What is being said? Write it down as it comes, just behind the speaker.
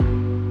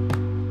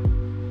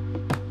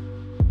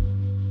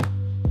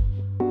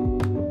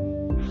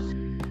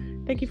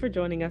Thank you for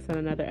joining us on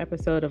another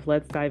episode of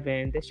Let's Dive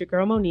In. This is your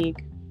girl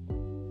Monique.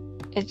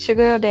 It's your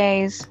girl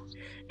Days.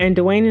 And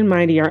Dwayne and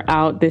Mighty are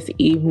out this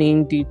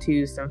evening due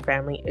to some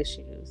family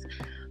issues.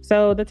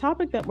 So the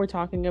topic that we're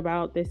talking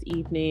about this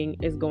evening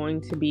is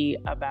going to be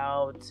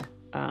about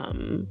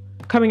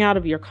coming out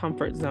of your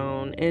comfort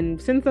zone.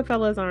 And since the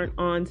fellas aren't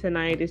on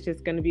tonight, it's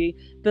just going to be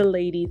the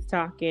ladies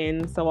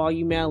talking. So all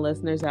you male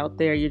listeners out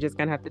there, you're just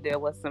going to have to deal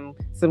with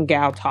some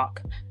gal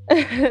talk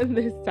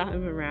this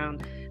time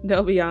around.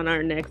 They'll be on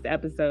our next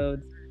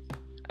episodes.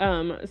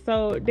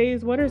 So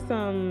Days, what are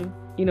some,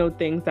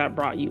 things that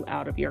brought you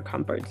out of your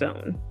comfort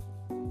zone?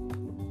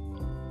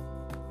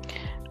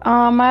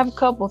 I have a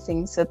couple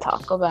things to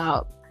talk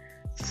about.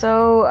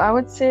 So I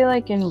would say,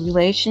 like, in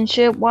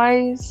relationship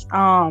wise,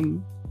 I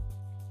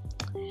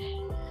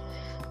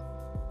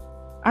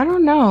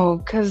don't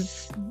know,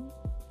 because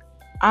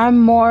I'm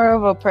more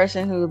of a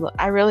person who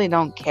I really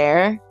don't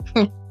care.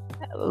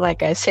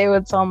 Like, I say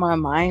what's on my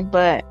mind,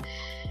 but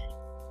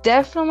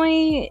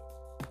definitely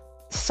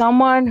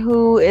someone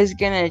who is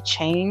gonna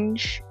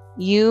change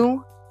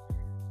you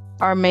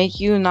or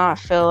make you not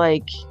feel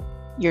like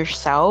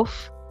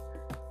yourself,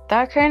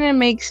 that kind of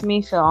makes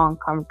me feel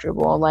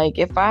uncomfortable. Like,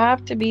 if I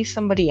have to be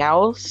somebody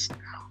else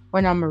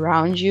when I'm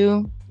around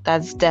you,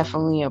 that's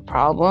definitely a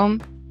problem.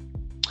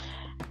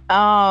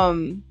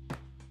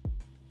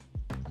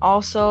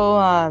 Also,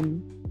 I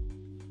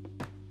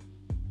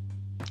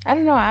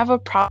don't know, I have a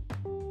problem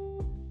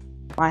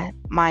with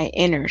my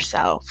inner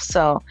self,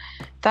 so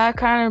that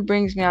kind of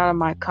brings me out of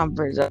my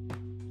comfort zone.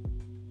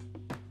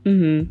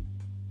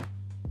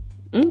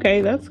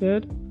 Okay, that's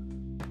good.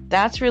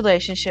 That's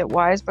relationship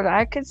wise, but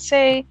I could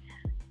say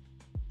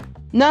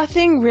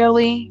nothing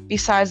really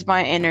besides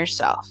my inner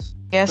self.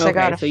 Yes, okay, I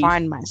gotta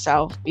find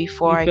myself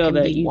before I can be one.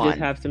 You feel that you just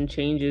have some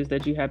changes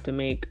that you have to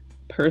make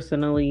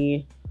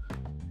personally.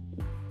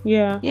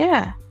 Yeah,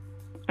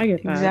 I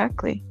get that.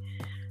 Exactly.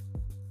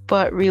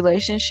 But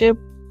relationship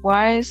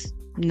wise,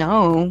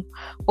 no.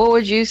 What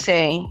would you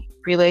say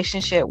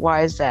relationship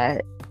wise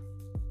that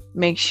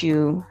makes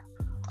you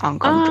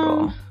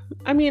uncomfortable?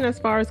 I mean, as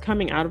far as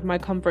coming out of my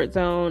comfort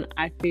zone,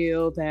 I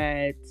feel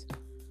that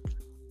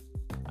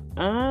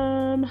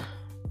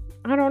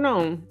I don't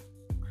know.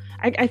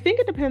 I think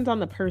it depends on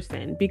the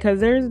person,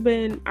 because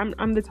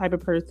I'm the type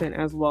of person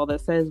as well that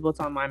says what's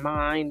on my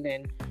mind,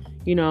 and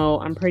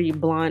I'm pretty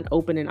blunt,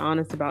 open, and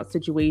honest about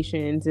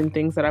situations and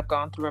things that I've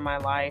gone through in my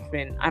life,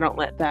 and I don't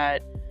let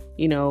that,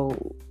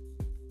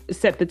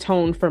 set the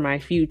tone for my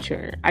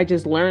future. I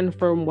just learn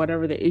from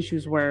whatever the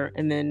issues were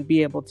and then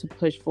be able to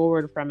push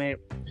forward from it.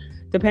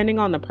 Depending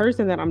on the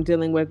person that I'm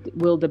dealing with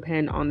will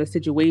depend on the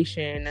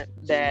situation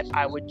that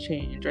I would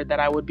change or that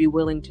I would be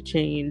willing to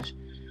change.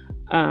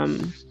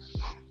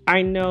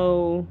 I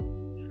know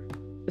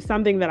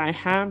something that I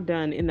have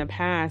done in the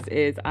past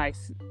is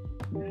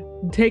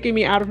taking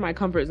me out of my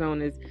comfort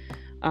zone is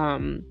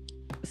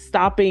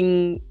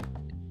stopping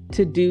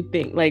to do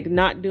things, like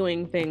not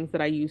doing things that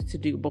I used to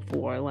do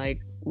before.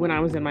 Like when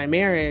I was in my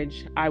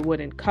marriage, I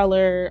wouldn't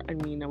color. I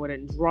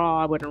wouldn't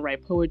draw. I wouldn't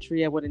write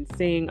poetry. I wouldn't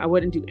sing. I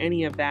wouldn't do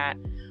any of that,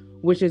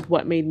 which is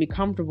what made me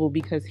comfortable,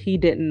 because he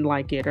didn't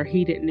like it or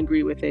he didn't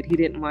agree with it. He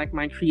didn't like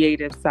my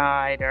creative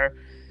side, or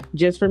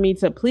just for me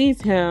to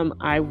please him,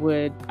 I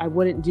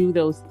wouldn't do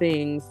those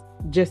things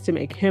just to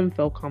make him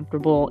feel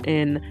comfortable.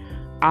 And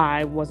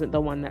I wasn't the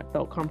one that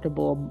felt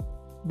comfortable.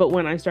 But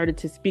when I started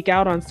to speak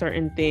out on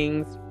certain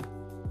things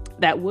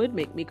that would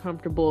make me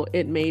comfortable,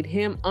 it made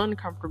him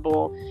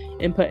uncomfortable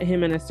and put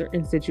him in a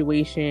certain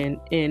situation.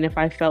 And if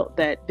I felt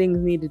that things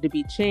needed to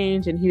be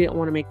changed and he didn't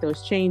want to make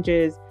those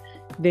changes,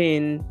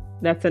 then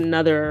that's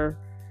another,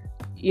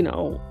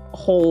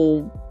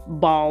 whole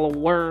ball of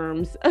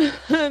worms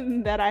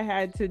that I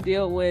had to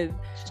deal with,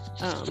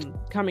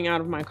 coming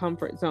out of my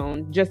comfort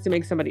zone just to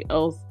make somebody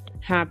else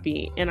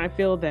happy. And I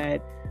feel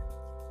that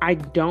I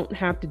don't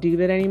have to do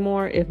that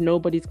anymore. If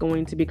nobody's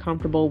going to be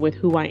comfortable with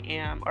who I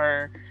am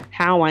or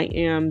how I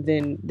am,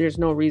 then there's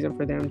no reason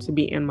for them to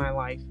be in my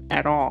life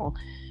at all.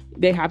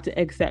 They have to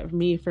accept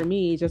me for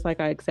me, just like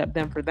I accept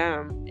them for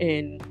them.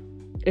 And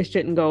it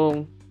shouldn't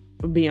go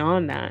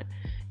beyond that.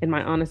 In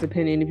my honest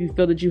opinion, if you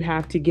feel that you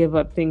have to give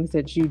up things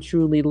that you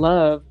truly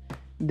love,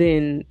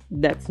 then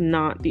that's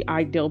not the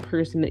ideal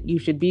person that you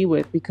should be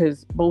with,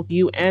 because both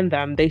you and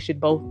them, you should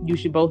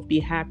both be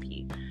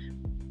happy.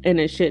 And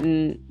you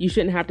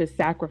shouldn't have to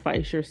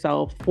sacrifice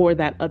yourself for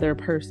that other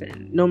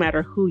person, no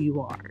matter who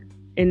you are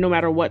and no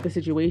matter what the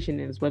situation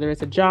is, whether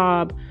it's a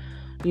job,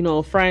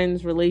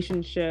 friends,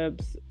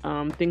 relationships,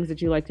 things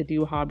that you like to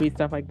do, hobbies,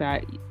 stuff like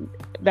that.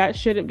 That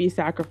shouldn't be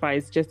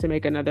sacrificed just to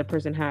make another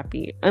person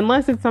happy,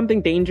 unless it's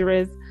something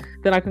dangerous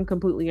that I can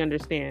completely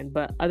understand.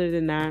 But other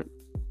than that,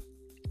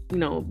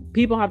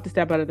 people have to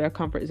step out of their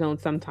comfort zone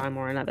sometime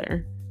or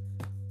another.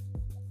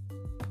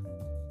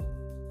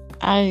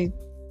 I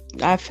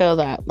feel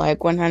that, like,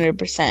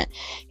 100%.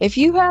 If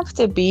you have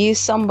to be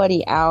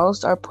somebody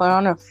else or put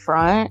on a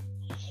front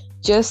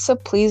just to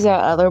please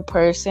that other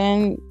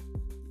person,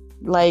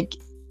 like,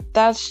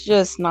 that's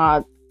just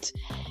not,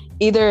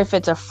 either if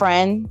it's a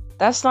friend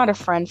that's not a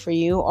friend for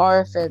you.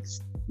 Or if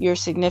it's your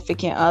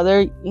significant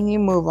other, you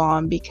move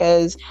on,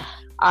 because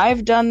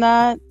I've done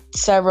that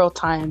several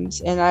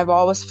times and I've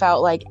always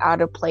felt like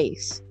out of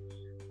place.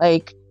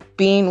 Like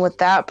being with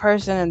that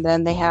person and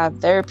then they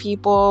have their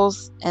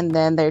peoples and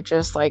then they're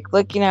just like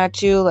looking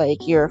at you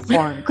like you're a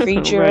foreign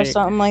creature Right. or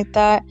something like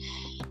that.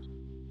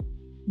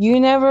 You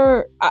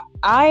never,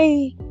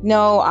 I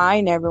know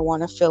I never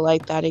want to feel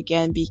like that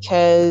again,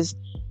 because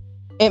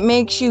it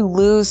makes you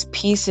lose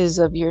pieces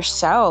of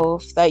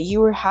yourself that you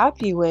were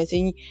happy with.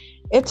 And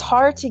it's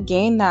hard to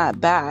gain that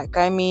back.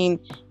 I mean,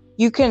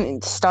 you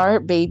can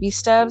start baby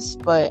steps,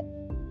 but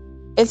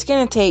it's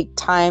going to take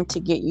time to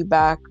get you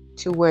back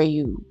to where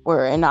you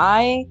were. And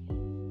I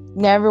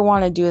never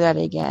want to do that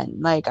again.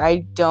 Like,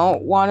 I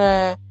don't want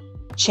to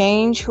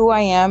change who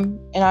I am,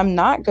 and I'm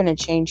not going to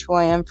change who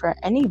I am for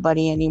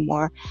anybody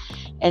anymore.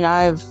 And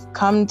I've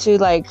come to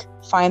like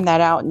find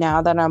that out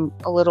now that I'm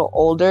a little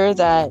older,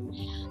 that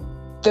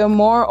the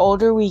more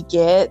older we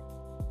get,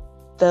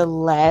 the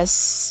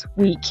less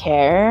we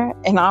care.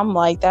 And I'm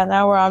like that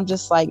now, where I'm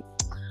just like,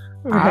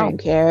 I don't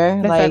care.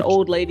 That's like that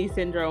old lady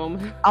syndrome.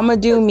 I'm gonna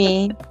do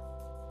me.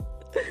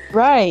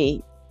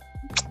 Right.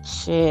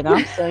 Shit,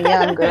 I'm still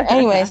younger.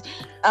 Anyways,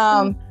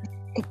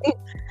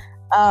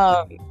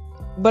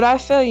 but I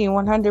feel you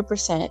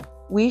 100%.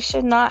 We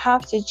should not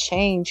have to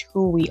change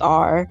who we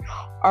are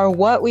or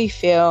what we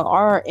feel or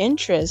our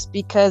interests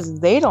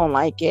because they don't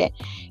like it.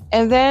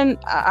 And then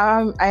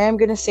I am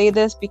going to say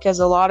this because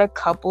a lot of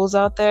couples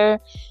out there,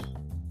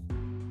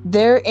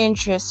 their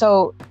interests,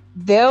 so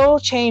they'll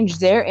change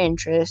their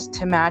interests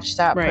to match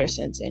that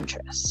person's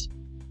interests.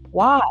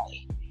 Why?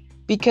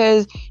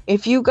 Because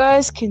if you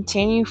guys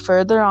continue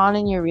further on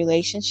in your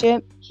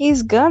relationship,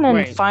 he's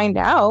gonna find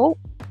out.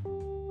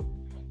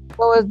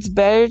 So it's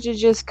better to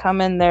just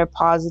come in there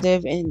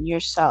positive in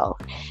yourself.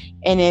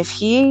 And if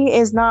he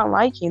is not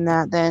liking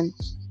that, then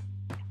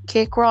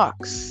kick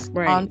rocks.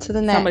 On to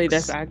the next. Somebody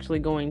that's actually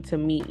going to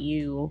meet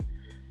you,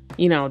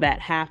 you know, that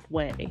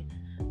halfway.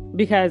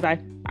 Because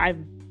I've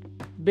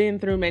been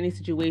through many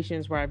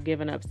situations where I've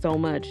given up so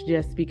much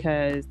just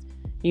because,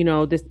 you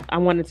know, I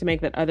wanted to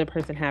make that other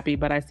person happy,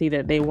 but I see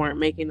that they weren't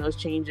making those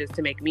changes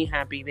to make me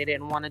happy. They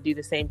didn't want to do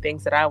the same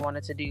things that I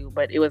wanted to do,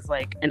 but it was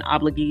like an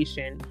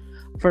obligation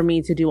for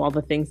me to do all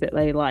the things that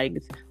they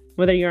liked.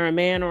 Whether you're a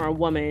man or a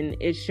woman,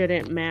 it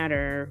shouldn't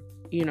matter.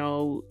 You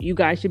know, you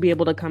guys should be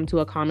able to come to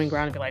a common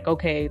ground and be like,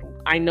 okay,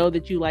 I know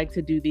that you like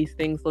to do these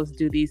things. Let's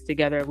do these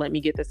together. Let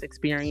me get this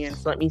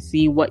experience. Let me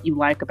see what you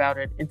like about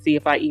it and see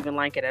if I even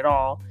like it at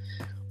all.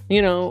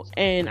 You know,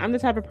 and I'm the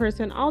type of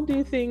person, I'll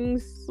do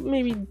things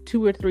maybe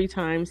 2 or 3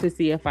 times to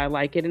see if I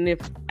like it. And if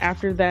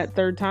after that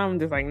third time, I'm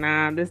just like,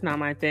 nah, this is not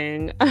my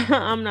thing.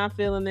 I'm not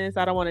feeling this.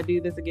 I don't want to do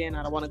this again.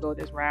 I don't want to go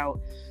this route.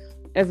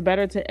 It's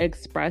better to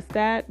express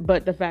that.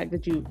 But the fact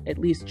that you at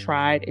least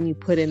tried and you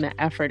put in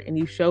the effort and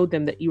you showed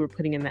them that you were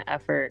putting in the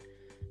effort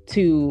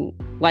to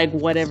like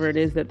whatever it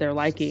is that they're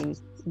liking,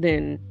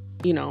 then,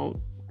 you know,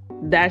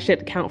 that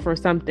should count for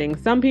something.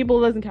 Some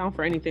people it doesn't count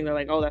for anything. They're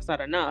like, oh, that's not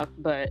enough.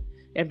 But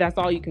if that's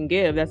all you can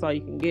give, that's all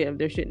you can give.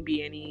 There shouldn't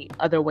be any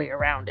other way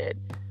around it,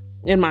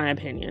 in my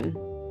opinion.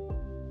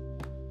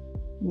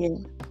 Yeah.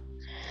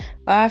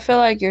 But I feel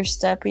like you're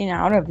stepping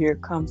out of your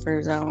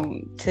comfort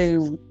zone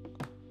to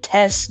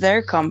test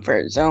their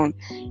comfort zone.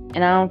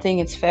 And I don't think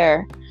it's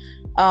fair.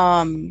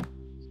 Like,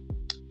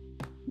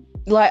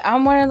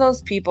 I'm one of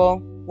those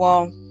people,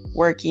 well,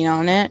 working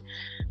on it,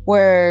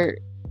 where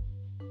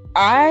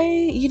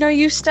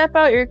you step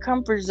out your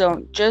comfort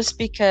zone just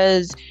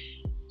because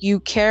you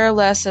care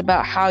less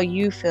about how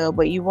you feel,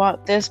 but you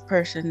want this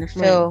person to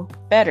feel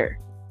better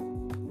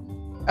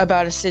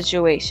about a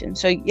situation.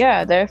 So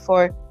yeah,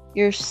 therefore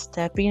you're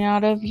stepping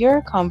out of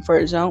your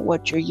comfort zone,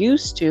 what you're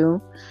used to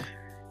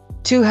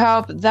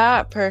help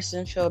that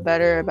person feel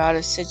better about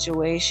a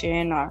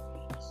situation or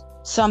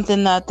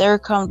something that they're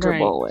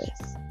comfortable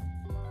with.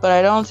 But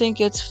I don't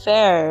think it's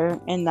fair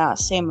in that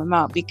same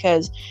amount,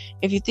 because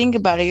if you think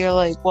about it, you're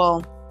like,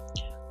 well,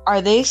 are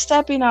they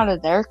stepping out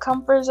of their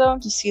comfort zone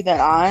to see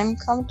that I'm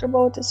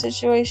comfortable with the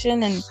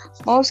situation? In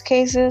most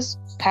cases,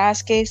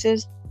 past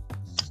cases,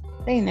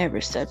 they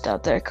never stepped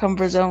out their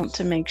comfort zone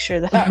to make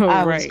sure that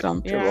I was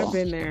comfortable. Yeah, I've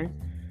been there.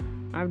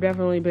 I've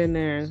definitely been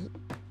there.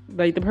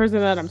 Like the person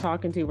that I'm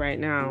talking to right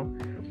now,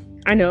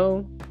 I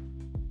know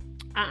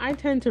I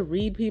tend to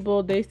read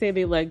people. They say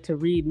they like to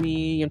read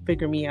me and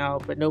figure me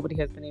out, but nobody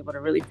has been able to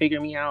really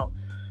figure me out.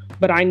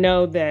 But I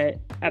know that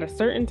at a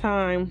certain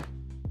time,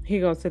 he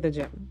goes to the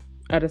gym.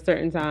 At a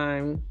certain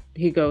time,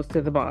 he goes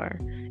to the bar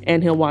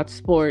and he'll watch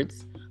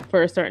sports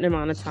for a certain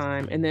amount of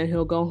time. And then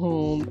he'll go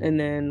home and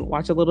then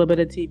watch a little bit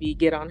of TV,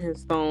 get on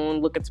his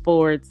phone, look at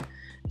sports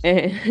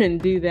and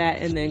do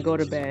that, and then go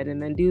to bed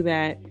and then do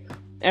that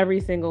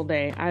every single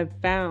day. I've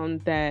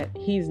found that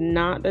he's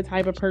not the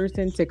type of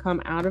person to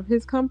come out of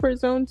his comfort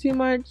zone too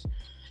much.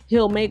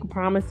 He'll make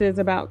promises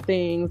about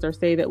things or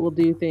say that we'll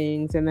do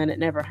things and then it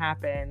never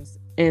happens.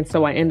 And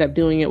so I end up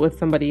doing it with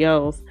somebody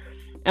else.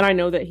 And I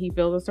know that he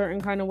feels a certain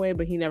kind of way,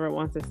 but he never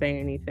wants to say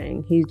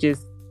anything. He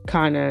just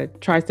kind of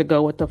tries to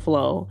go with the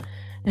flow.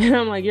 And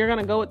I'm like, you're going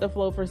to go with the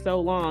flow for so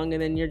long,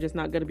 and then you're just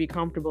not going to be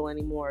comfortable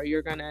anymore.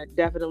 You're going to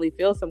definitely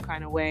feel some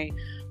kind of way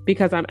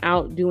because I'm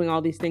out doing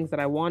all these things that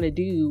I want to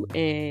do,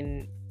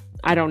 and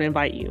I don't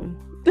invite you.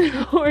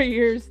 Or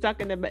you're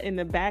stuck in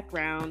the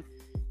background,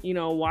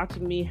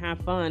 watching me have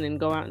fun and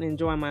go out and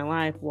enjoy my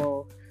life.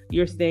 Well,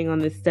 you're staying on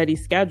this steady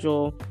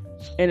schedule,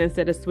 and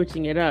instead of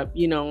switching it up,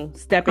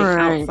 stepping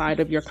outside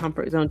of your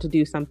comfort zone to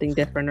do something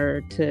different,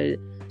 or to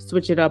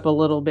switch it up a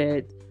little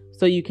bit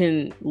so you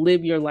can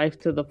live your life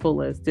to the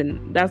fullest.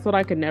 And that's what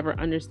I could never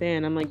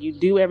understand. I'm like, you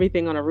do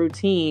everything on a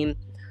routine.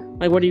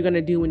 Like, what are you going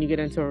to do when you get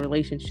into a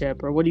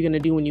relationship, or what are you going to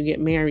do when you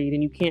get married?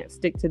 And you can't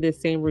stick to this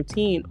same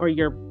routine, or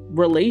your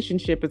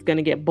relationship is going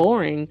to get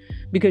boring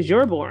because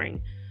you're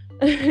boring.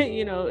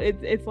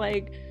 It's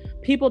like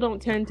people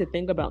don't tend to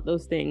think about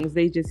those things.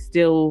 They just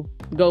still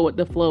go with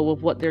the flow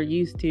of what they're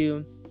used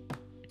to.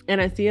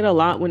 And I see it a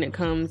lot when it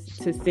comes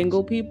to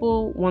single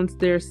people. Once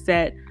they're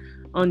set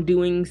on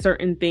doing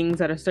certain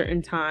things at a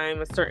certain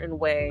time, a certain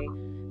way,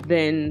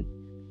 then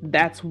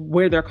that's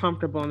where they're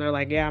comfortable, and they're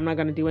like, yeah, I'm not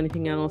going to do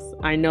anything else.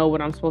 I know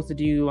what I'm supposed to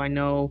do. I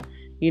know,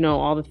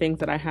 all the things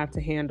that I have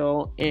to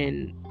handle.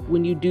 And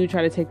when you do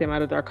try to take them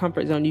out of their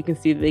comfort zone, you can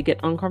see that they get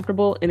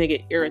uncomfortable and they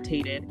get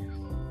irritated.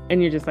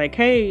 And you're just like,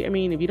 hey, I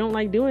mean, if you don't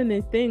like doing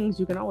these things,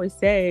 you can always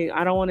say,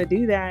 I don't want to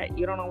do that.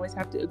 You don't always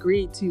have to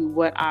agree to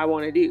what I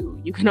want to do.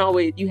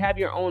 You have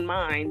your own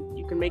mind.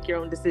 You can make your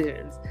own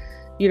decisions.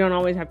 You don't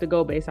always have to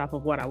go based off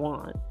of what I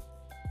want.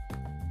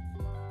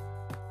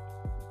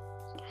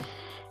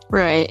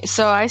 Right.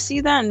 So I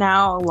see that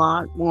now a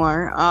lot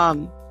more.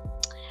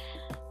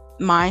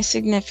 My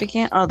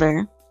significant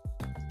other,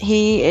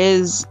 he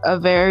is a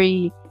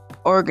very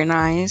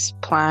organized,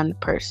 planned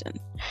person.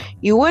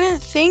 You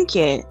wouldn't think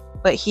it,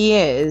 but he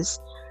is.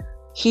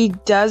 He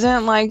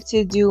doesn't like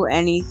to do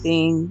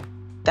anything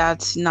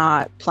that's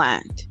not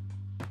planned.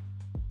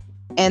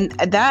 And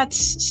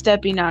that's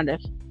stepping out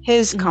of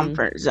his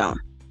comfort zone.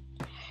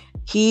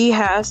 He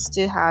has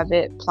to have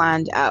it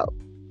planned out.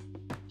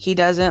 He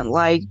doesn't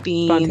like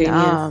being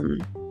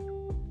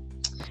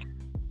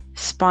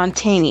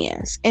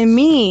spontaneous. And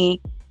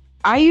me,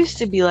 I used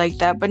to be like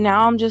that, but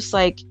now I'm just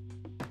like,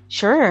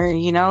 sure,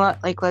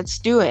 like, let's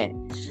do it.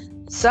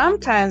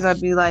 Sometimes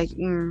I'd be like,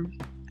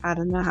 I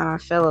don't know how I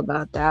feel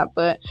about that.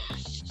 But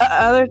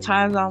other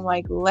times I'm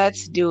like,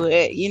 let's do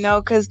it,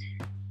 because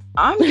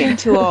I'm getting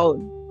too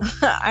old.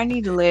 I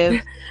need to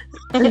live.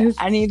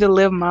 I need to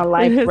live my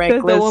life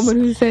reckless. The woman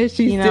who says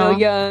she's still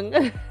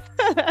young.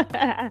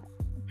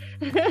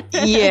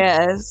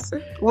 Yes.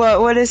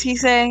 What does he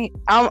say?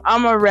 I'm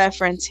gonna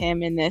reference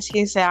him in this.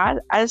 He said,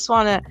 I just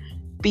want to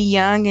be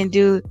young and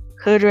do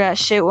hood rat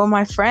shit with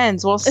my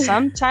friends. Well,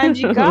 sometimes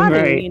you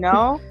gotta, right.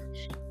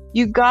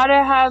 you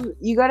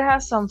gotta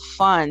have some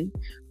fun,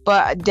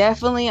 but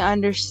definitely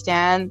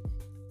understand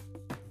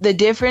the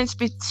difference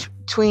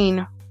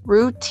between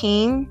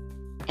routine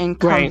and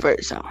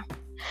comfort zone.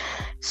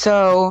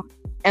 So,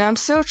 and I'm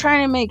still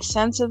trying to make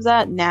sense of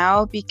that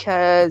now,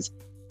 because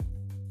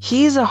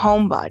he's a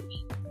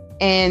homebody,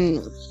 and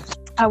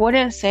I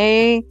wouldn't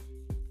say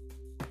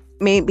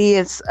maybe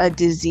it's a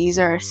disease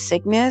or a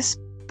sickness,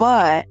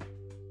 but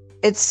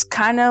it's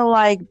kind of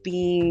like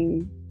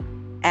being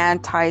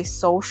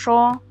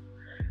antisocial,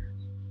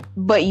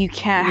 but you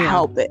can't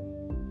help it.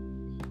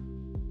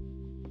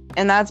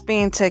 And that's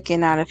being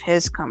taken out of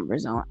his comfort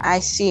zone. I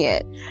see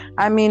it.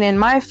 I mean, in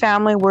my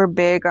family, we're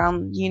big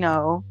on,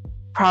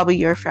 probably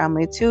your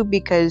family too,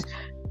 because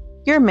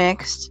you're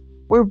mixed.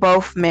 We're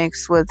both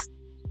mixed with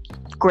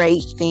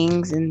great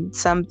things and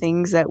some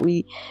things that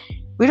we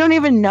don't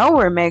even know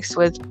we're mixed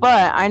with.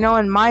 But I know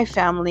in my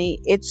family,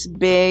 it's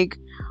big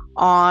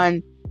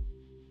on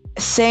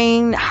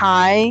saying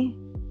hi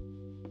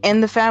in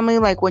the family.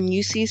 Like, when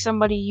you see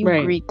somebody, you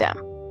greet them.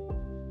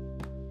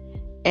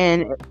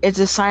 And it's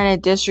a sign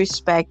of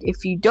disrespect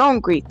if you don't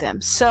greet them.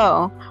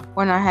 So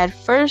when I had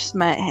first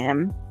met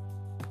him,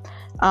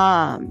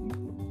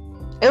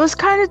 it was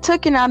kind of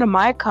taken out of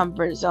my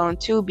comfort zone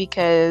too,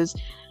 because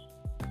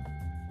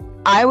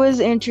I was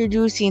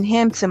introducing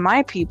him to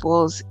my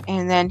peoples,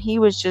 and then he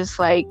was just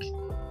like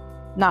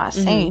not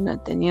saying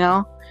nothing,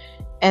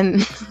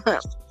 And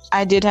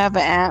I did have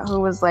an aunt who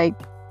was like,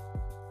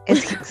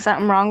 is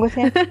something wrong with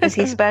him? Is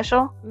he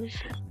special?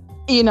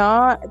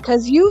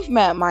 Because you've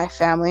met my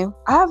family.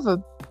 I have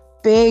a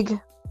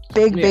big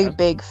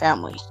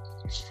family.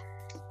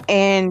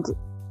 And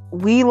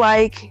we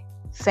like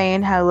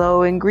saying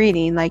hello and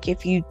greeting. Like,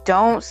 if you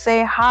don't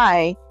say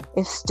hi,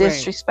 it's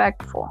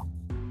disrespectful. Right.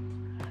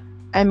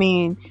 I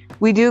mean,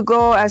 we do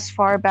go as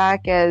far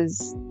back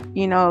as,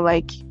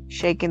 like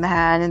shaking the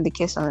hand and the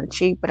kiss on the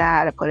cheek, but I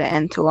had to put an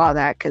end to all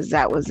that, because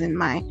that was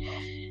my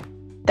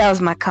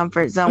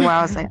comfort zone, where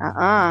I was like,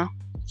 I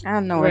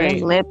don't know where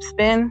his lips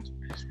been.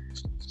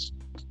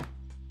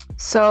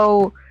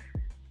 So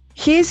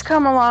he's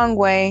come a long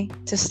way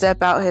to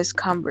step out his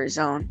comfort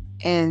zone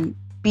and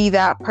be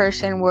that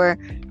person where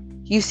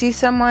you see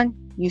someone,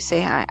 you say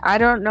hi. I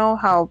don't know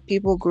how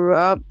people grew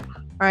up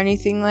or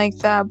anything like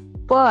that,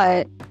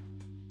 but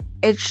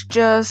it's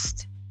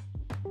just,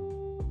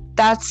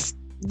 that's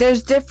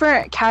there's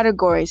different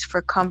categories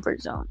for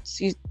comfort zones.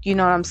 You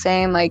know what I'm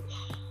saying? Like,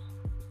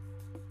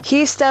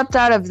 he stepped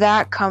out of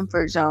that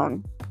comfort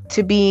zone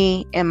to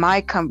be in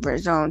my comfort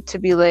zone, to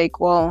be like,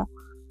 well,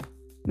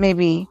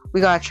 maybe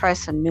we gotta try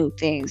some new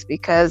things,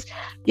 because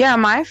yeah,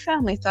 my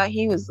family thought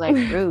he was like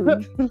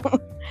rude.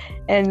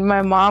 And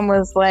my mom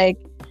was like,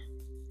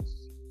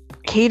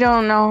 he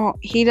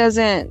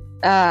doesn't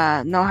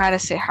know how to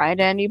say hi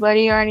to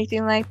anybody or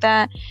anything like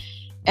that.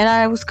 And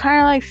I was kind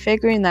of like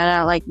figuring that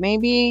out, like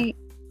maybe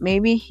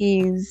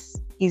he's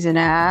an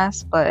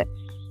ass, but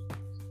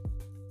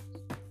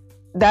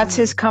that's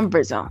his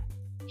comfort zone.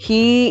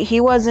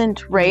 He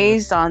wasn't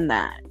raised on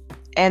that.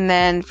 And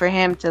then for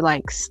him to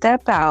like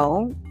step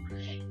out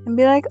and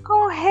be like,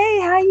 oh,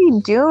 hey, how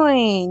you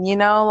doing?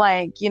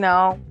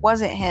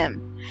 Wasn't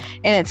him.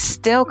 And it's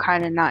still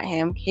kind of not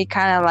him. He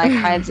kind of like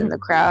hides in the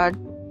crowd,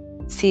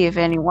 see if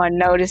anyone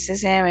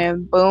notices him,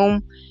 and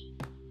boom,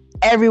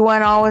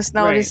 everyone always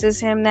notices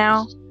him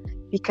now,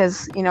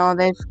 because,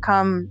 they've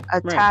come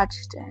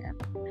attached to him.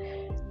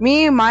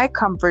 Me, my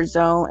comfort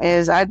zone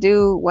is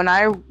when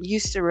I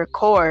used to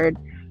record,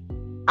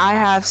 I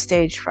have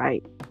stage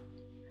fright.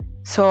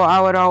 So I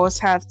would always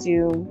have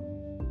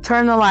to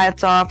turn the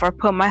lights off or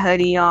put my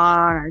hoodie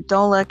on or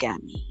don't look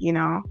at me,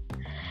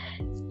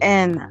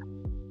 And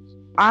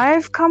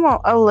I've come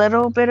a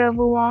little bit of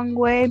a long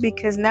way,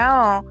 because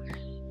now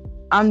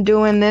I'm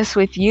doing this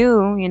with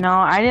you.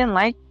 I didn't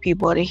like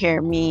people to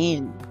hear me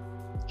and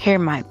hear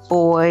my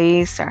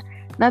voice or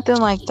nothing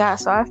like that.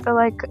 So I feel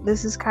like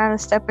this is kind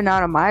of stepping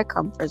out of my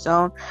comfort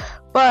zone.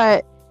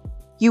 But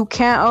you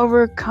can't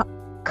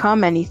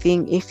overcome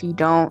anything if you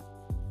don't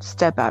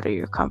step out of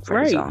your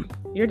comfort zone.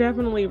 You're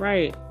definitely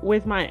right.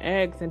 With my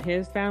ex and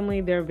his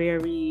family, they're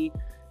very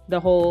the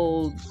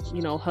whole,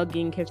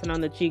 hugging, kissing on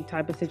the cheek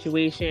type of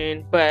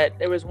situation. But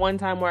there was one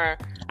time where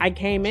I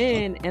came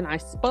in and I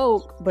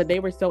spoke, but they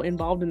were so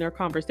involved in their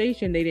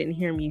conversation, they didn't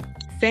hear me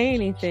say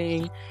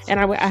anything. And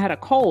I had a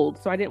cold,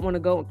 so I didn't want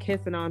to go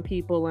kissing on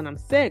people, and I'm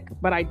sick.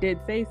 But I did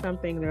say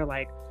something. They're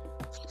like,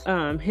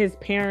 his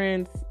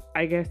parents,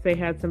 I guess they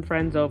had some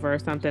friends over or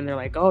something. They're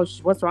like, oh,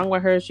 what's wrong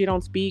with her? She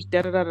don't speak,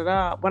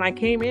 da-da-da-da-da. When I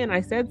came in,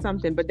 I said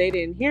something, but they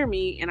didn't hear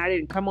me, and I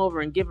didn't come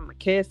over and give them a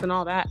kiss and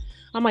all that.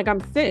 I'm like,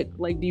 I'm sick.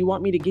 Like, do you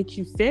want me to get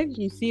you sick?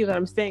 You see that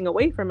I'm staying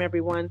away from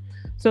everyone.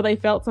 So they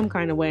felt some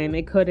kind of way, and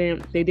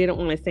they didn't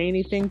want to say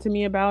anything to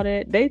me about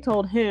it. They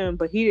told him,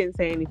 but he didn't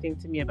say anything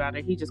to me about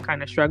it. He just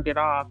kind of shrugged it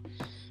off.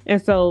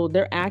 And so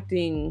they're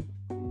acting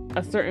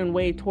a certain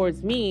way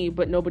towards me,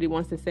 but nobody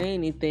wants to say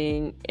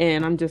anything.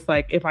 And I'm just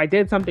like, if I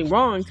did something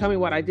wrong, tell me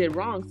what I did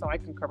wrong so I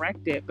can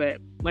correct it. But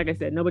like I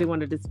said, nobody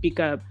wanted to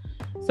speak up.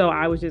 So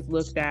I was just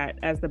looked at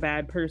as the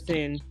bad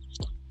person,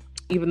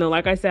 even though,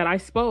 like I said, I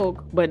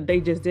spoke, but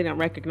they just didn't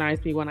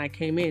recognize me when I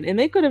came in. And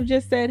they could have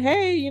just said,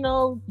 hey, you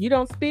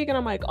don't speak. And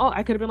I'm like, oh,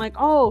 I could have been like,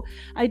 oh,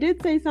 I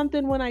did say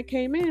something when I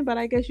came in, but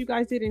I guess you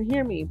guys didn't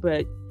hear me.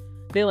 But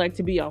they like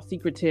to be all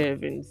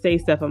secretive and say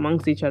stuff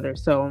amongst each other.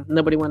 So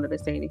nobody wanted to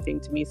say anything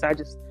to me. So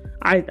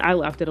I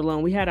left it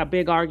alone. We had a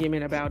big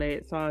argument about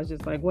it. So I was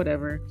just like,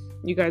 whatever.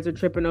 You guys are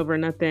tripping over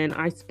nothing.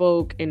 I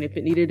spoke, and if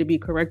it needed to be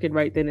corrected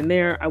right then and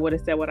there, I would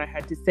have said what I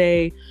had to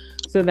say.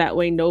 So that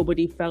way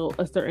nobody felt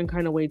a certain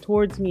kind of way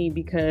towards me,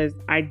 because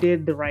I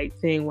did the right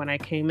thing when I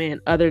came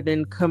in, other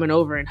than coming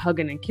over and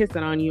hugging and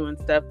kissing on you and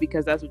stuff,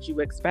 because that's what you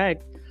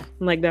expect.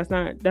 I'm like, that's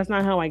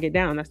not how I get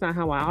down. That's not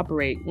how I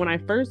operate. When I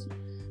first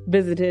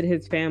visited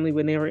his family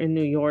when they were in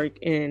New York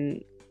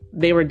and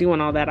they were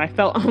doing all that, I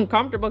felt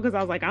uncomfortable, because I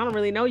was like, I don't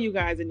really know you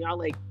guys, and y'all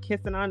like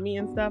kissing on me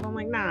and stuff. I'm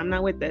like, nah, I'm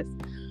not with this.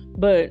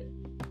 But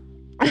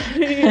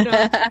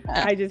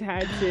I just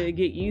had to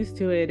get used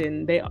to it.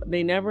 And they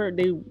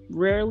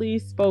rarely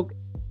spoke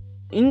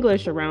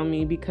English around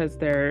me because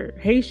they're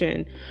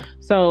Haitian.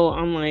 So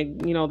I'm like,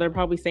 they're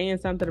probably saying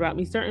something about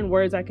me. Certain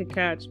words I could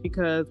catch,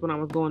 because when I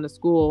was going to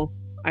school,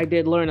 I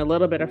did learn a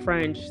little bit of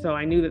French, so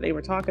I knew that they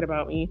were talking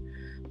about me.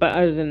 But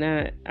other than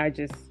that, I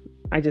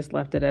just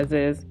left it as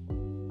is.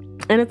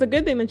 And it's a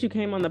good thing that you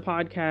came on the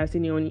podcast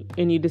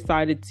and you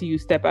decided to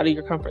step out of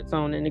your comfort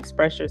zone and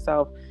express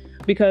yourself,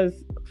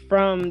 because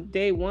from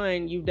day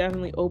one, you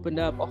definitely opened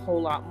up a whole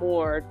lot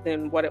more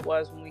than what it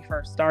was when we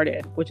first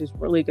started, which is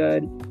really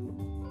good.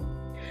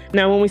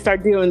 Now, when we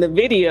start doing the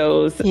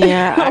videos,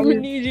 I would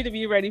need you to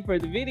be ready for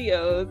the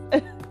videos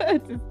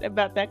to step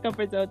out that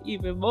comfort zone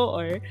even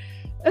more.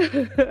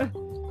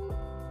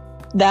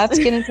 That's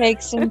going to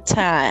take some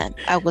time.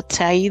 I will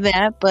tell you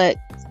that, but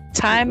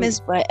time is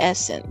by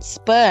essence.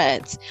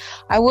 But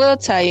I will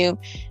tell you,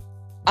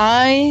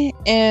 I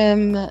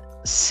am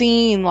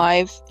seeing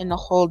life in a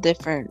whole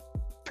different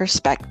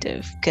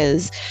perspective,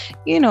 because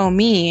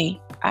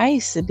me, I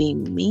used to be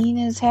mean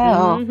as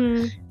hell.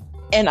 Mm-hmm.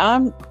 And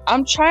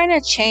I'm trying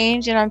to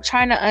change, and I'm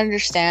trying to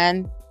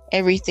understand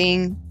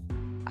everything.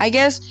 I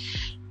guess,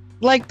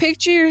 like,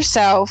 picture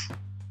yourself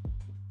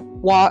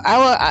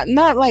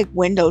not like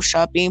window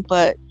shopping,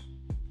 but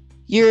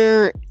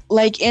you're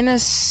like in a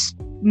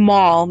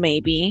mall,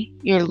 maybe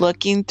you're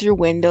looking through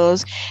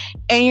windows,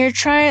 and you're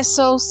trying.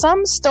 So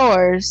some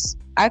stores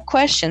I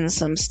question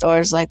some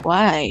stores, like,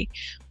 why?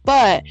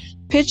 But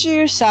picture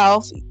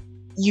yourself,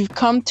 you've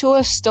come to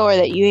a store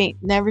that you ain't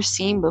never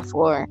seen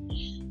before.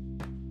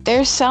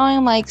 They're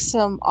selling like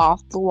some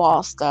off the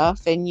wall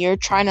stuff, and you're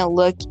trying to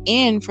look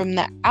in from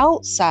the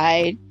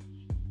outside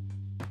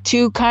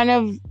to kind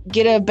of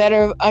get a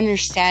better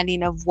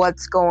understanding of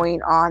what's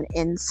going on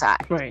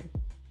inside. Right.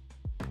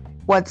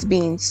 What's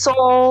being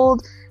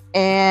sold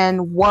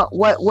and what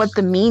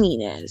the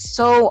meaning is.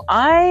 So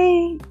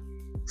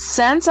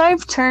since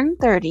I've turned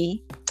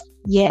 30,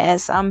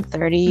 yes, I'm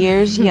 30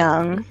 years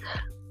young,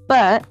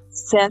 but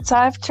since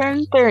I've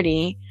turned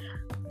 30,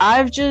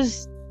 I've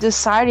just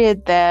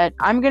decided that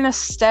I'm going to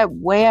step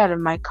way out of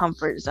my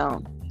comfort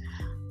zone.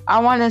 I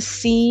want to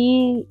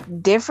see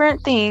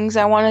different things.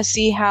 I want to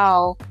see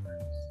how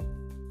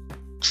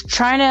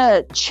trying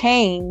to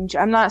change.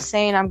 I'm not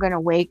saying I'm going to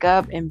wake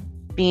up and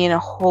being a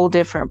whole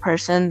different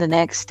person the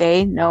next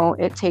day. No,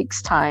 it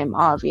takes time,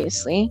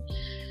 obviously.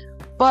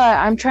 But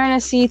I'm trying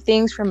to see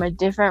things from a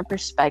different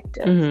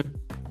perspective. Mm-hmm.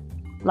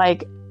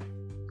 Like,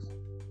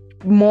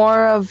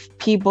 more of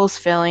people's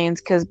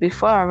feelings, because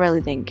before I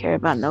really didn't care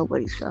about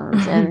nobody's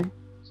feelings. And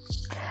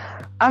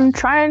I'm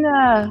trying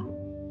to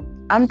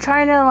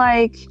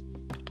like,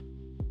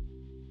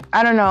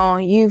 I don't know,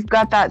 you've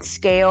got that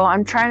scale.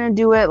 I'm trying to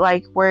do it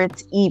like where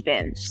it's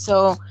even.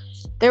 So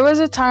there was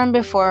a time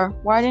before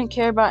where I didn't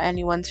care about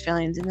anyone's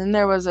feelings, and then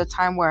there was a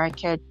time where I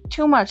cared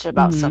too much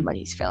about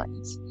somebody's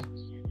feelings.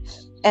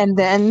 And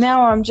then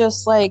now I'm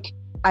just like,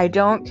 I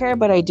don't care,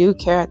 but I do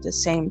care at the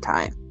same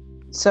time.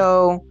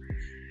 So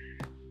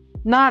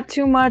not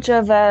too much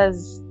of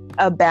as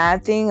a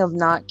bad thing of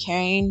not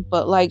caring,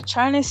 but like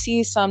trying to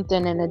see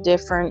something in a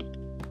different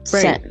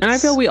sense. And I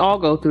feel we all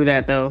go through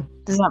that, though.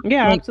 Does that make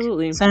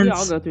absolutely sense? We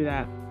all go through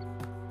that.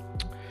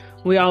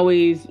 We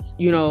always,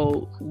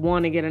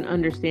 want to get an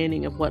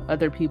understanding of what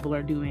other people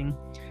are doing.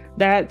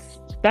 That's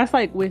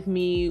like with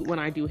me when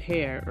I do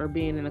hair or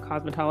being in the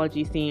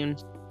cosmetology scene.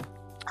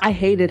 I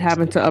hated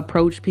having to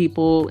approach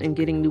people and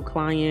getting new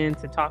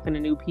clients and talking to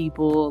new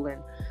people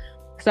and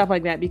stuff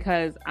like that,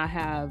 because I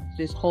have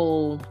this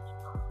whole,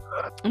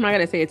 I'm not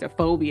going to say it's a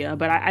phobia,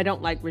 but I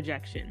don't like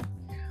rejection.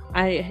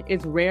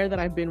 It's rare that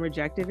I've been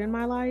rejected in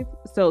my life.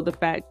 So the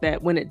fact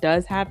that when it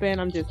does happen,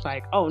 I'm just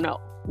like, oh no,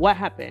 what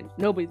happened?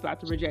 Nobody's about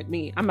to reject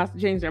me. I'm about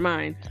to change their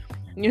mind.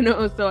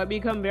 So I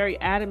become very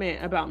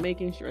adamant about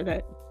making sure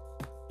that,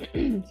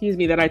 excuse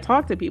me, that I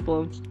talk to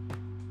people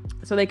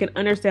so they can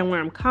understand where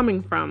I'm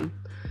coming from.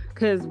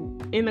 Because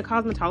in the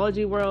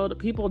cosmetology world,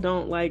 people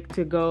don't like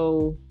to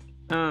go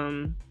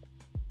to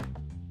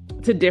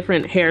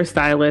different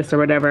hairstylists or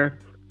whatever,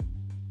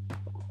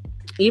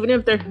 even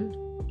if they're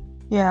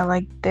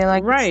like they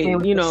like right, to stay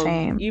with the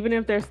same. Even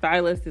if their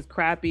stylist is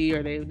crappy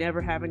or they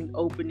never have any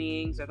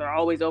openings or they're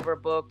always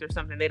overbooked or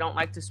something, they don't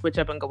like to switch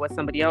up and go with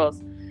somebody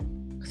else.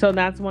 So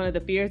that's one of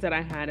the fears that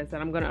I had, is that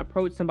I'm going to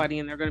approach somebody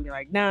and they're going to be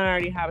like, nah, I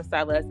already have a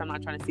stylist. I'm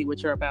not trying to see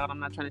what you're about. I'm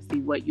not trying to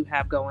see what you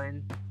have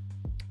going.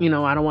 I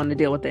don't want to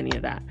deal with any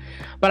of that.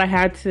 But I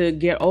had to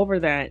get over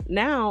that.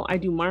 Now I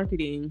do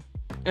marketing.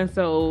 And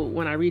so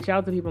when I reach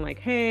out to people, I'm like,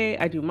 hey,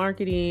 I do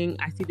marketing.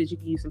 I see that you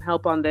can use some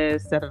help on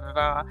this. Da, da, da,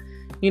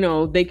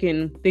 da.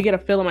 They get a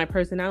feel of my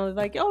personality.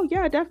 Like, oh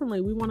yeah,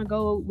 definitely. We want to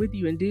go with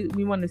you and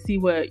we want to see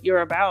what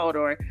you're about.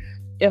 Or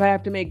if I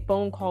have to make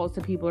phone calls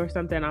to people or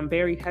something, I'm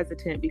very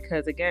hesitant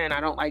because, again, I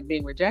don't like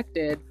being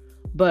rejected,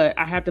 but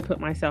I have to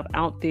put myself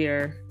out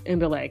there and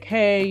be like,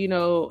 hey,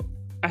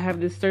 I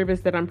have this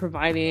service that I'm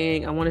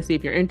providing. I want to see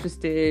if you're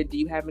interested. Do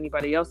you have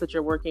anybody else that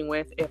you're working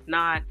with? If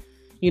not,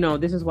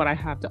 this is what I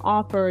have to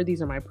offer.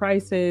 These are my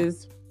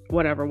prices,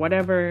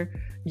 whatever,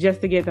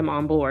 just to get them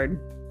on board.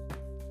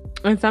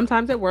 And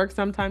sometimes it works,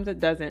 sometimes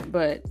it doesn't.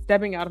 But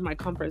stepping out of my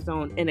comfort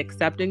zone and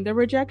accepting the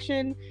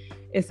rejection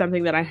is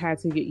something that I had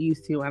to get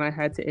used to, and I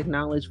had to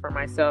acknowledge for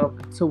myself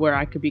to where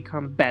I could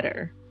become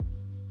better.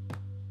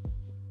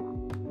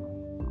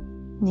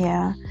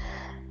 Yeah.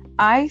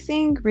 I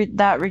think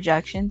that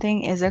rejection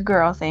thing is a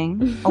girl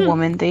thing, a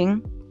woman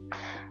thing.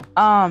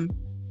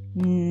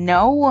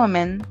 No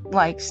woman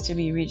likes to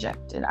be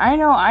rejected. I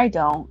know I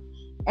don't.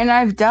 And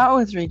I've dealt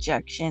with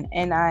rejection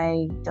and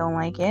I don't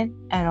like it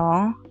at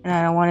all. And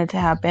I don't want it to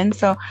happen.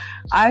 So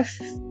I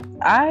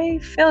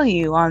feel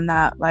you on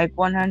that, like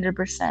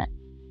 100%.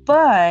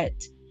 But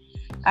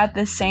at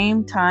the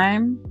same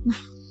time,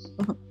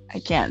 I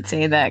can't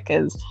say that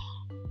because,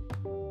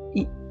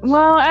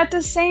 at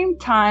the same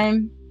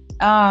time,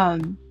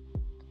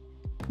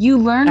 you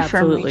learn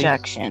Absolutely. from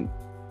rejection.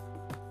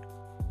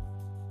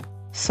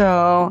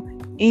 So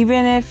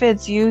even if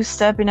it's you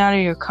stepping out of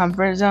your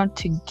comfort zone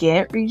to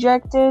get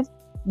rejected,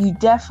 you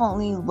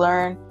definitely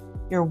learn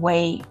your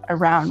way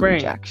around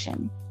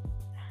rejection.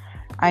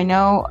 I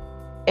know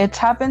it's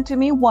happened to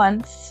me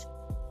once,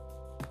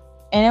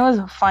 and it was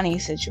a funny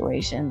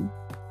situation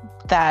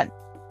that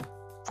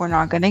we're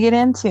not going to get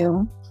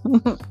into,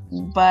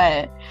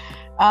 but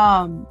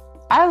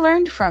I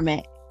learned from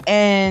it.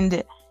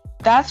 And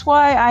that's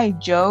why I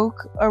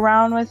joke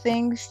around with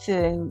things,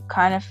 to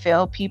kind of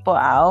fill people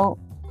out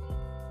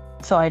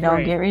so I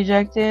don't get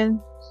rejected.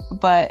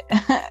 But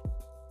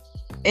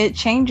it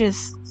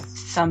changes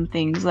some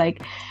things.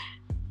 Like,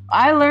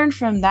 I learned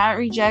from that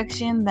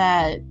rejection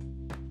that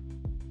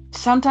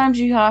sometimes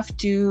you have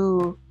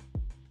to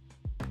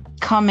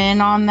come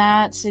in on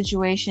that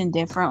situation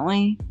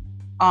differently,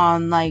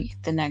 on like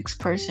the next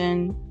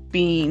person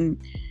being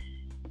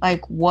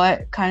like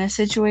what kind of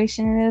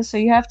situation it is. So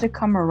you have to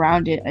come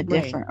around it a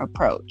different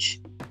approach.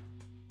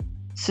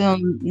 So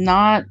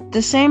not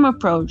the same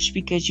approach,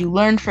 because you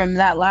learned from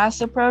that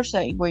last approach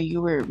that where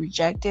you were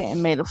rejected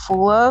and made a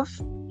fool of.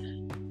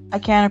 I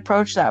can't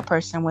approach that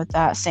person with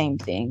that same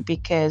thing,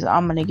 because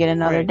I'm going to get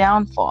another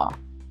downfall.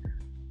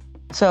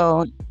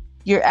 So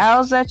your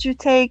L's that you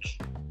take,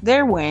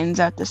 they're wins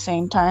at the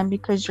same time,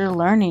 because you're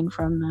learning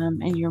from them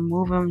and you're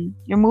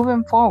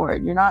moving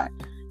forward. You're not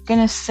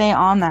going to stay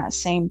on that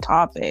same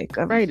topic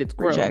of it's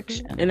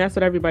rejection. Growth. And that's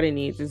what everybody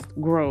needs, is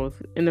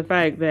growth. And the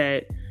fact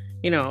that,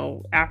 you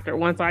know,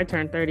 once I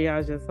turned 30, I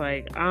was just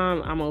like,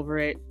 I'm over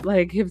it.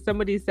 Like, if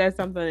somebody says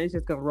something, it's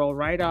just gonna roll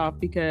right off,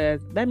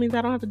 because that means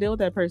I don't have to deal with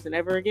that person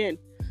ever again.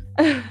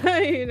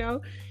 You know,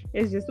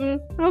 it's just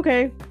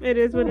okay, it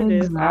is what it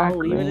is. I'll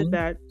leave it at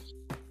that.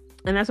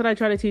 And that's what I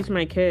try to teach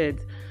my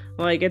kids.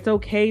 Like, it's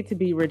okay to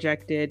be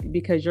rejected,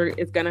 because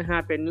it's gonna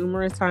happen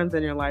numerous times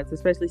in your life,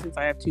 especially since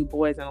I have 2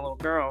 boys and a little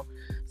girl.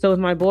 So with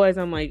my boys,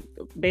 I'm like,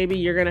 baby,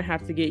 you're gonna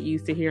have to get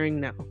used to hearing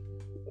no.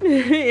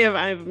 If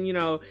I'm, you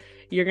know,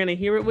 you're going to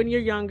hear it when you're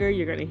younger.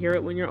 You're going to hear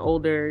it when you're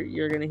older.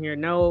 You're going to hear,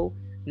 no,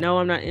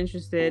 I'm not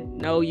interested.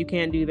 No, you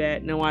can't do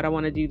that. No, I don't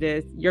want to do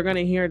this. You're going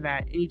to hear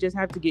that. And you just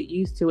have to get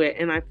used to it.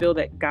 And I feel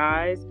that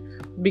guys,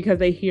 because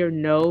they hear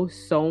no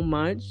so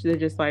much, they're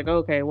just like,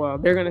 okay, well,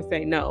 they're going to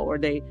say no. Or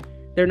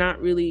they're not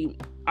really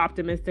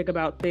optimistic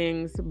about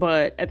things.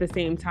 But at the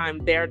same time,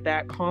 they're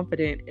that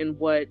confident in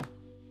what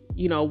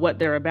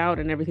they're about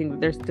and everything,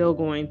 that they're still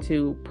going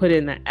to put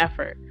in the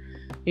effort.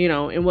 You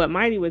know, and what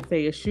Mighty would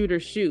say is shoot or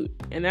shoot.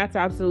 And that's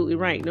absolutely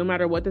right. No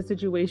matter what the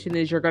situation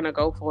is, you're going to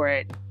go for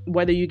it.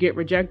 Whether you get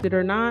rejected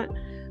or not,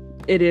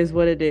 it is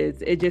what it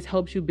is. It just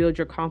helps you build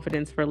your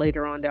confidence for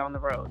later on down the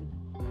road.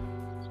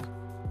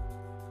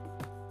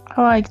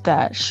 I like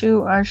that.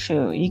 Shoot or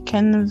shoot. You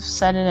couldn't have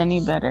said it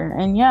any better.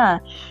 And yeah,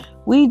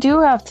 we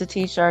do have to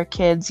teach our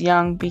kids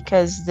young,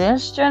 because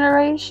this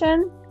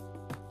generation,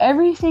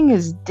 everything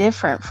is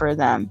different for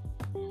them.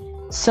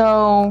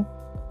 So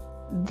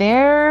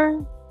they're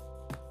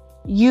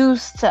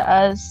used to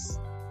us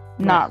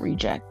not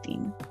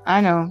rejecting.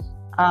 I know.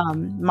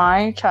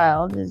 My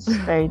child is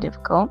very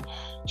difficult.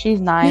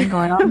 She's 9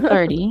 going on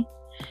 30.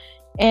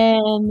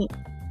 And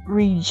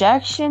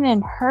rejection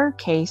in her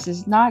case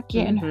is not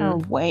getting her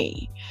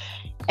way.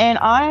 And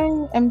I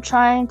am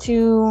trying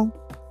to,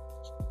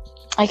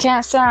 I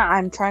can't say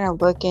I'm trying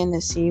to look in to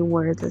see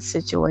where the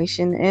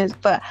situation is,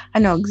 but I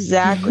know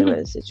exactly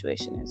where the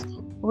situation is.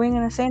 We ain't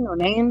going to say no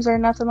names or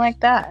nothing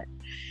like that.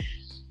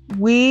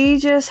 We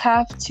just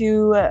have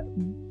to,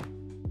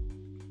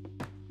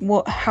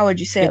 how would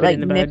you say it? Like,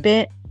 nip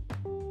it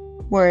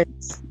where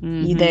it's,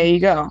 there you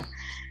go,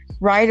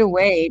 right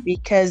away,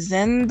 because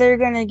then they're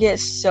going to get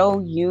so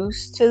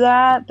used to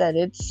that they're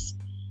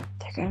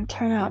going to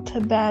turn out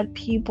to bad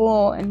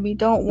people, and we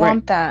don't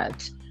want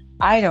that.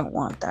 I don't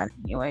want that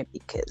anyway,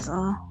 because,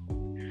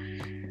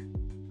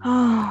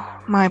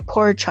 my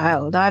poor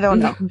child, I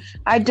don't know.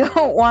 I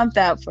don't want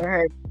that for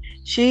her.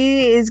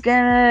 She is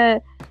going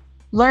to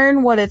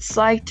learn what it's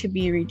like to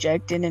be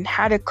rejected and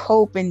how to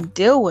cope and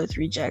deal with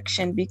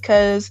rejection,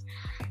 because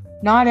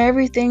not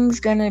everything's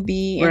gonna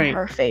be in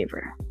her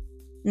favor.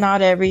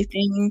 Not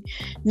everything,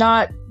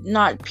 not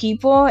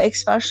people,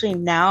 especially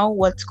now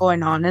what's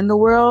going on in the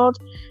world.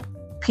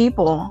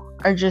 People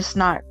are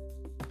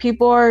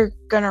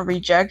gonna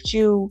reject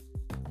you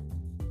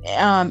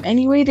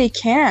any way they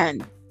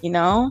can, you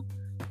know.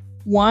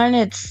 One,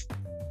 it's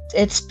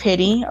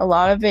pity. A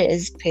lot of it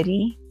is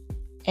pity.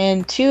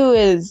 And 2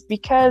 is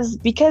because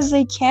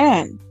they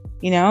can,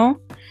 you know?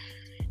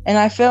 And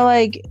I feel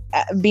like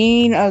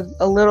being a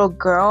little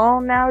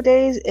girl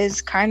nowadays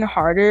is kind of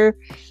harder,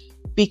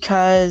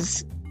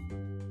 because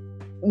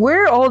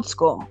we're old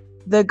school.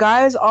 The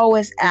guys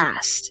always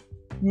asked.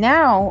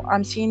 Now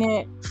I'm seeing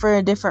it for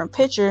a different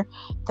picture,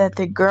 that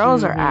the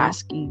girls are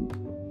asking.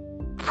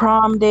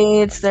 Prom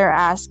dates, they're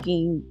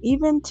asking.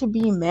 Even to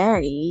be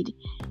married,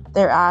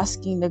 they're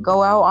asking to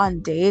go out on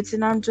dates.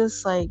 And I'm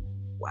just like,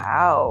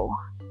 wow.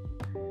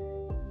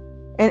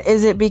 And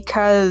is it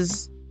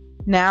because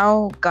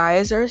now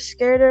guys are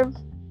scared of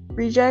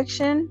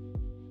rejection?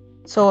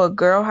 So a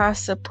girl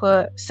has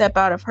to step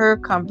out of her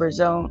comfort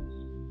zone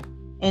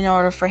in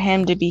order for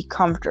him to be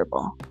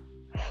comfortable.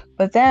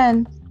 But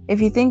then, if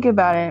you think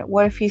about it,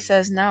 what if he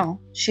says no?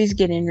 She's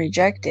getting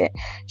rejected.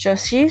 So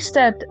she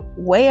stepped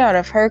way out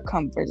of her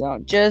comfort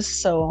zone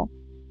just so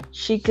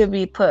she could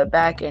be put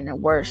back in a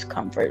worse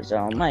comfort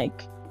zone.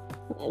 Like,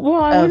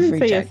 well, I wouldn't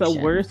say it's a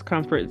worse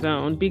comfort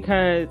zone,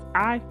 because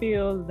I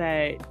feel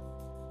that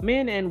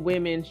men and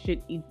women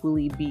should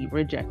equally be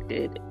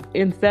rejected.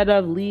 Instead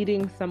of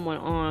leading someone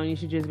on, you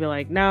should just be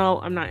like, no,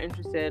 I'm not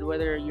interested,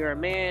 whether you're a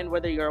man,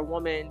 whether you're a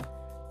woman,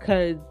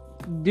 because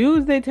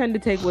dudes, they tend to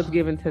take what's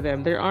given to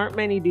them. There aren't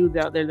many dudes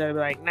out there that are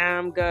like, nah,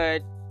 I'm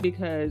good.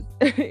 Because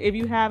if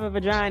you have a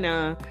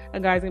vagina, a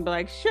guy's gonna be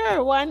like,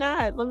 sure, why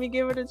not? Let me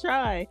give it a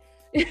try.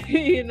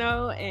 You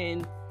know?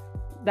 And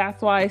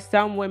that's why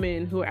some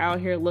women who are out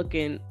here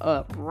looking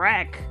a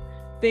wreck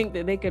think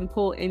that they can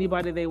pull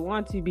anybody they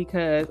want to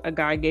because a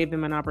guy gave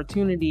them an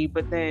opportunity.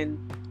 But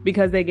then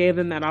because they gave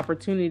them that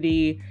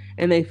opportunity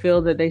and they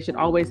feel that they should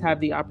always have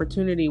the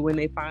opportunity, when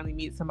they finally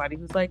meet somebody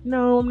who's like,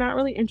 no, I'm not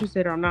really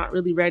interested, or I'm not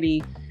really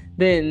ready,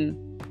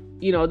 then,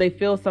 you know, they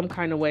feel some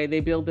kind of way. They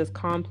build this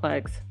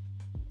complex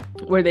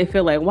where they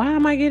feel like, why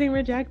am I getting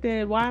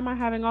rejected? Why am I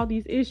having all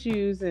these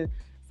issues? And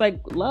it's like,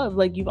 love,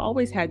 like, you've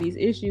always had these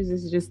issues.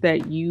 It's just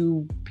that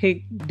you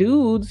pick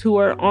dudes who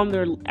are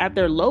at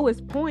their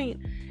lowest point,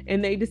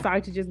 and they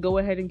decide to just go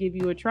ahead and give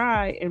you a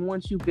try. And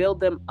once you build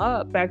them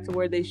up back to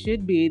where they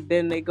should be,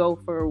 then they go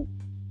for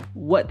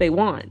what they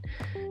want.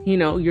 You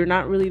know, you're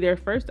not really their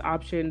first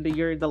option, but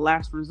you're the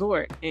last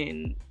resort.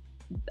 And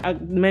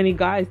many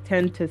guys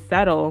tend to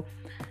settle.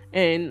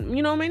 And,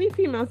 you know, many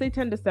females, they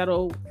tend to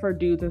settle for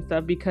dudes and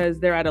stuff because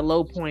they're at a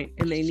low point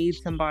and they need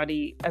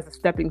somebody as a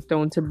stepping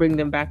stone to bring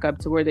them back up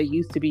to where they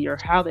used to be or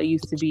how they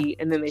used to be.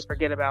 And then they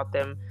forget about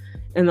them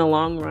in the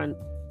long run.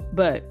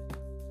 But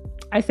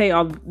I say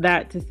all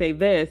that to say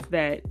this,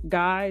 that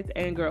guys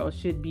and girls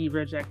should be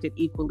rejected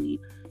equally.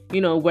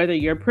 You know, whether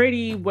you're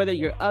pretty, whether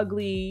you're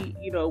ugly,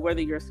 you know,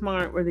 whether you're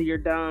smart, whether you're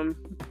dumb,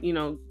 you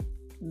know,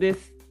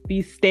 these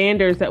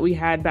standards that we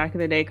had back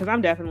in the day, because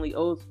I'm definitely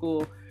old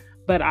school,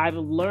 but I've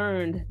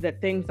learned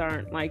that things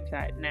aren't like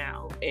that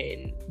now.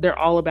 And they're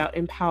all about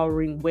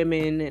empowering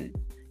women and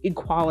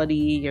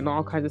equality and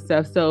all kinds of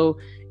stuff. So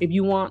if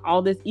you want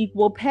all this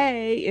equal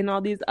pay and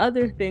all these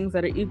other things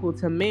that are equal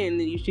to men,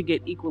 then you should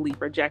get equally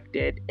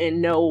rejected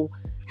and know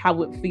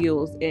how it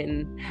feels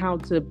and how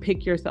to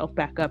pick yourself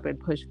back up and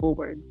push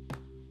forward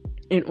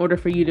in order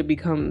for you to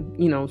become,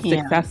 you know,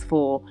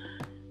 successful.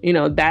 You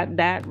know,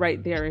 that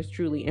right there is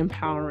truly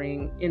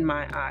empowering in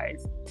my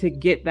eyes, to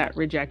get that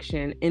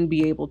rejection and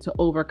be able to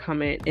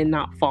overcome it and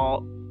not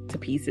fall to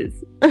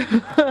pieces.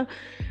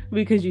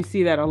 Because you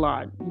see that a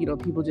lot. You know,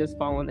 people just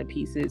fall into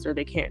pieces, or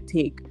they can't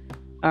take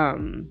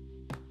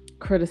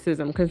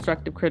criticism,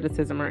 constructive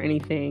criticism or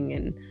anything,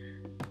 and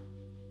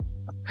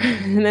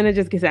then it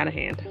just gets out of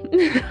hand.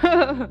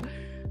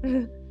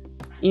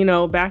 You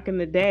know, back in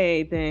the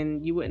day,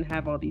 then you wouldn't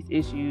have all these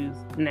issues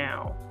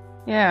now.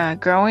 Yeah,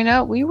 growing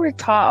up, we were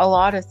taught a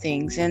lot of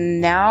things,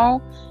 and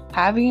now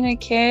having a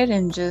kid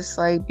and just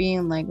like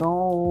being like,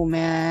 oh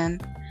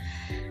man,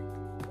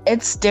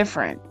 it's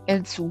different.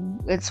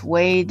 It's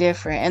way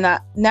different.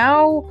 And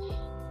now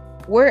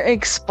we're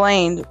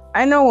explained.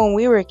 I know when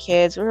we were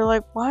kids, we were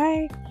like,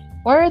 why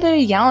are they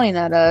yelling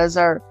at us?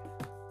 Or,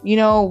 you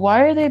know,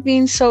 why are they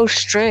being so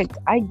strict?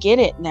 I get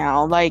it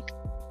now, like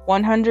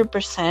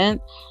 100%.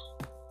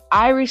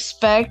 I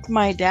respect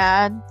my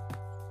dad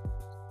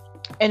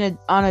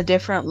on a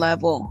different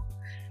level,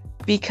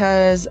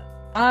 because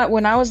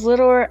when I was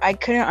littler, I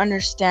couldn't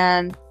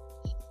understand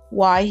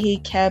why he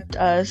kept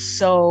us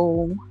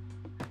so,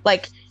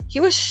 like,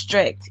 he was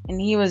strict, and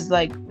he was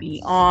like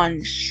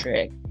beyond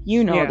strict.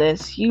 You know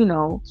this. You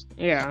know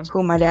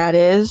who my dad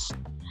is.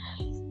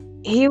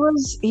 He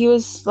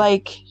was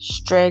like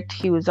strict.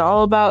 He was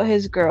all about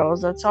his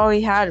girls. That's all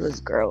he had was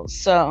girls.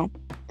 So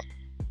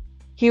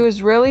he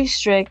was really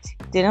strict.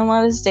 Didn't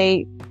let us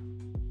date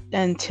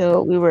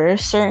until we were a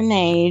certain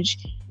age.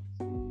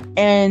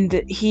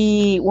 And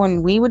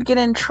when we would get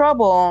in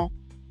trouble,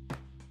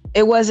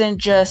 it wasn't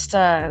just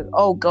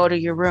go to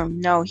your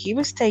room. No, he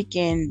was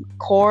taking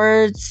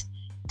cords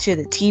to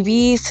the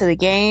TVs, to the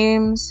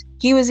games.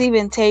 He was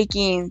even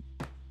taking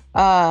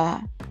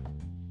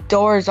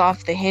doors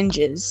off the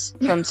hinges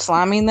from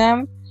slamming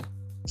them.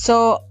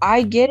 So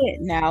I get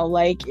it now.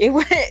 Like, it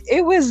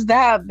was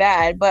that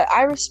bad. But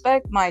I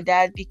respect my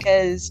dad,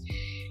 because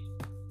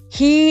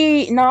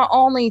he not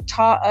only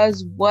taught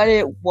us what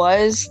it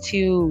was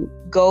to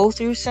go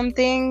through some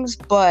things,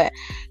 but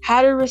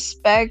how to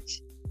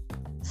respect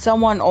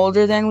someone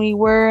older than we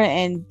were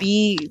and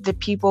be the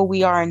people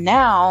we are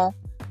now,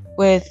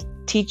 with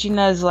teaching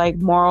us like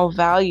moral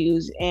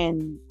values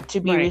and to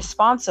be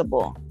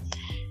responsible.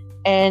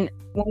 And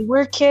when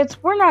we're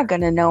kids, we're not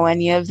going to know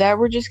any of that.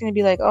 We're just going to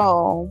be like,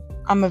 oh,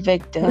 I'm a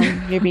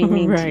victim. You're being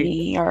mean to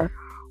me. Or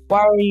why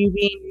are you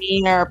being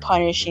mean or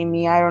punishing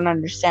me? I don't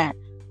understand.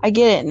 I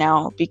get it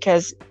now,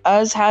 because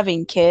us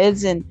having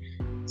kids and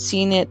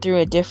seeing it through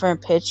a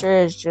different picture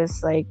is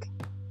just like,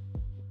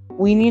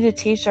 we need to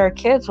teach our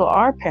kids what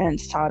our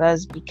parents taught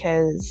us,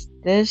 because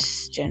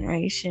this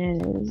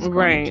generation is put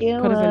us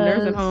in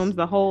nursing homes,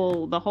 the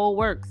whole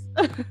works.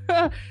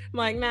 I'm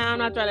like, nah, I'm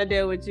not trying to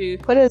deal with you.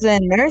 Put us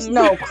in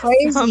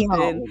crazy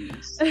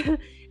homes.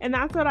 And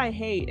that's what I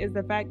hate, is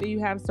the fact that you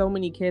have so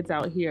many kids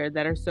out here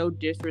that are so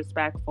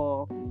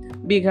disrespectful,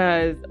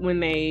 because when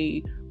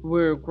they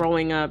were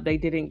growing up, they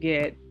didn't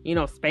get, you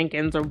know,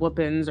 spankings or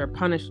whoopings or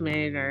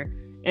punishment or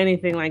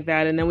anything like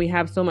that. And then we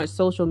have so much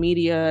social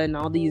media and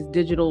all these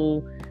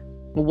digital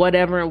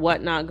whatever and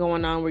whatnot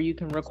going on, where you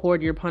can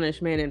record your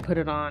punishment and put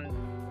it on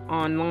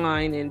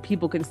online and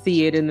people can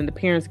see it, and then the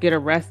parents get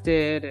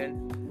arrested.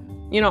 And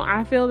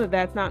I feel that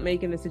that's not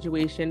making the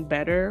situation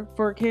better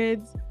for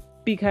kids,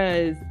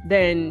 because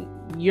then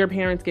your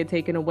parents get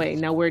taken away.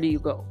 Now where do you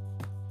go?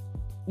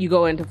 You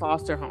go into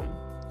foster home,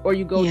 or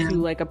you go to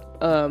like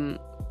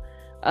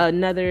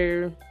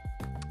another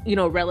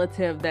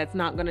relative that's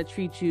not going to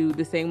treat you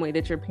the same way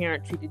that your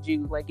parent treated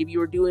you. Like if you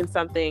were doing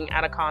something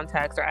out of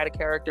context or out of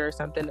character or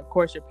something, of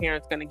course your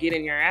parent's going to get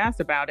in your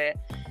ass about it.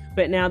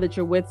 But now that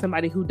you're with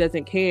somebody who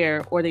doesn't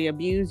care, or they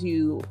abuse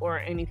you or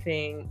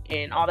anything,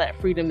 and all that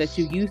freedom that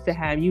you used to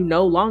have, you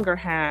no longer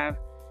have,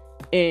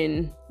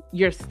 and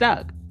you're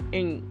stuck.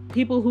 And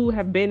people who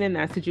have been in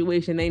that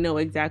situation, they know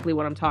exactly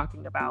what I'm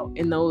talking about.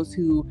 And those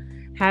who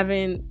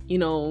haven't,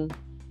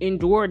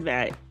 endured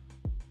that,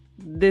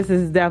 this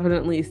is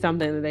definitely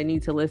something that they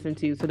need to listen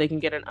to, so they can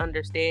get an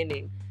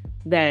understanding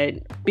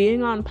that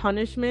being on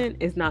punishment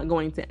is not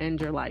going to end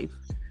your life.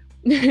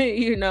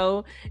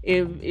 If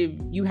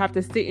you have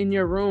to sit in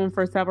your room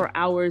for several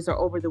hours or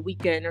over the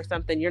weekend or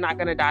something, you're not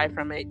going to die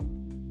from it.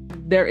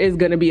 There is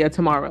going to be a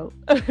tomorrow.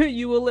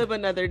 You will live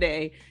another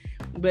day.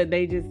 But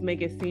they just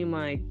make it seem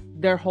like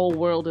their whole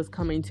world is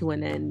coming to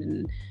an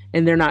end,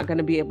 and they're not going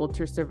to be able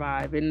to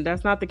survive. And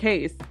that's not the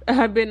case.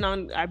 I've been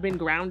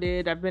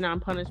grounded. I've been on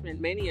punishment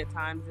many a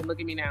times, and look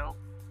at me now.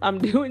 I'm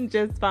doing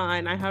just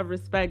fine. I have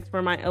respect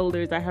for my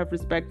elders. I have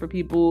respect for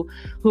people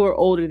who are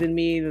older than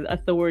me, the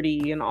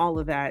authority and all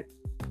of that.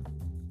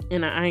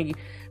 And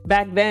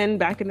back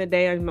in the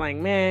day, I'm like,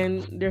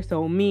 man, they're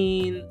so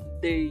mean.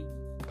 They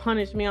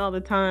punish me all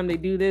the time. They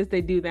do this,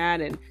 they do that.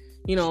 And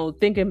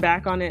looking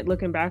back on it,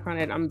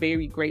 I'm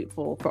very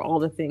grateful for all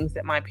the things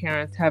that my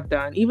parents have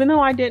done, even though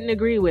I didn't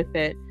agree with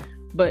it.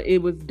 But it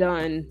was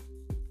done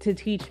to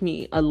teach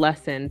me a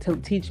lesson, to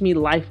teach me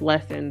life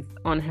lessons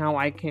on how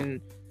I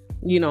can,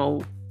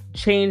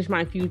 change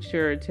my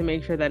future to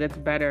make sure that it's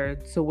better,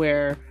 to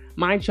where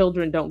my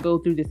children don't go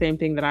through the same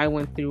thing that I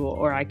went through,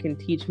 or I can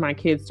teach my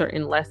kids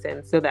certain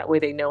lessons so that way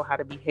they know how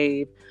to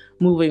behave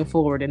moving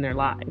forward in their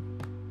lives.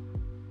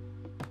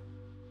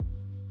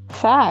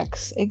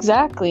 Facts,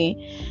 exactly.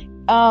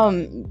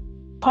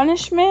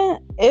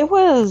 Punishment, it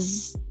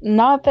was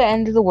not the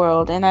end of the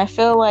world, and I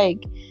feel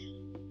like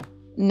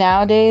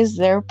nowadays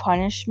their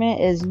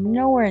punishment is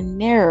nowhere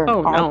near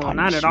our punishment.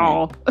 Not at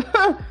all.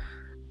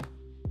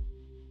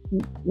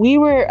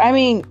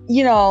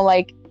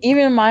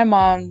 Even my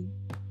mom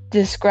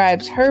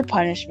describes her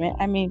punishment.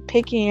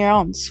 Picking your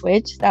own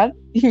switch, that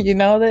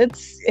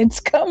it's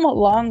come a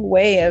long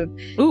way of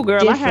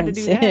I had to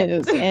do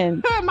that.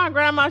 And my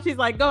grandma, she's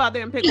like, go out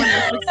there and pick one of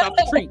the switches off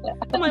the tree.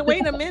 I'm like,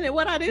 wait a minute,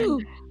 what I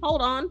do?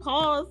 Hold on,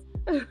 pause.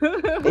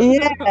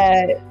 Yeah.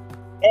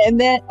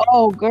 And then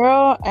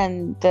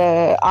and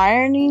the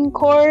ironing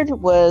cord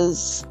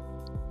was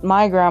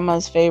my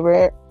grandma's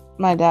favorite.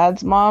 My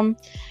dad's mom,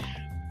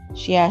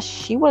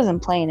 she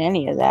wasn't playing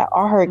any of that,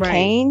 or her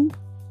cane.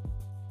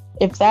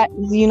 If that,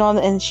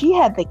 and she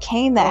had the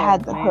cane that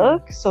had the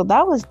hook, so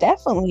that was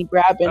definitely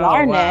grabbing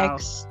our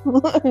necks.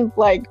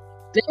 Like,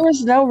 there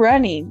was no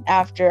running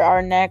after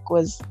our neck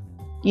was,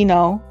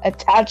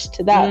 attached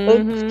to that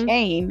hooked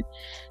cane.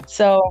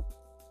 So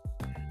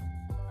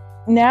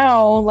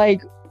now,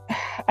 like,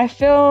 I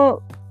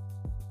feel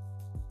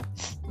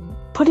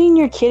putting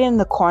your kid in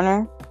the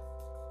corner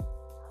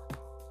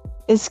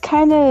is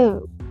kind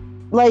of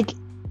like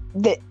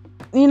they're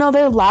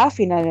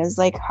laughing at us,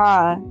 like,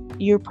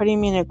 you're putting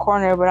me in a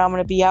corner, but I'm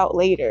gonna be out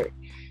later.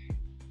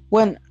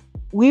 When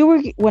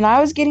I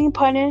was getting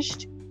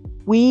punished,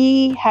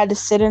 we had to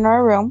sit in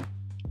our room.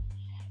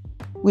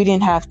 We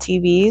didn't have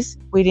TVs.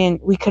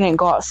 We couldn't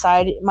go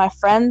outside.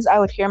 I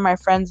would hear my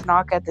friends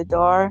knock at the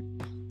door,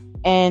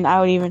 and I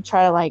would even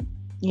try to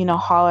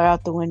holler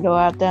out the window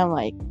at them,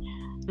 like,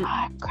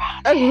 I'm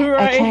grounded.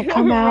 I can't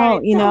come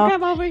out, Don't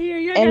come over here.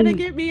 You're gonna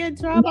get me in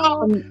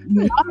trouble.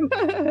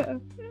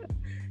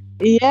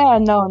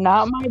 No,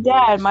 not my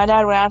dad. My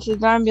dad would answer the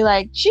door and be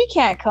like, she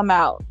can't come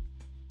out.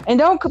 And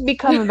don't be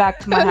coming back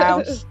to my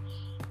house.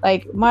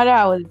 Like, my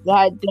dad was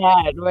that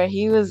dad where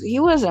he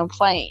wasn't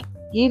playing.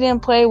 He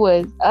didn't play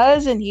with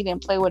us, and he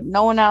didn't play with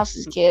no one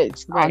else's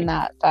kids on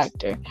that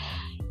factor.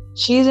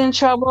 She's in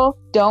trouble.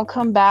 Don't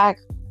come back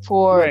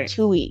for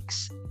 2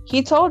 weeks.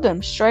 He told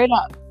them straight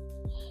up.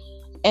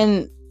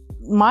 And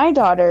my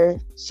daughter,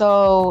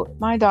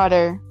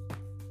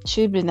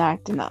 she'd been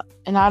acting up.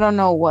 And I don't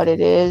know what it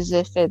is,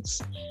 if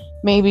it's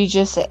maybe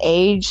just an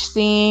age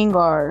thing,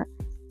 or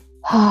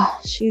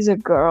she's a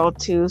girl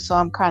too, so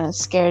I'm kind of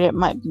scared it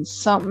might be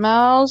something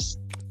else,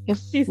 if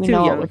we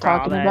know what we're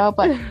talking about.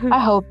 But I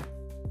hope.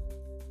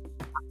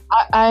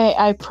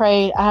 I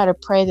prayed. I had to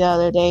pray the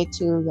other day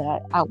too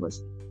that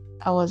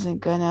that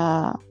wasn't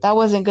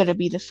gonna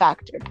be the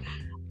factor.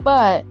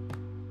 But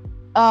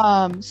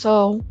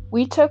so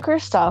we took her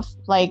stuff,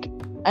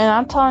 and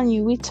I'm telling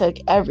you, we took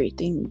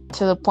everything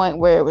to the point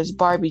where it was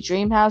Barbie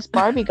Dream House.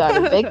 Barbie got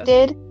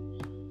evicted,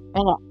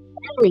 and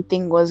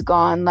everything was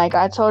gone. Like,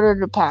 I told her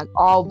to pack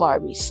all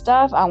Barbie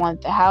stuff. I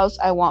want the house.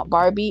 I want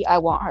Barbie. I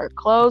want her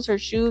clothes, her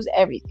shoes,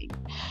 everything.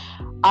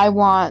 I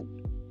want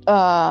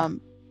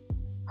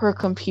her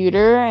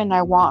computer and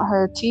I want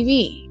her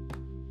TV.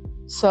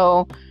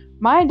 So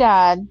my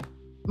dad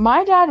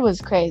was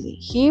crazy.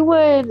 He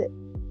would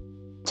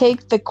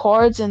take the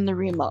cords and the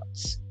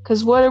remotes.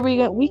 Because what are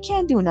we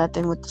can't do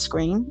nothing with the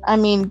screen. I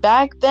mean,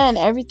 back then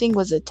everything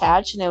was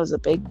attached and it was a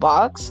big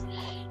box.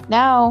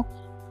 Now,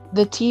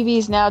 the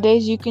TVs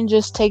nowadays, you can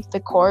just take the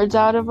cords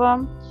out of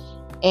them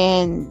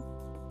and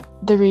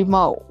the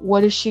remote.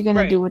 What is she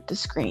gonna do with the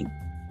screen?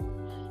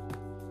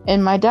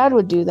 And my dad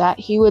would do that.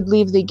 He would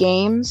leave the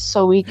games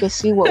so we could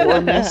see what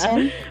we're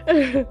missing.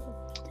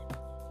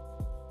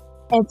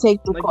 And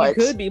take the cords.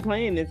 You could be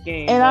playing this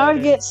game, and I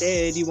would get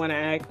instead you want to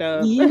act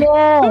up.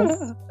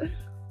 Yes.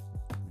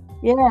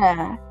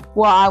 Yeah.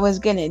 Well, I was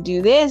gonna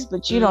do this,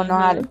 but you don't know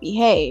how to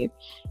behave.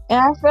 And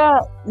I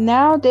felt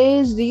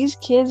nowadays these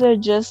kids are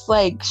just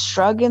like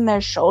shrugging their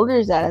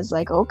shoulders at us,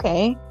 like,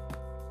 okay,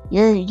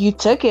 you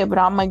took it, but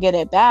I'm gonna get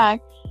it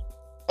back.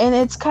 And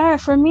it's kind of,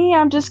 for me,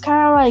 I'm just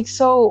kind of like,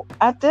 so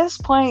at this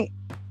point,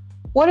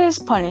 what is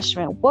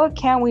punishment? What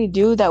can we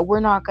do that we're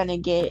not gonna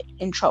get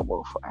in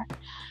trouble for?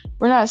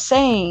 We're not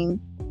saying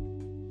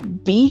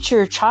beat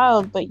your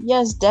child, but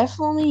yes,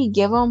 definitely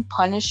give them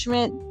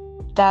punishment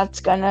that's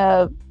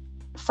gonna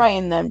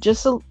frighten them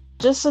just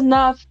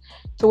enough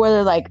to where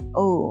they're like,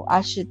 oh,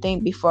 I should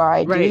think before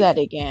I do that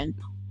again,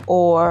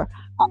 or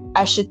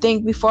I should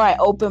think before I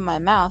open my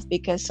mouth,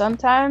 because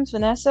sometimes,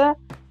 Vanessa,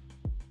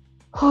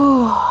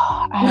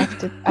 I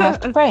have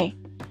to pray,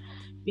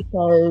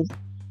 because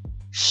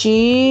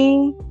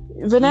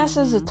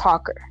Vanessa's a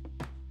talker.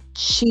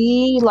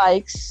 She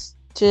likes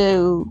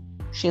to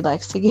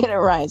get a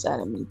rise out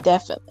of me,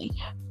 definitely.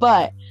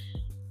 But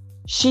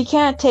she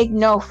can't take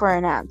no for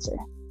an answer.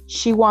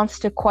 She wants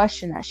to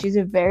question that. She's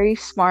a very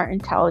smart,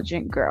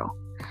 intelligent girl.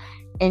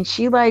 And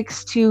she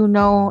likes to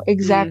know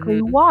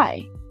exactly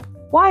why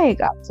it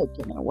got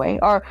taken away.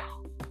 Or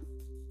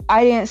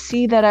I didn't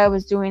see that I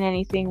was doing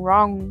anything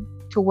wrong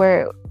to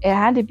where it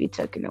had to be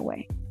taken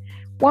away.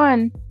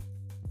 One,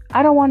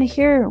 I don't want to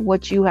hear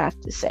what you have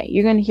to say.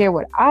 You're going to hear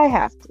what I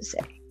have to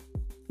say.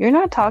 You're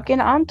not talking,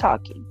 I'm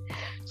talking.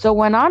 So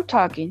when I'm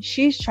talking,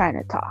 she's trying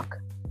to talk.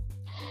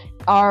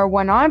 Or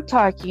when I'm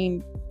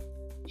talking,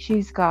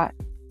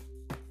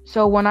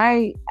 so when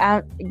I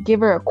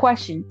give her a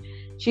question,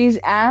 she's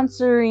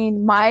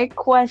answering my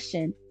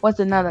question with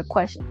another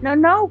question.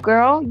 No,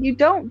 girl, you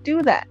don't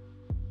do that.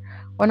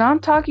 When I'm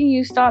talking,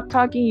 you stop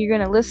talking, you're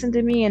going to listen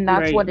to me, and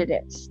that's what it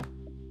is.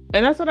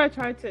 And that's what I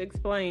tried to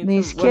explain to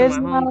one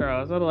of my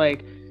homegirls. I'm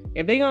like,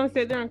 if they're going to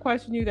sit there and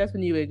question you, that's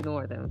when you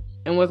ignore them.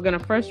 And what's going to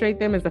frustrate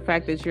them is the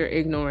fact that you're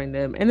ignoring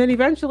them. And then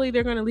eventually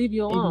they're going to leave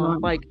you alone.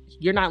 Like,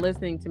 you're not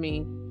listening to me.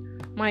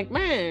 I'm like,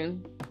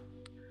 man,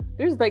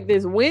 there's like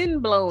this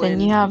wind blowing.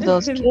 Then you have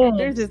those kids.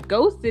 There's this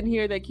ghost in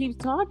here that keeps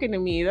talking to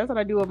me. That's what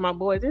I do with my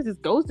boys. There's this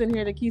ghost in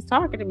here that keeps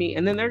talking to me.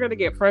 And then they're going to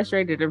get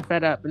frustrated and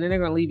fed up. And then they're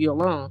going to leave you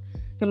alone.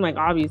 I'm like,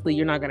 obviously,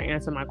 you're not going to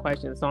answer my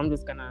question. So I'm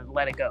just going to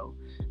let it go.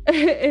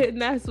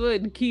 And that's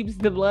what keeps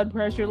the blood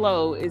pressure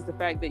low, is the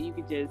fact that you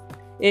can just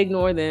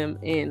ignore them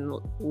and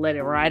let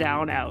it ride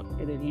out.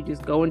 And then you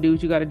just go and do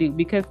what you got to do.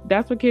 Because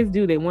that's what kids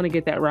do. They want to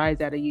get that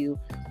rise out of you.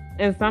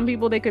 And some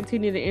people, they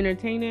continue to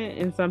entertain it,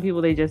 and some people,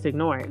 they just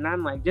ignore it. And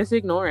I'm like, just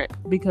ignore it,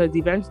 because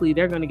eventually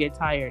they're going to get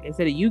tired.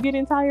 Instead of you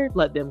getting tired,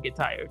 let them get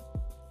tired.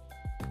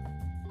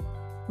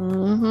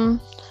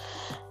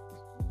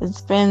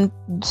 It's been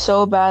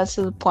so bad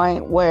to the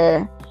point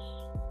where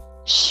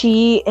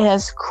she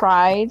has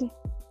cried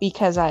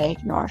because I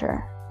ignored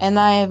her. And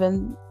I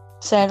even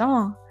said,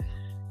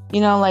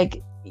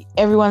 like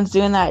everyone's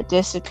doing that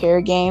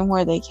disappear game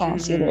where they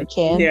can't see their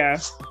kids. Yeah.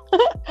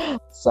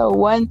 So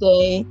one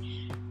day,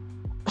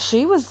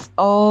 she was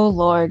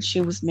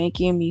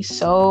making me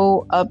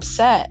so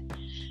upset.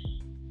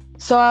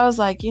 So I was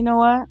like, you know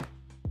what?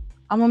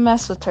 I'm gonna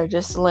mess with her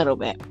just a little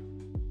bit.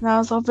 And I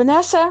was like,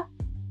 Vanessa,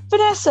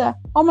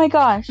 oh my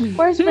gosh,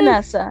 where's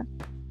Vanessa?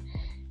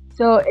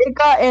 So it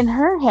got in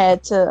her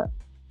head to,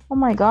 oh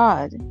my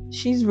God,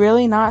 she's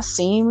really not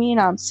seeing me, and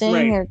I'm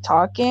sitting here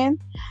talking.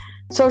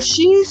 So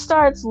she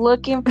starts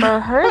looking for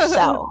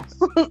herself.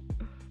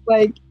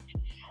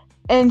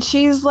 And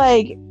she's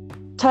like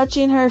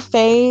touching her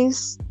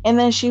face, and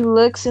then she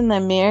looks in the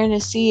mirror to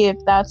see if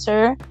that's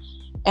her.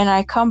 And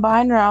I come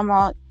behind her, I'm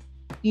all,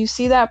 you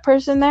see that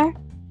person there?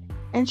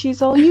 And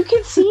she's all, you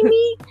can see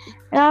me?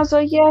 And I was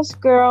like, yes,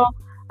 girl.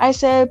 I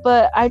said,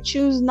 but I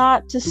choose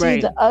not to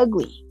see the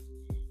ugly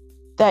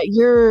that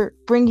you're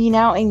bringing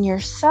out in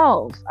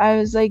yourself. I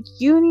was like,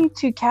 you need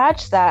to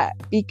catch that,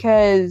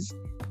 because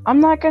I'm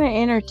not going to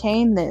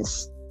entertain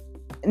this.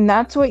 And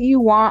that's what you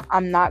want.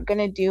 I'm not going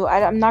to do.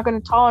 I'm not going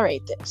to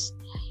tolerate this.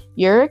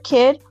 You're a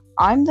kid.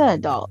 I'm the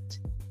adult.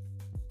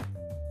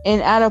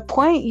 And at a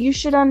point, you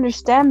should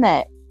understand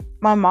that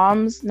my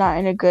mom's not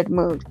in a good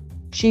mood.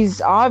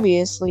 She's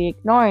obviously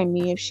ignoring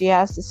me. If she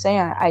has to say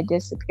I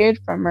disappeared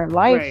from her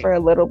life for a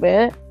little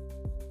bit,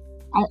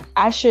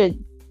 I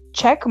should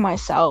check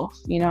myself,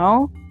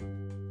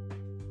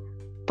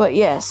 But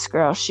yes,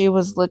 girl, she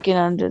was looking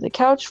under the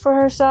couch for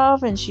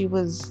herself, and she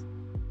was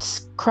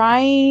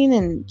crying,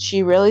 and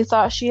she really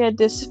thought she had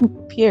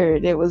disappeared.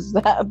 disappeared. It was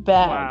that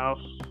bad. Wow.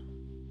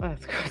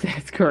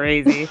 That's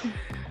crazy.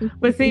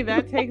 But see,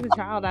 that takes a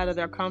child out of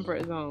their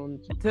comfort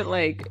zone. To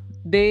like,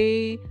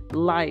 they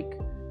like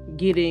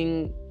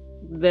getting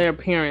their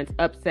parents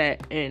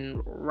upset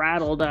and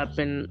rattled up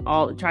and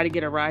all, try to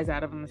get a rise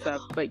out of them and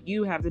stuff. But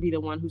you have to be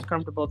the one who's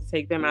comfortable to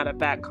take them out of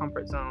that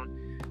comfort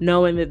zone,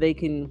 knowing that they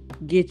can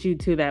get you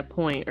to that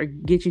point or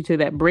get you to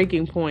that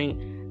breaking point.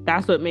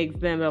 That's what makes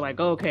them, they're like,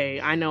 okay,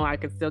 I know I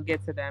can still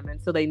get to them.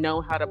 And so they know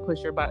how to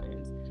push your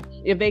buttons.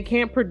 If they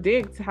can't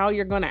predict how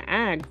you're going to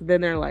act, then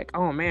they're like,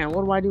 oh man,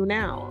 what do I do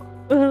now?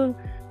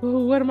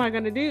 What am I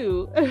going to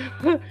do?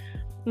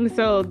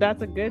 So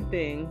that's a good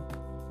thing.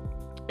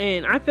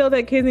 And I feel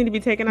that kids need to be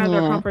taken out of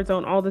their comfort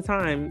zone all the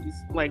time.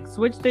 Just, like,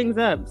 switch things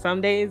up.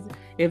 Some days,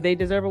 if they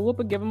deserve a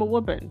whooping, give them a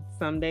whooping.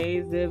 Some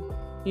days, if,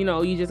 you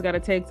know, you just got to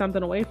take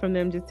something away from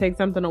them, just take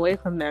something away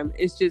from them.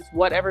 It's just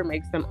whatever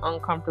makes them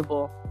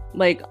uncomfortable.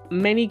 Like,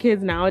 many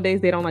kids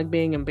nowadays, they don't like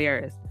being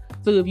embarrassed.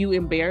 So if you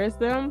embarrass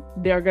them,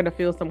 they're going to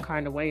feel some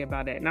kind of way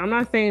about it. Now, I'm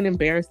not saying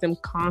embarrass them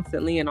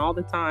constantly and all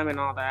the time and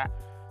all that,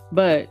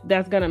 but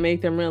that's going to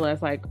make them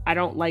realize, like, I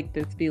don't like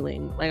this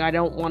feeling. Like, I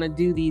don't want to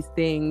do these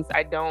things.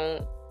 I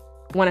don't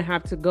want to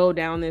have to go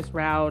down this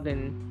route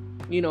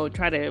and, you know,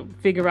 try to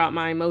figure out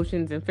my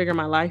emotions and figure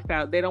my life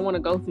out. They don't want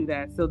to go through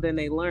that. So then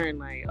they learn,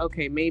 like,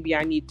 okay, maybe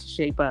I need to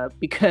shape up,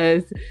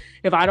 because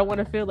if I don't want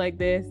to feel like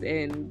this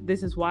and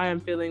this is why I'm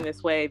feeling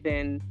this way,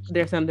 then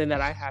there's something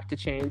that I have to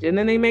change. And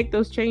then they make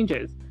those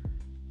changes.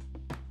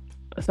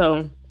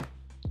 So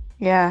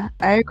yeah,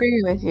 I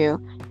agree with you.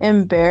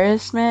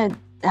 Embarrassment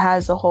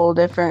has a whole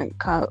different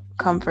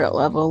comfort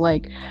level.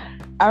 Like,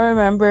 I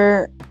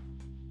remember,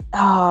 it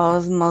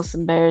was the most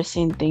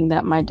embarrassing thing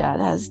that my dad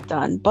has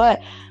done.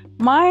 But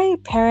my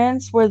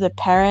parents were the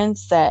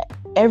parents that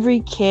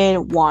every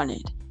kid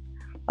wanted.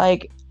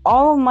 Like,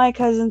 all of my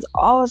cousins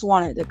always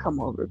wanted to come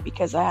over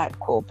because I had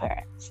cool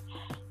parents.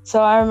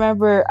 So I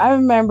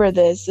remember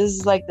this. This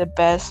is like the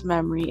best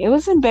memory. It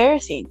was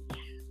embarrassing.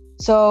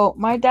 So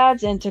my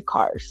dad's into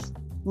cars,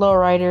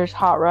 lowriders,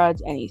 hot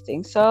rods,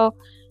 anything. So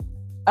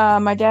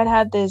my dad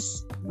had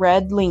this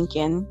red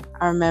Lincoln.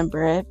 I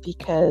remember it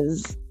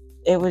because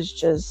it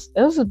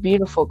was a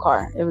beautiful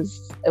car. It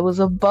was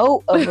a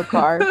boat of a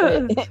car,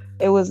 but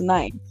it was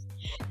nice.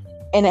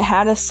 And it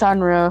had a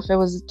sunroof. It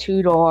was a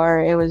 2-door.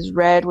 It was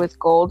red with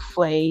gold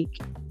flake.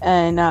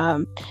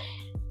 And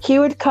he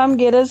would come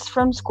get us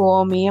from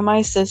school, me and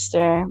my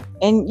sister.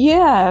 And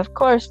yeah, of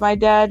course, my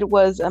dad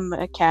was a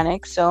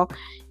mechanic, so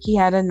he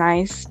had a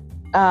nice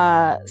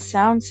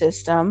sound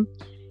system.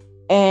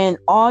 And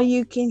all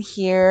you can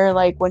hear,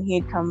 like, when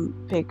he'd come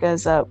pick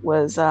us up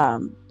was,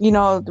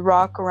 the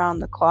Rock Around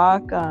the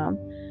Clock.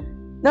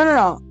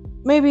 No.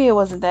 Maybe it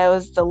wasn't that. It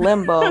was the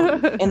Limbo.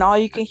 And all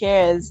you can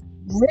hear is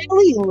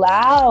really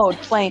loud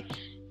playing,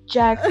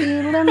 Jack, be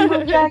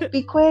limbo, Jack,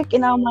 be quick.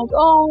 And I'm like,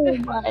 oh,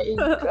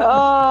 my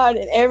God.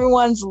 And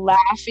everyone's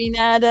laughing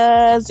at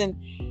us. And,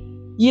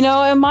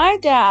 and my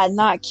dad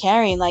not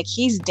caring. Like,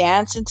 he's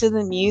dancing to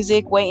the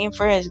music, waiting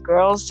for his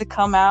girls to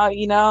come out,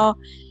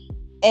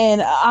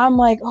 And I'm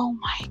like, oh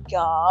my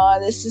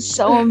God, this is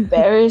so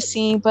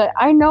embarrassing. But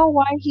I know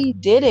why he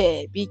did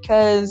it,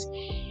 because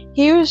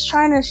he was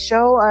trying to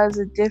show us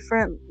a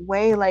different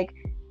way. Like,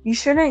 you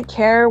shouldn't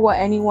care what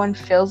anyone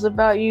feels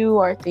about you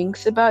or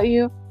thinks about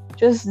you.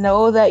 Just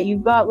know that you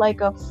got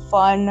like a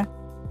fun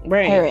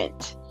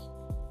parent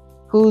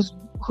who's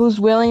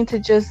willing to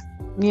just,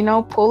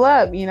 pull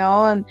up,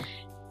 and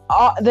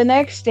the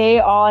next day,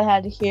 all I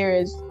had to hear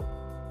is,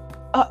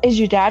 is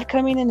your dad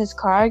coming in his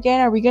car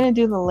again? Are we gonna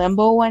do the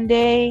Limbo one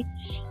day?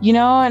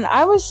 And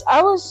I was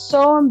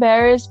so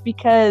embarrassed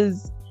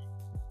because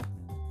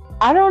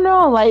I don't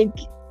know, like,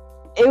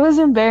 it was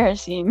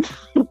embarrassing.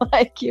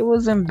 Like, it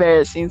was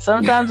embarrassing.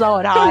 Sometimes I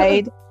would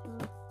hide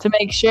to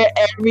make sure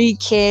every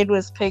kid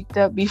was picked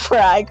up before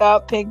I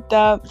got picked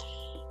up,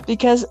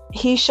 because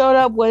he showed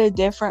up with a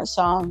different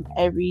song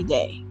every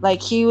day.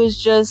 Like, he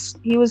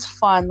was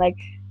fun. Like,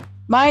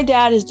 my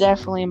dad is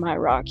definitely my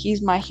rock.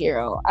 He's my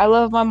hero. I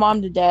love my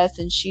mom to death,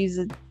 and she's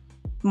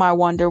my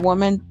Wonder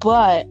Woman,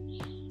 but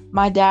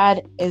my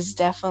dad is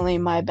definitely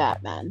my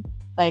Batman.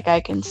 Like,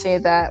 I can say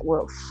that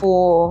with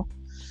full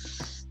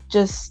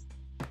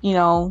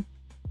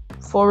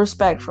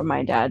respect for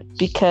my dad,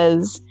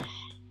 because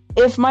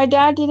if my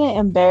dad didn't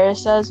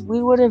embarrass us,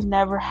 we would have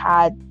never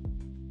had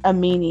a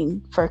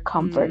meaning for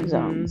comfort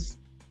zones.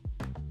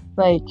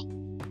 Like,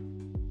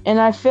 and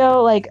I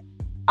feel like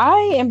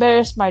I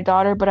embarrass my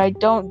daughter, but I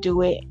don't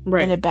do it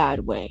in a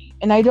bad way.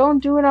 And I don't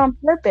do it on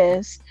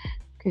purpose,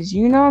 because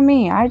you know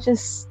me, I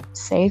just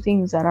say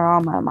things that are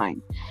on my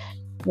mind.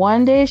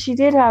 One day she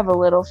did have a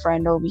little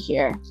friend over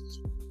here,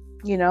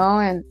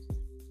 and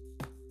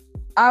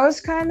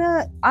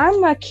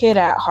I'm a kid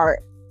at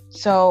heart.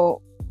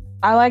 So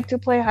I like to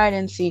play hide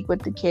and seek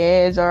with the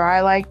kids, or I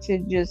like to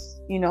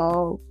just,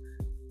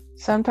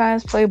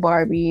 sometimes play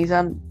Barbies.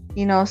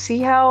 See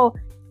how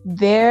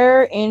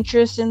their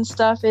interest in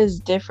stuff is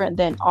different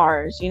than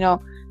ours.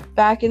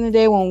 Back in the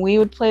day when we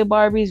would play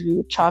Barbies, we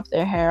would chop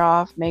their hair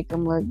off, make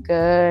them look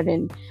good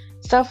and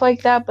stuff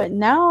like that. But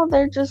now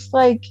they're just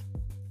like,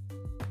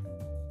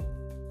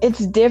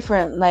 it's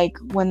different. Like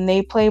when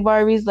they play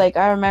Barbies, like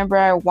I remember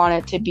I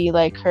wanted to be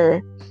like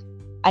her.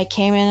 I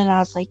came in and I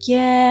was like,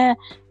 yeah,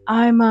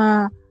 I'm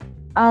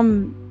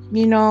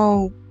you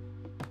know,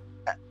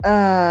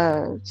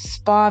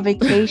 spa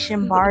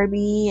vacation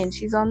Barbie. And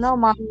she's all, no,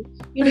 mom,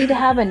 you need to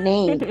have a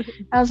name.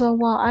 I was like,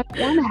 well, I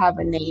don't want to have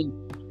a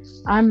name.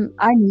 I'm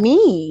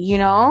me, you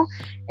know?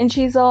 And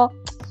she's all,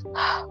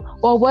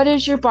 well, what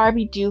does your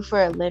Barbie do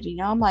for a living?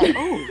 I'm like,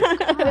 oh,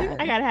 God.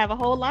 I gotta have a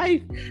whole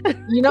life.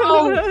 You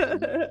know,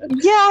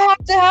 yeah, I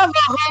have to have a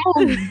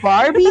whole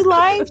Barbie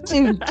life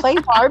to play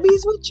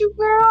Barbies with you,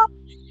 girl.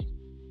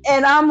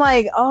 And I'm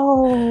like,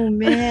 oh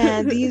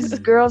man, these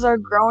girls are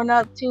growing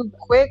up too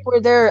quick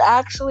where they're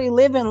actually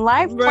living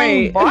life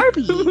playing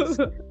Barbies.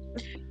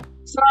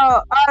 So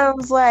I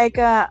was like,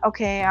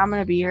 okay, I'm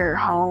gonna be your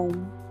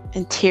home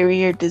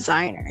interior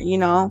designer, you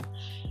know.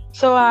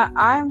 So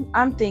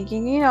I'm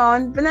thinking, you know,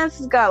 and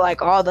Vanessa's got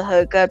like all the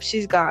hookups.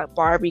 She's got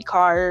Barbie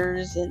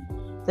cars and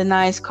the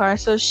nice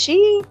cars. So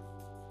she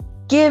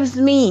gives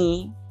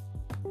me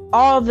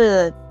all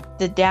the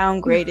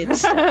downgraded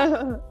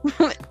stuff.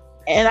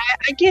 And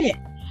I get it,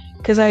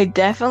 because I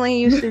definitely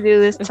used to do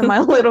this to my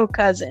little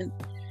cousin.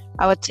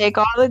 I would take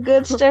all the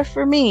good stuff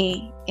for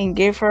me and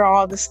give her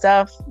all the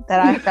stuff that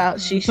I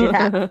felt she should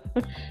have.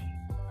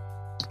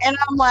 And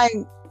I'm like,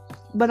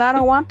 but I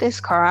don't want this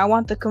car. I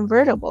want the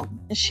convertible.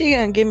 And she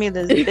gonna give me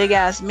this big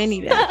ass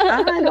minivan.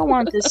 I don't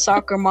want this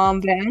soccer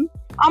mom van.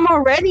 I'm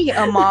already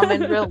a mom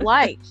in real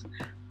life.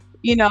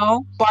 You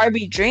know,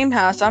 Barbie dream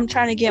house. I'm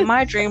trying to get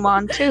my dream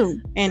on too,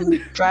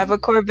 and drive a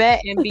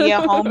Corvette and be a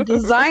home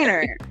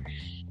designer.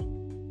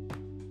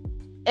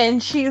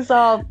 And she's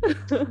all,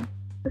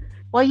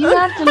 well, you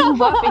have to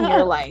move up in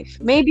your life.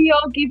 Maybe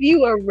I'll give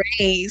you a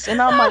raise.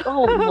 And I'm like,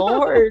 oh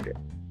Lord.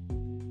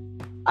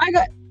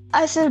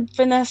 I said,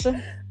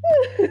 Vanessa,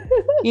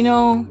 you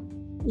know,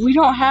 we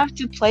don't have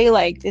to play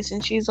like this.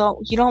 And she's all,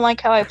 you don't like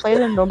how I play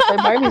them? Don't play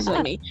Barbies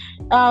with me.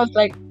 And I was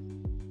like,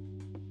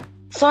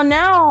 so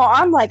now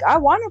I'm like, I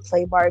want to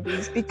play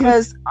Barbies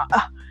because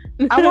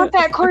I want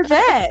that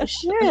Corvette.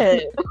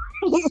 Shit.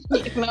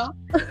 You know?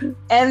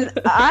 And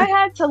I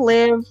had to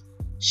live.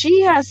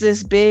 She has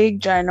this big,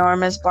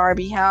 ginormous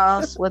Barbie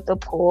house with a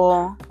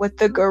pool, with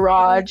the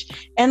garage,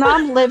 and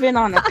I'm living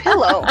on a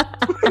pillow.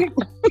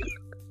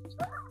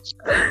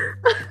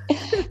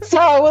 So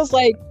I was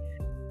like,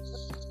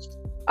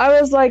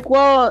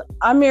 well,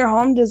 I'm your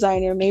home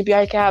designer. Maybe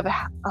I could have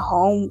a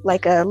home,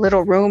 like a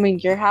little room in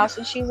your house.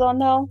 And she's all,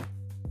 no,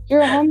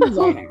 you're a home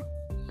designer.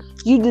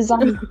 You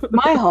design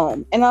my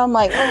home. And I'm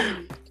like,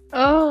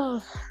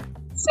 oh.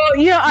 So,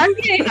 you know, I'm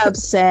getting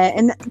upset.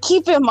 And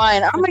keep in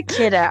mind, I'm a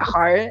kid at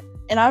heart.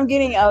 And I'm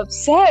getting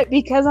upset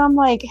because I'm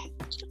like,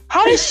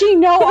 how does she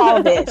know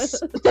all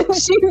this?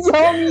 She's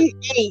only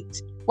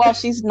 8. Well,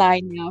 she's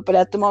 9 now. But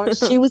at the moment,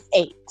 she was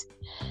 8.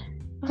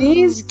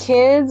 These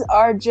kids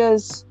are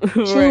just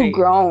too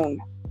grown.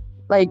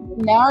 Like,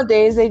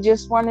 nowadays, they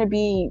just want to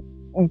be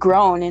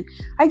grown. And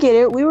I get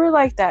it. We were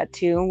like that,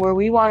 too, where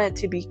we wanted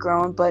to be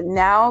grown. But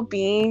now,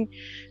 being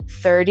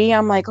 30,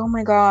 I'm like, oh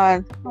my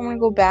God, I want to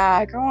go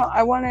back.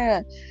 I want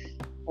to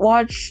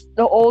watch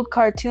the old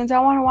cartoons. I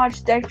want to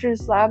watch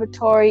Dexter's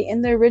Laboratory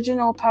and the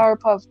original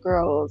Powerpuff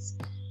Girls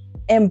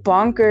and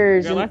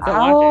Bonkers. Girl, and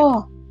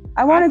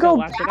I want to go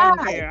back. back. I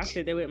don't care. I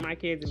sit there with my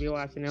kids and be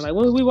watching. They're like,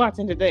 what are we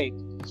watching today?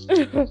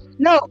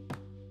 No.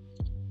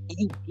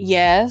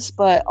 Yes,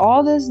 but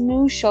all this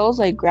new shows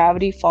like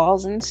Gravity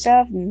Falls and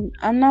stuff,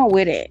 I'm not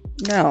with it.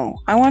 No,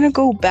 I want to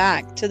go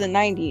back to the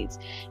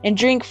 90s and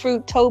drink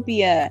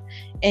Fruitopia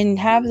and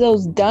have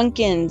those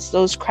Dunkins,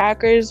 those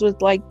crackers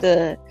with like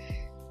the...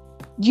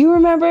 Do you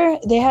remember?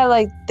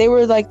 They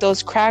were like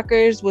those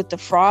crackers with the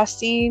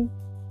frosting.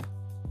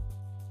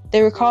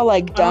 They were called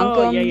like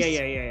Dunkums. Oh,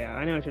 yeah.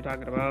 I know what you're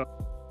talking about.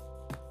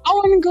 I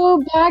want to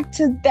go back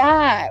to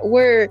that,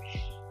 where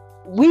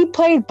we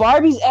played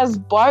Barbies as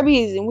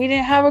Barbies and we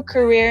didn't have a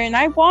career, and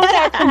I want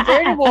that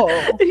convertible.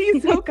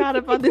 He's so caught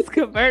up on this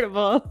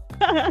convertible.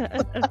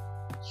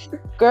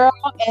 Girl,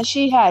 and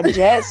she had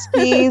jet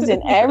skis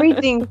and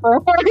everything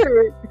for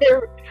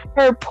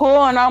her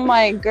pool, and I'm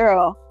like,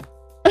 girl.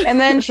 And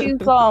then she's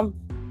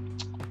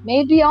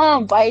maybe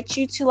I'll invite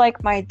you to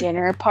like my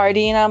dinner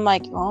party, and I'm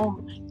like,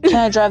 oh, can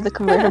I drive the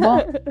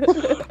convertible?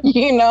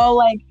 You know,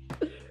 like,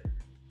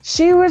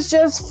 she was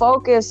just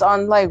focused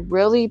on like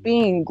really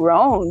being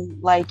grown,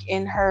 like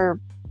in her.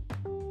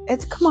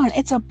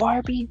 It's a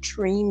Barbie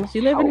dream. She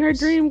living her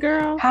dream,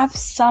 girl. Have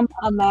some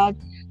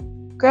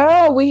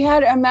girl. We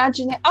had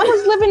imagination. I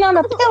was living on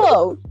a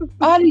pillow.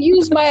 I had to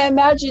use my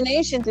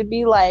imagination to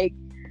be like,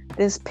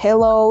 this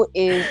pillow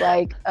is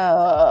like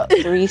a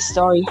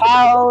 3-story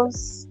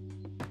house.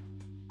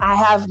 I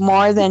have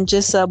more than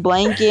just a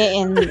blanket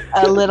and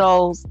a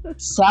little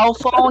cell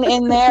phone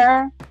in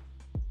there.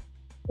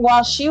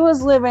 While she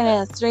was living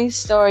in a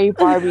 3-story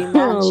Barbie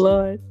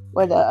mansion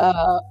with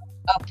a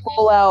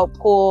pull-out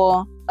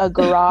pool, a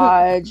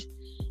garage,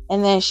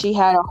 and then she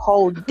had a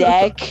whole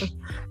deck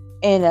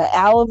and an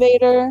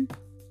elevator.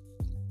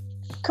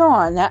 Come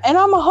on now. And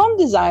I'm a home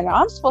designer.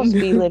 I'm supposed to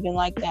be living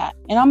like that.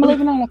 And I'm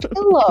living on a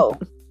pillow.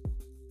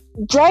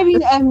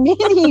 Driving a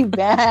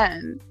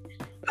minivan.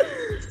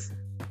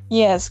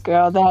 Yes,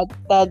 girl,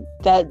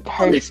 that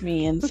hurts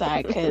me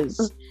inside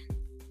because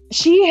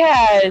she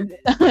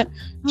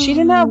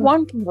didn't have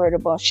one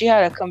convertible. She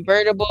had a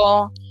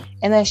convertible,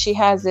 and then she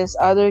has this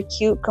other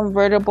cute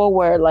convertible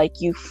where like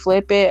you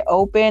flip it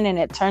open and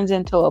it turns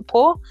into a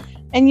pool.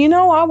 And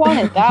I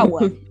wanted that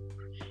one.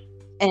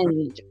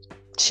 And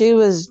she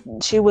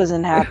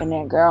wasn't having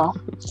it, girl.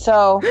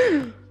 So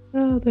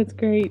oh, that's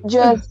great.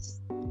 Just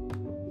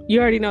you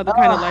already know the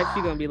kind of life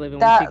she's gonna be living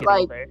when she gets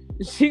older.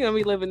 She's gonna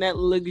be living that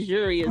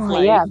luxurious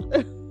life. Yeah.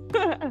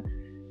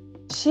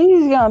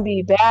 She's gonna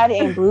be bad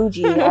and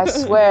bougie, I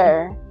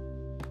swear.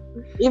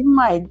 Even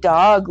my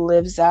dog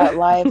lives that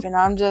life, and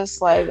I'm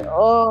just like,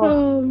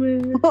 oh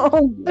man.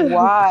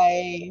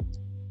 Why?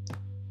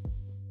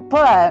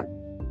 But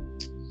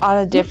on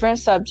a different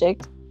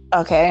subject,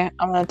 okay,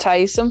 I'm gonna tell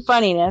you some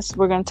funniness.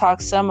 We're gonna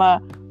talk some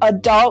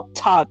adult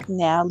talk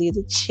now. Leave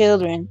the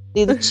children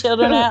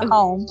at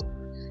home.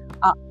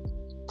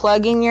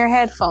 Plug in your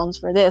headphones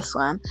for this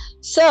one.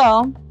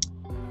 So,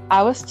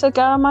 I was took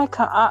out of my...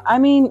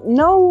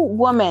 no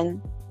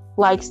woman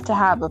likes to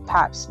have a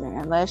pap smear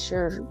unless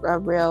you're a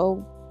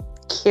real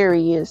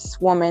curious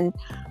woman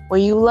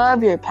where you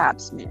love your pap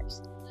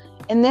smears.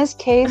 In this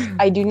case,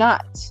 I do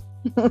not.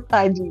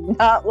 I do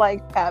not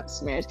like pap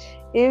smears.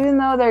 Even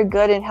though they're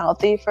good and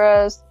healthy for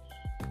us,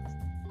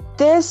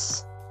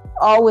 this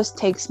always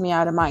takes me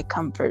out of my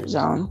comfort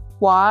zone.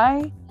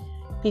 Why?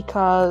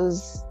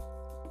 Because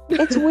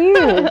it's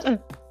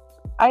weird.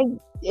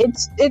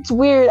 It's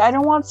weird. I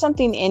don't want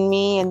something in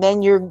me and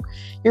then you're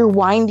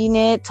winding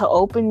it to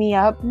open me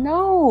up.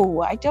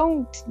 No, I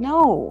don't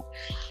know.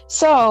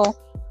 So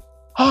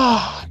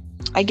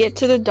I get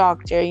to the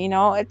doctor,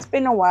 it's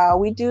been a while.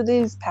 We do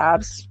these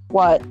paps,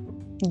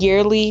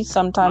 yearly,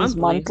 sometimes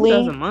monthly. Who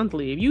does it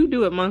monthly? If you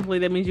do it monthly,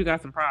 that means you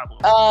got some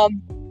problems.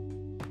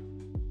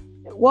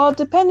 Well,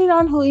 depending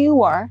on who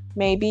you are,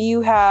 maybe you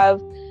have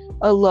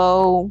a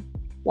low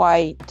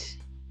white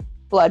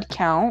blood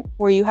count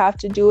where you have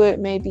to do it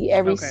maybe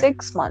every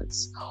 6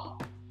 months,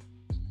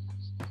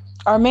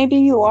 or maybe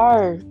you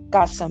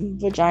got some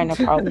vagina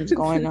problems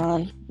going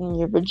on and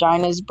your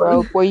vagina's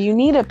broke where you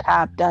need a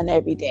pap done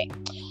every day.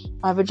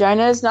 My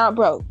vagina is not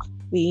broke.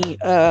 We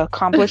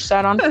accomplished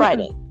that on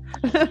Friday.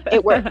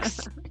 It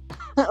works.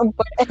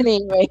 But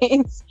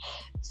anyways,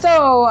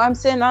 so I'm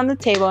sitting on the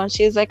table and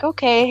she's like,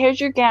 okay, here's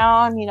your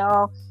gown,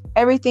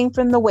 everything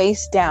from the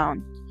waist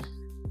down.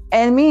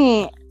 And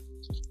me,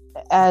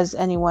 as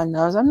anyone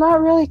knows, I'm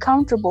not really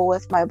comfortable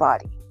with my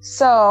body.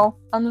 So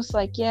I'm just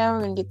like, yeah,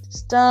 we're going to get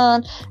this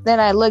done. Then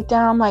I look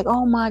down, I'm like,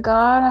 oh my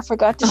God, I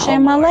forgot to shave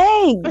my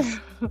legs.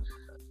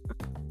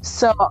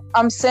 So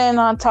I'm sitting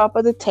on top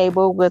of the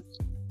table with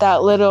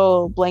that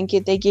little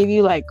blanket they give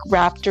you, like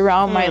wrapped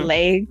around my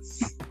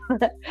legs.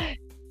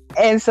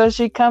 And so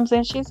she comes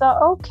in, she's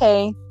like,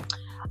 okay,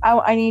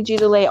 I need you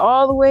to lay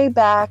all the way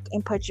back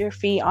and put your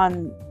feet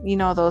on,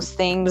 those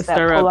things that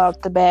pull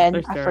out the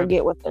bed. I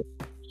forget what they're...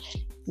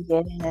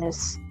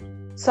 Yes.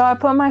 So I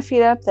put my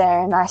feet up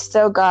there and I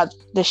still got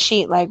the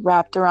sheet like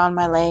wrapped around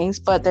my legs,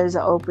 but there's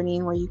an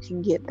opening where you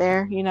can get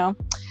there,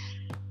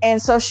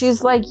 And so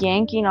she's like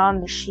yanking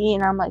on the sheet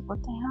and I'm like,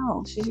 what the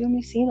hell? She's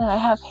gonna see that I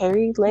have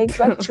hairy legs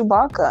like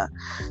Chewbacca.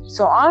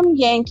 So I'm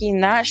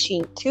yanking that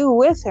sheet too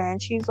with her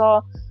and she's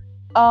all,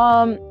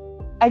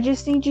 I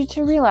just need you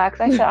to relax.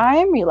 I said, I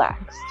am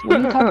relaxed. What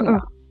are you talking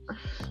about?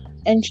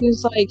 And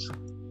she's like,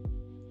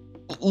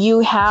 you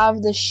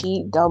have the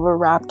sheet double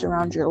wrapped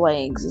around your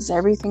legs. Is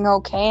everything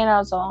okay? And I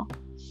was all,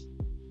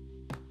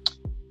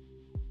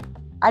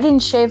 I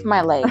didn't shave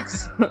my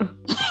legs.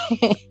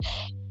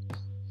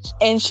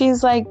 And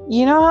she's like,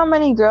 you know how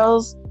many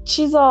girls...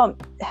 She's all,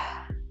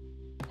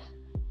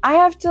 I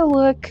have to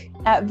look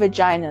at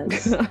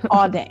vaginas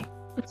all day.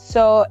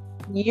 So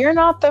you're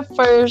not the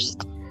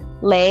first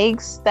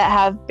legs that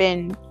have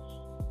been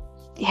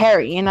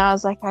hairy. And I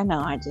was like, I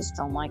know, I just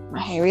don't like my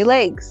hairy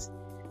legs.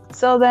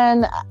 So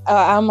then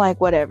I'm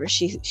like, whatever.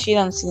 She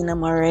done seen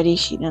them already.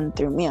 She done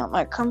threw me out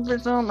my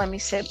comfort zone. Let me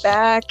sit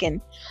back and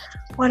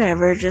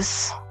whatever.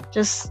 Just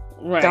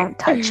right. Don't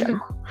touch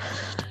them.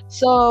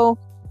 So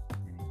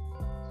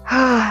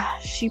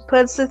she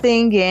puts the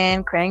thing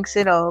in, cranks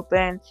it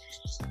open,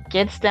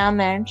 gets down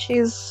there, and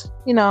she's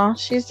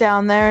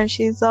down there, and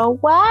she's all,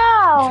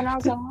 wow. And I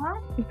was like,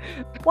 huh?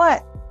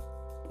 What?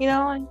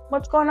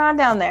 What's going on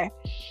down there?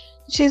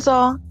 She's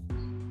all,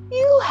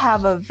 you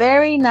have a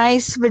very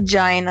nice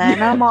vagina.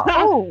 And I'm all,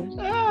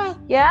 oh,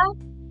 yeah.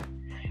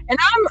 And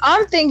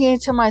I'm thinking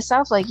to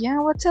myself, like, yeah,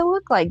 what's it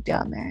look like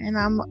down there? And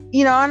I'm,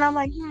 and I'm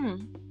like,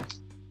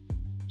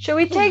 should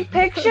we take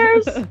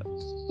pictures?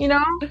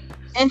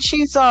 And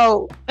she's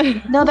all,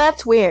 no,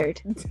 that's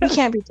weird. We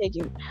can't be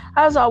taking.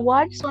 I was all, well,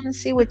 I just want to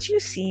see what you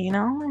see.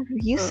 If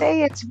you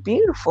say it's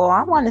beautiful,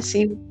 I want to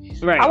see.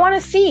 Right. I want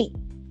to see.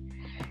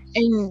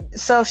 And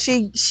so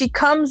she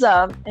comes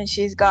up and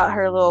she's got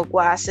her little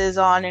glasses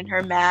on and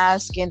her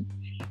mask and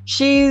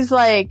she's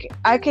like,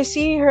 I could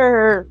see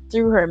her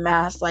through her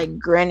mask, like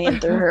grinning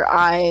through her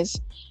eyes.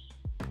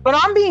 But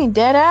I'm being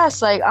dead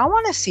ass. Like, I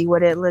want to see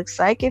what it looks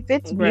like. If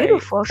it's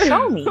beautiful,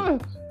 show me.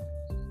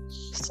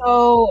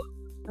 So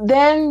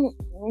then,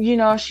 you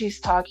know,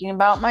 she's talking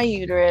about my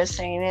uterus,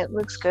 saying it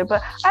looks good.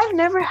 But I've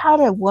never had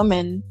a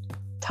woman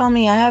tell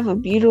me I have a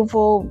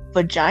beautiful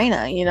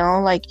vagina, you know?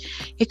 Like,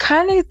 it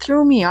kind of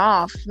threw me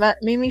off. That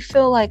made me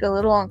feel like a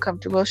little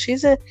uncomfortable.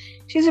 She's a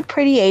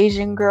pretty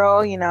Asian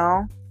girl, you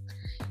know?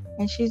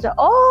 And she's like,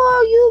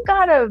 oh, you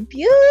got a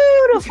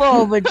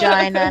beautiful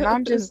vagina. And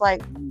I'm just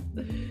like,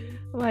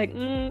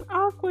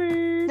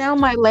 awkward. Now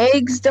my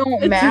legs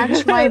don't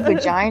match my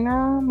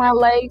vagina. My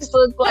legs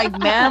look like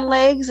man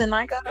legs, and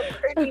I got a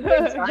pretty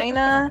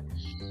vagina.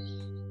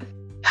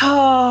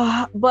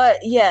 But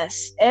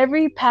yes,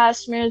 every pap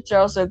smear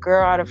throws a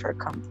girl out of her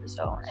comfort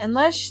zone.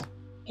 Unless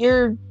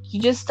you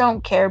just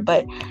don't care.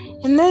 But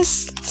in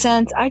this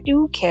sense, I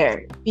do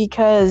care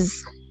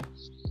because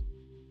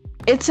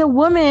it's a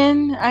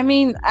woman. I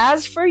mean,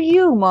 as for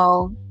you,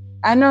 Mo,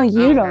 I know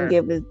you don't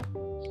give a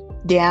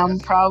damn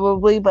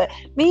probably, but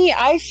me,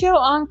 I feel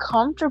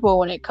uncomfortable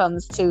when it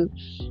comes to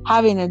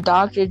having a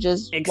doctor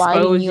just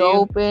widen you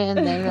open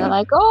and they're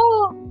like,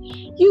 oh,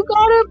 you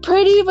got a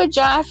pretty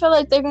vagina. I feel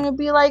like they're gonna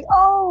be like,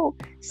 oh,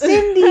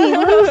 Cindy,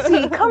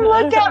 Lucy, come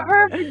look at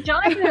her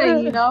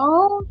vagina, you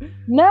know?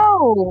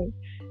 No,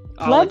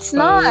 let's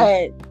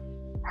not.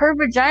 Her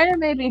vagina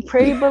may be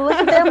pretty, but look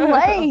at them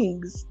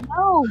legs.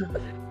 No.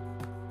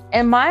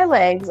 And my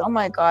legs, oh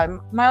my god,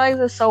 my legs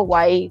are so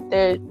white.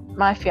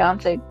 My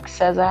fiance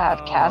says I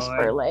have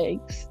Casper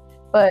legs,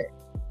 but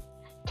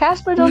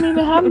Casper don't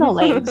even have no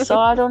legs, so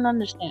I don't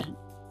understand.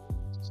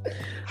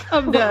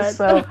 I'm done.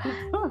 So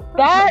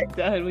that I'm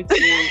done with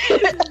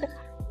you.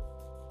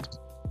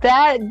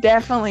 That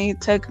definitely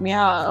took me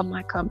out of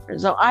my comfort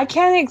zone. I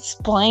can't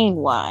explain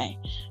why.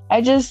 I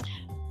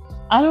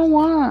don't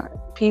want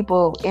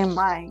people in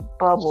my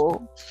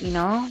bubble, you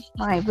know,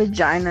 my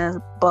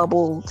vagina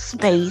bubble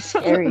space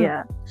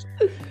area.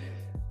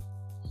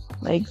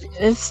 Like,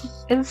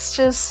 it's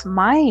just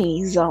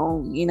my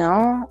zone, you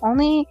know?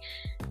 Only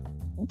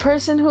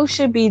person who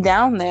should be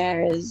down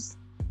there is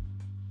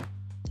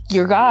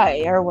your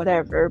guy or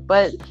whatever.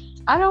 But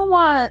I don't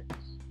want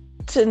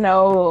to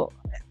know.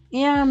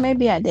 Yeah,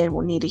 maybe I did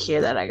need to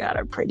hear that I got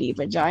a pretty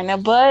vagina,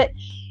 but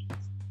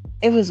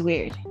it was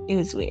weird. It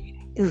was a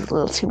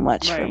little too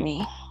much for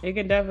me. It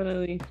can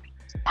definitely.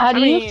 How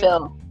do you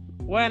feel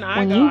when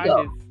you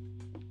go?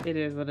 It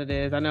is what it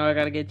is. I know I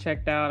gotta get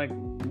checked out,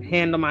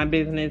 handle my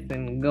business,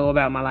 and go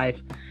about my life.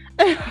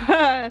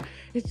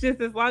 It's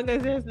just as long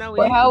as there's no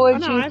issue. How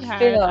would you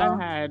feel? I've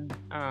had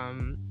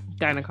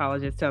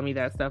gynecologists tell me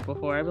that stuff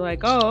before. I'd be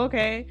like, oh,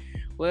 okay.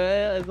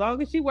 Well, as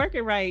long as she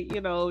working right, you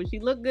know, she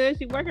look good,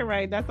 she working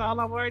right. That's all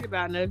I'm worried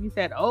about. Now, if you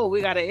said, oh,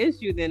 we got an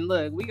issue, then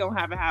look, we gonna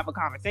have a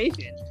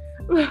conversation.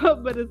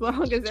 But as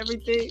long as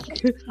everything,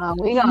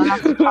 we gonna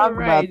have to talk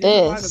about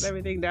this. As long as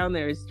everything down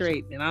there is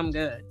straight, then I'm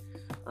good.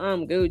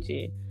 I'm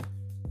Gucci.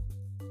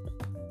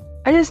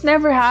 I just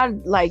never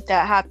had like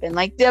that happen.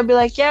 Like, they'll be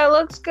like, yeah, it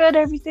looks good,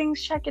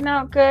 everything's checking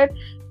out good.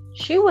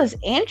 She was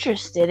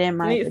interested in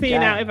my vagina. See,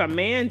 now if a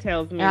man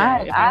tells me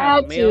that, if I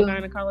have a male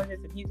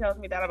gynecologist, if he tells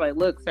me that, I'm like,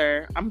 look,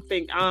 sir, I'm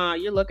thinking,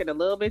 you're looking a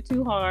little bit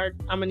too hard.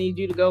 I'm gonna need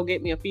you to go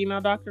get me a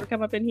female doctor to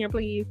come up in here,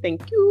 please.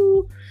 Thank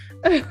you.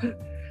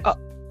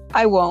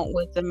 I won't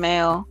with the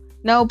male.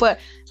 No, but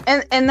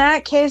in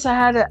that case,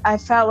 I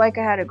felt like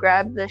I had to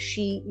grab the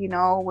sheet, you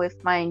know,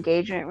 with my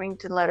engagement ring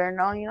to let her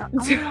know, you know,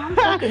 I'm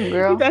fucking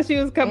girl. You thought she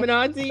was coming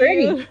on to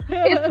pretty. You?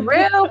 It's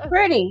real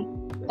pretty.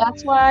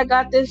 That's why I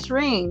got this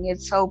ring.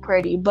 It's so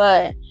pretty.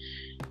 But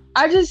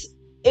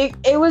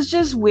it was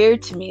just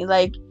weird to me.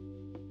 Like,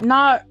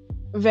 not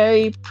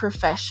very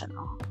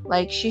professional.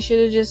 Like, she should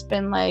have just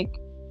been like,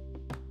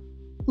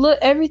 look,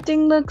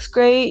 everything looks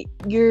great.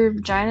 Your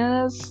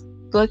vagina's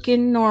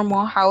looking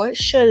normal, how it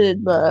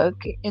should look,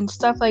 and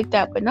stuff like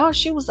that. But no,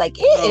 she was like,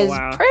 it is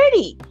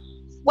pretty.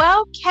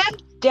 Well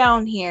kept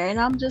down here. And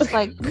I'm just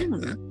like,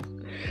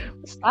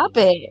 stop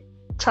it.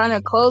 Trying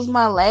to close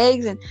my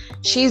legs, and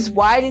she's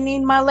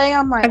widening my leg.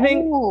 I'm like,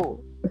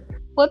 ooh,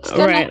 what's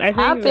gonna happen? I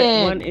think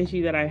that one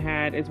issue that I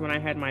had is when I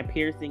had my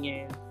piercing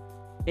in,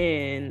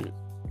 and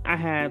I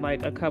had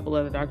like a couple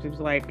of the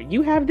doctors like,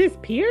 you have this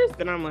pierced?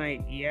 And I'm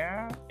like,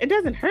 yeah. It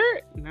doesn't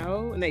hurt.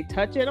 No. And they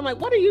touch it. I'm like,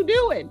 what are you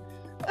doing?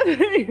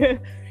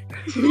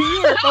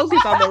 You are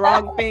focused on the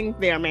wrong thing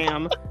there,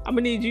 ma'am. I'm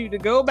gonna need you to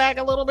go back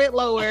a little bit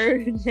lower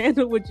and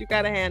handle what you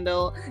gotta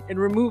handle and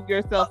remove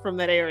yourself from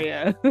that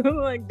area.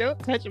 Like, don't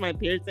touch my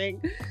piercing.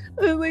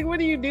 I was like, what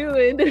are you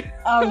doing?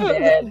 I'm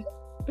dead.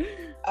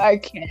 I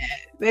can't.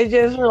 They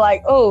just were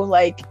like, oh,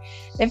 like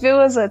if it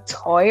was a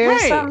toy or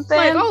something.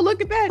 Like, oh,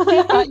 look at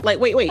that. Like,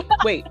 wait.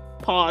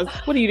 Pause.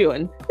 What are you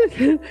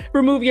doing?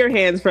 Remove your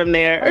hands from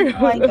there.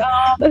 Oh my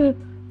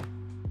god.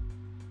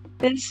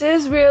 This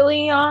is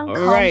really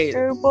uncomfortable. Right.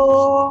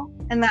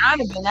 And then I'd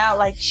have been out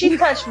like, she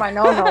touched my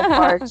no-no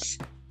parts.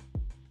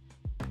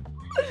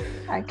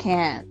 I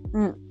can't.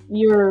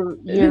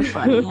 You're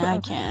funny. I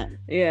can't.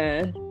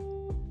 Yeah.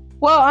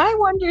 Well, I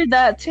wondered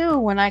that too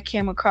when I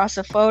came across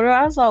a photo.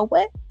 I was like,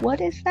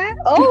 what is that?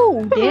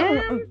 Oh,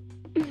 damn.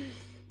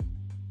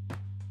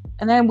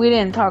 And then we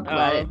didn't talk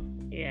about it.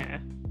 Yeah.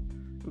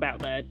 About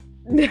that.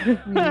 We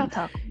didn't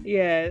talk.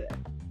 Yeah.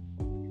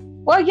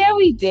 Well, yeah,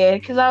 we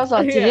did. Because I was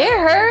like, did it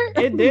hurt?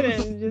 It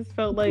didn't. It just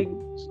felt like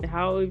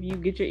how if you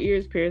get your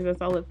ears pierced,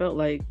 that's all it felt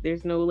like.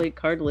 There's no like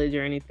cartilage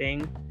or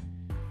anything.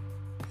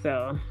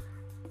 So.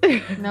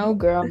 No,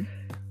 girl.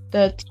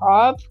 The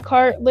top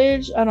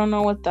cartilage, I don't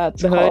know what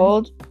that's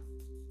called.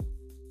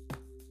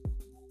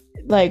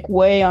 Like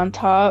way on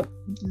top.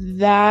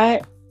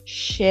 That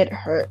shit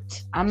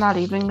hurt. I'm not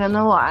even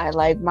gonna lie.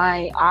 Like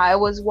my eye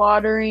was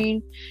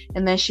watering,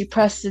 and then she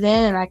pressed it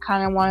in, and I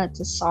kind of wanted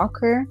to sock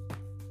her.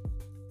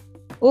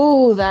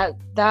 Ooh,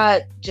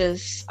 that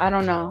just, I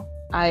don't know.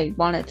 I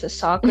wanted to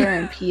sock her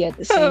and pee at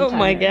the same time. Oh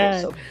my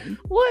god! So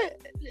what?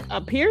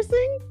 A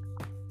piercing?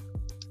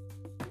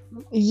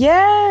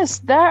 Yes,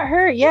 that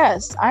hurt.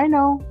 Yes, I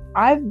know.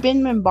 I've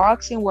been in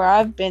boxing where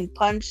I've been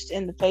punched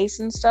in the face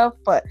and stuff,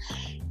 but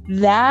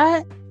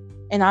that,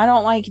 and I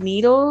don't like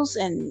needles,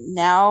 and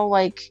now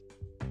like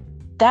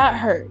that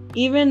hurt.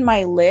 Even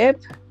my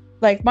lip,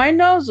 like my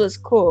nose was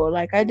cool.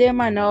 Like I did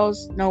my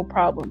nose, no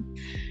problem.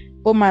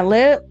 But my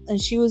lip, and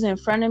she was in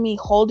front of me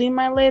holding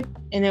my lip,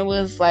 and it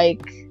was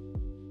like,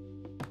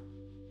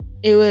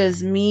 it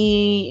was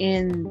me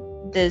and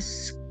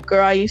this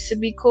girl I used to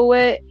be cool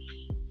with,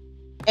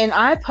 and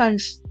I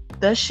punched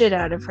the shit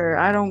out of her.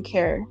 I don't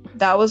care.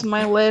 That was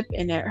my lip,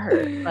 and it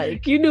hurt.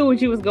 Like you knew when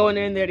she was going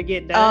in there to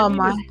get done. You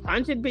just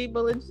punching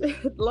people and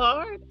shit,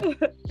 Lord.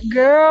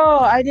 Girl,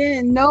 I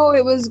didn't know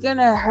it was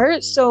gonna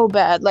hurt so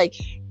bad. Like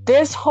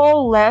this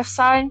whole left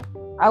side,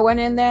 I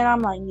went in there and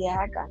I'm like, yeah,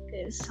 I got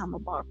this. I'm a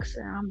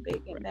boxer. I'm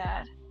big and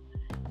bad.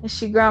 And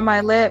she grabbed my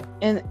lip,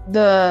 and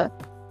the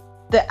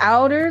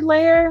outer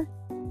layer,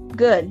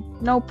 good,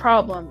 no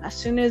problem. As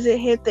soon as it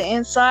hit the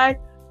inside,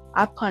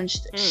 I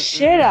punched the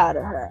shit out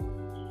of her.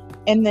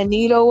 And the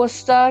needle was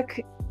stuck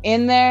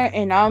in there,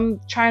 and I'm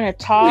trying to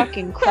talk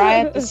and cry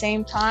at the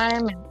same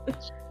time. And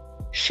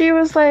she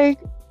was like,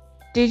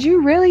 did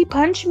you really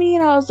punch me?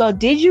 And I was like,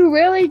 did you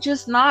really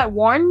just not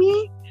warn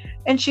me?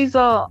 And she's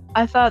all,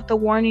 I thought the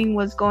warning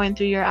was going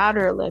through your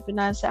outer lip.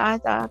 And I said, I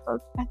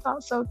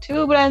thought so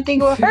too, but I didn't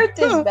think it would hurt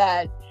this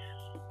bad.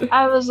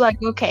 I was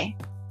like, okay,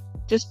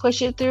 just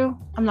push it through.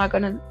 I'm not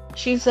gonna.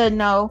 She said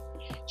no.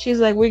 She's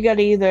like, we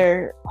gotta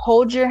either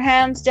hold your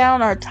hands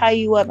down or tie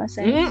you up. I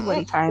said, what are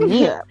you tying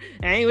me up?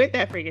 I ain't with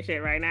that freaking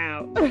shit right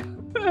now.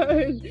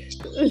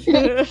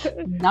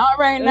 Not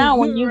right now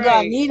when you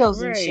got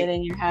needles and shit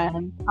in your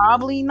hand.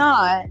 Probably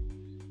not.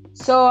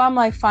 So I'm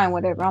like, fine,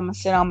 whatever. I'm gonna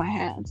sit on my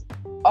hands.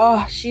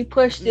 Oh, she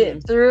pushed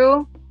it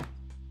through.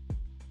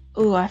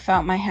 Ooh, I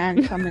felt my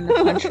hand coming to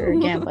punch her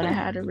again, but I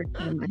had to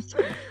retain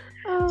myself.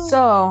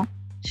 So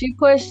she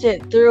pushed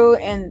it through,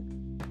 and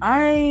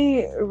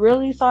I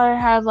really thought I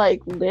had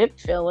like lip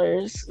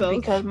fillers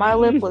because my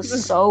lip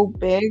was so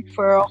big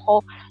for a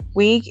whole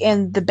week.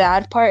 And the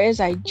bad part is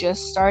I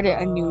just started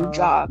a new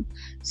job.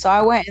 So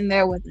I went in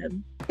there with a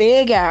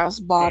big ass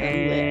bottom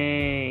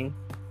lip.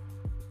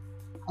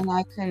 And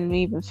I couldn't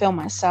even feel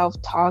myself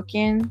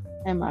talking.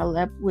 And my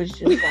lip was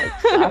just like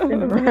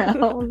flapping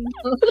around.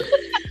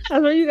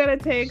 That's why you gotta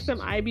take some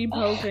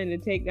ibuprofen to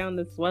take down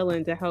the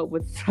swelling to help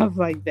with stuff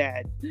like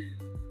that.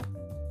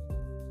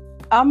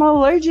 I'm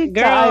allergic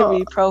to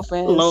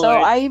ibuprofen, Lord. So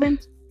I even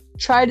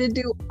tried to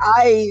do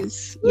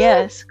ice.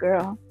 Yes,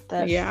 girl,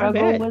 that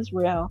struggle was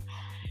real.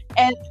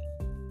 And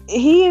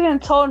he even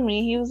told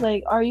me, he was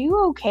like, "Are you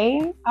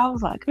okay?" I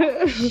was like,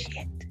 "Oh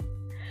shit."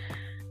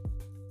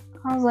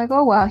 I was like,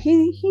 "Oh wow,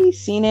 he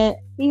seen it.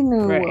 He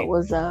knew what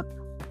was up."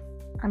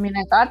 I mean,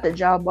 I got the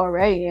job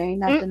already.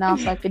 Ain't nothing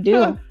else I could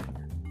do.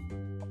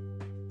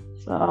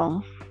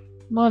 So,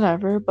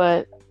 whatever.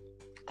 But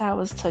that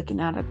was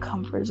taken out of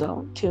comfort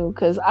zone too,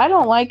 because I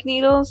don't like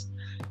needles.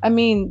 I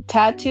mean,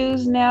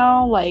 tattoos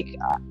now, like,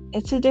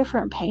 it's a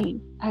different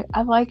pain.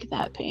 I like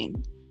that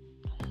pain.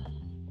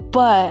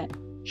 But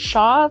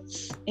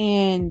shots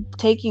and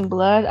taking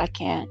blood, I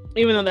can't.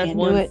 Even though that's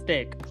one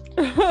stick.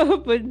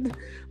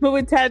 but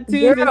with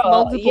tattoos,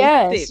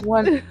 it's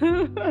multiple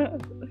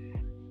sticks.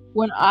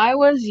 When I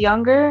was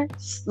younger,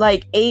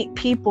 like 8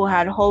 people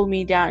had to hold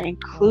me down,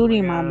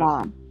 including my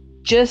mom,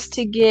 just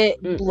to get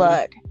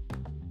blood.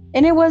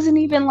 And it wasn't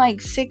even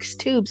like 6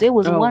 tubes. It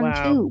was one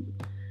tube.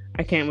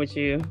 I can't with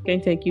you.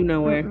 Can't take you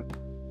nowhere.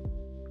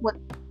 What?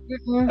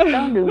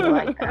 Don't do me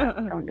like that.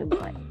 Don't do me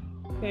like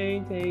that.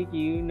 Can't take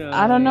you nowhere.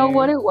 I don't know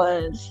what it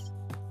was.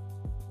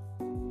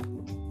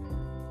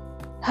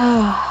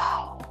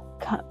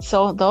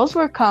 So those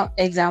were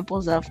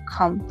examples of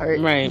comfort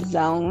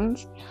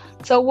zones.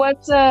 So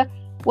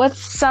what's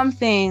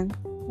something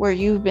where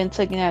you've been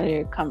taken out of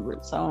your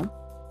comfort zone?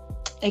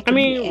 I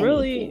mean,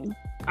 really,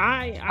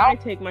 I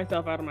take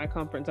myself out of my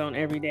comfort zone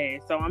every day,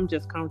 so I'm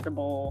just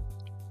comfortable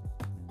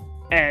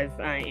as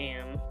I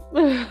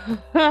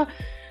am.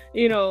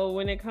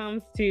 When it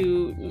comes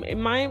to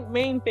my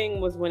main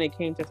thing was when it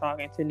came to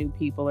talking to new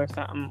people or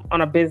something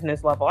on a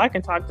business level. I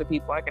can talk to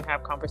people, I can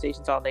have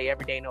conversations all day,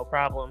 every day, no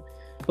problem.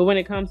 But when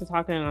it comes to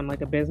talking on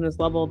like a business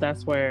level,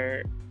 that's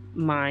where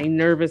my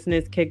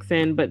nervousness kicks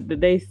in. But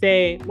they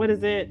say, what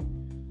is it?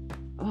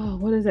 Oh,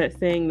 what is that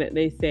saying that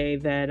they say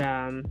that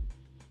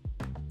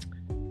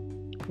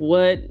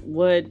what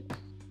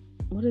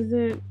is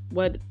it?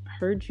 What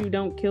hurts you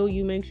don't kill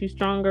you makes you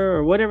stronger,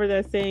 or whatever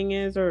that saying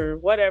is, or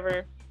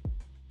whatever.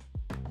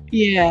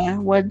 Yeah,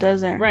 what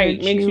doesn't Right,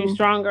 hurt makes you you.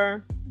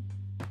 stronger.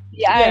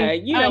 Yeah,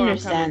 You I know where I'm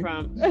coming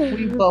understand.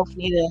 We from. both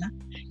need to.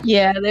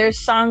 Yeah, there's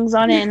songs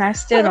on it, and I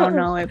still don't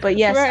know it. But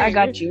yes, I Right,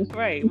 got you.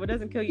 right. What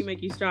doesn't kill you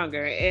make you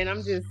stronger. And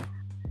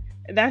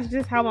that's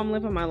just how I'm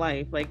living my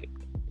life. Like,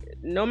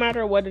 no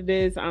matter what it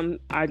is, I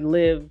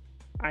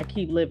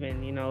keep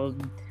living,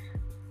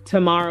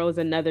 tomorrow's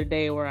another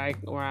day where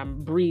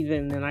I'm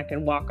breathing and I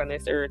can walk on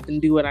this earth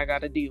and do what I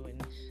got to do.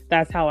 And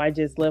that's how I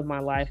just live my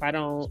life.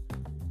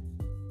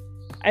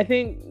 I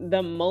think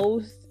the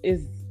most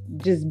is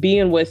just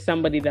being with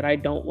somebody that I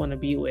don't want to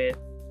be with,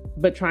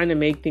 but trying to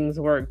make things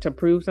work to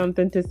prove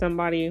something to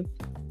somebody.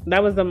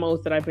 That was the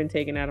most that I've been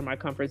taken out of my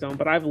comfort zone,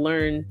 but I've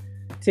learned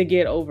to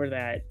get over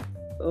that.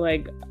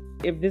 Like,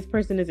 if this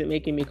person isn't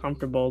making me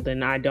comfortable,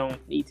 then I don't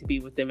need to be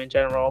with them in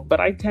general.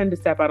 But I tend to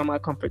step out of my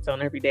comfort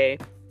zone every day.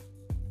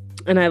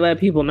 And I let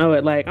people know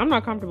it, like, I'm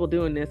not comfortable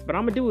doing this, but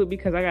I'm gonna do it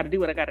because I gotta do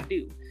what I gotta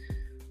do.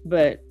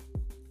 But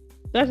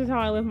that's just how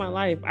I live my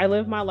life. I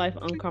live my life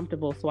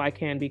uncomfortable so I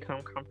can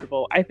become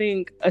comfortable. I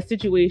think a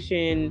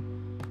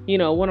situation,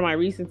 one of my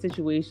recent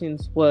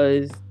situations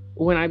was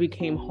when I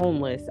became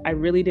homeless. I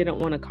really didn't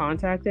want to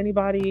contact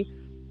anybody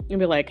and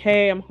be like,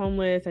 hey, I'm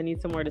homeless. I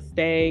need somewhere to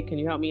stay. Can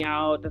you help me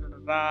out? Da, da,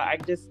 da,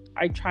 da.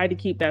 I tried to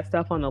keep that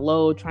stuff on the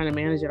low, trying to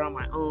manage it on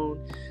my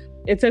own.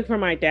 It took for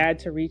my dad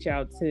to reach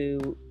out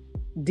to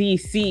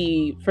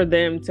DC for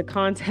them to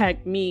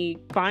contact me,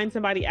 find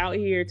somebody out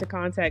here to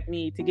contact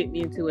me to get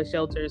me into a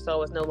shelter so I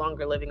was no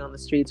longer living on the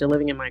streets or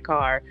living in my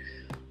car.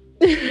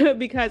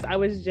 Because I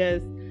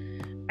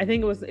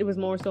think it was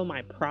more so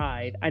my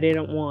pride. I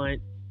didn't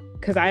want,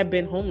 because I had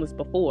been homeless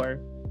before,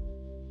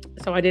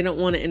 so I didn't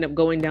want to end up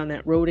going down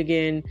that road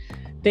again,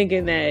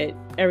 thinking that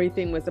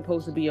everything was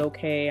supposed to be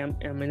okay. I'm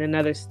in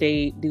another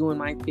state doing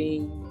my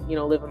thing,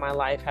 living my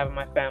life, having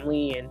my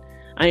family, and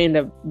I end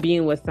up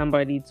being with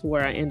somebody to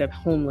where I end up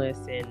homeless.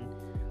 And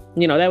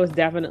that was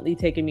definitely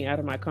taking me out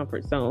of my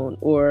comfort zone,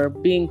 or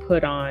being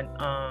put on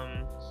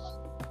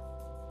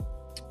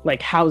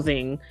like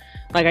housing.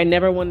 Like, I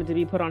never wanted to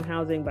be put on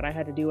housing, but I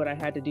had to do what I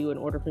had to do in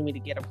order for me to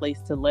get a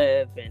place to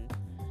live, and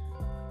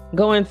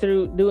going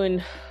through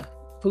doing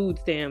food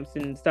stamps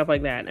and stuff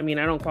like that. I mean,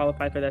 I don't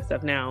qualify for that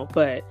stuff now,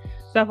 but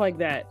stuff like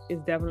that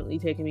is definitely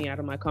taking me out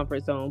of my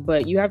comfort zone.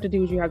 But you have to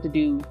do what you have to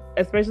do,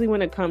 especially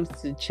when it comes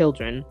to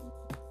children.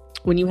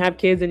 When you have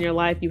kids in your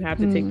life, you have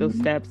to take those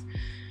steps,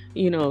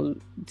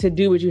 to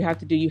do what you have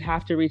to do. You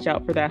have to reach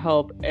out for that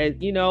help.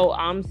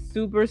 I'm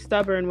super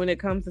stubborn when it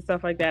comes to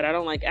stuff like that. I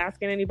don't like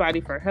asking anybody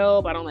for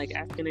help. I don't like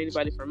asking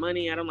anybody for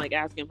money. I don't like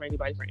asking for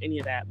anybody for any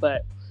of that.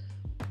 But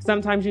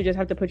sometimes you just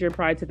have to put your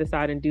pride to the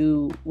side and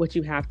do what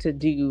you have to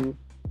do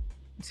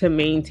to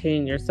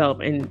maintain yourself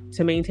and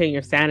to maintain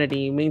your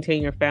sanity,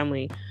 maintain your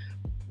family.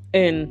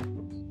 And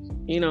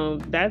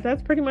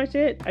that's pretty much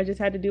it. I just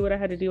had to do what I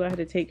had to do. I had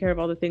to take care of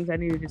all the things I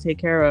needed to take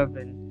care of,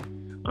 and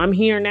I'm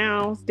here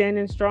now,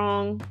 standing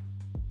strong,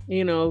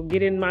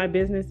 getting my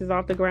businesses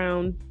off the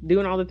ground,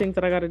 doing all the things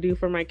that I got to do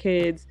for my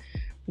kids.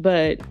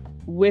 But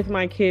with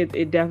my kids,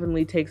 it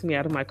definitely takes me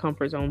out of my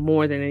comfort zone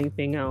more than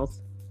anything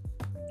else.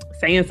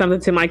 Saying something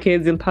to my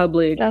kids in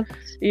public,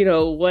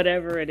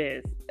 whatever it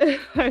is,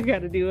 I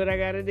got to do what I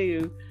got to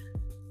do.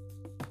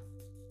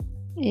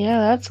 Yeah,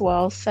 that's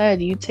well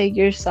said. You take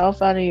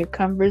yourself out of your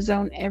comfort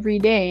zone every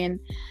day, and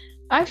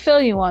I feel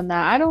you on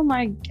that. I don't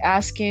like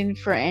asking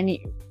for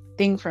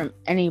anything from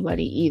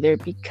anybody either,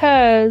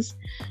 because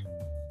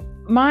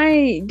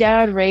my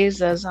dad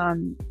raised us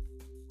on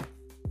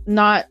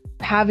not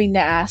having to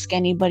ask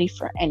anybody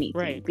for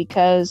anything, right?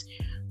 Because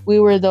we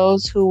were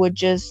those who would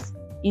just,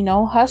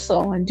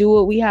 hustle and do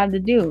what we had to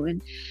do,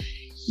 and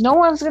no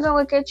one's gonna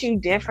look at you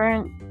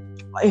different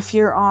if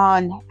you're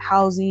on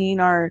housing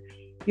or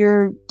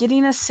you're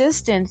getting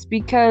assistance,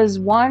 because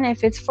one,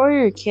 if it's for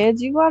your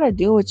kids, you gotta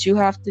do what you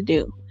have to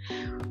do.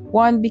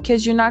 One,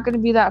 because you're not gonna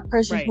be that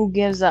person who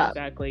gives up.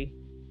 Exactly.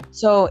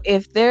 So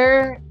if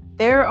there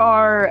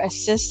are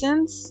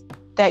assistance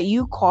that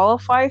you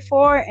qualify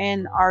for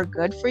and are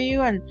good for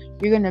you, and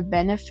you're gonna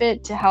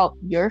benefit to help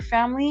your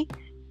family,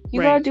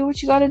 you gotta do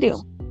what you gotta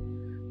do.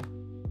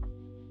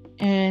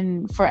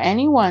 And for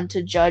anyone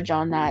to judge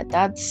on that,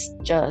 that's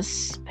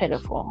just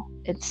pitiful.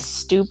 It's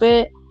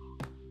stupid.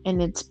 And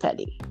it's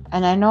petty.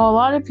 And I know a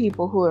lot of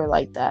people who are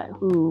like that,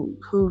 who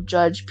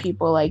judge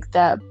people like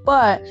that.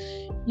 But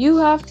you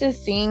have to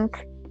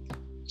think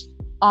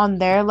on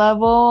their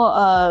level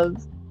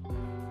of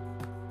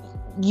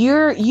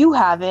you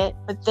have it,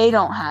 but they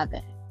don't have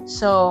it.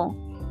 So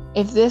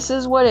if this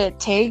is what it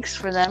takes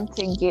for them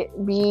to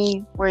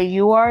be where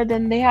you are,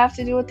 then they have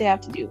to do what they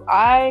have to do.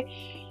 I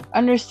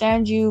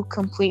understand you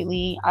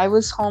completely. I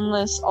was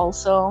homeless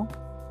also,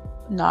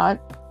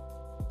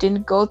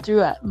 didn't go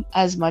through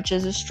as much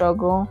as a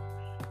struggle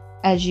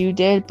as you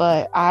did,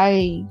 but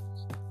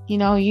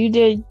you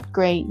did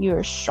great. You're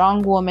a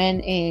strong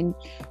woman and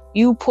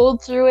you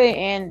pulled through it,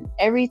 and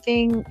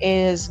everything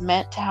is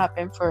meant to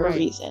happen for a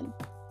reason.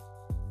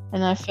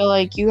 And I feel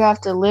like you have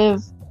to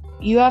live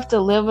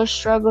a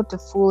struggle to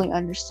fully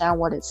understand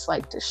what it's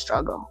like to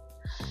struggle.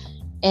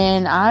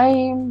 And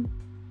I'm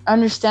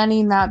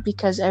understanding that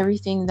because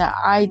everything that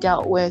I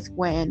dealt with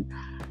when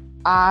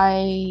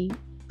I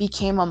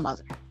became a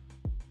mother.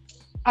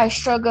 I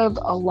struggled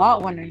a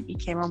lot when I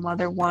became a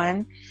mother.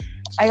 One,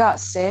 I got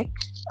sick.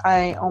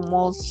 I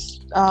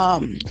almost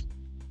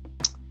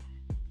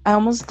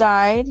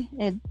died.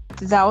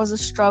 That was a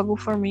struggle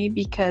for me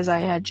because I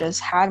had just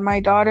had my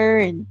daughter,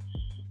 and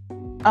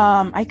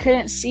I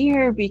couldn't see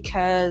her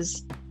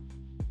because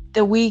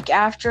the week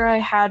after I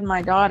had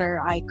my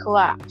daughter, I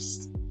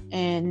collapsed,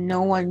 and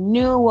no one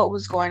knew what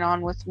was going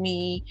on with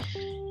me.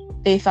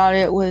 They thought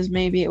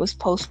maybe it was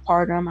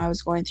postpartum. I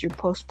was going through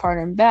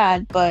postpartum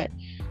bad, but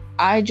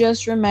I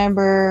just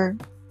remember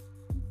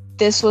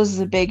this was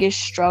the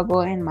biggest struggle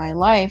in my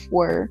life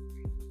where,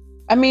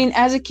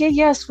 as a kid,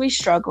 yes, we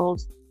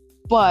struggled,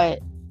 but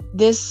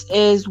this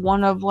is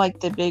one of like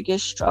the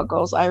biggest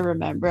struggles I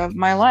remember of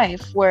my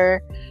life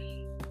where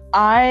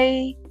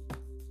I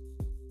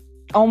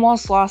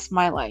almost lost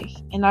my life,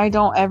 and I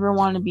don't ever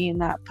want to be in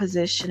that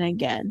position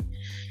again.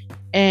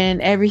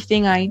 And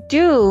everything I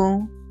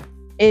do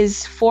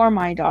is for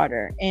my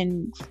daughter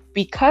and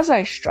because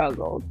I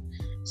struggled.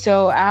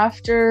 So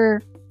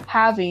after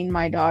having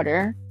my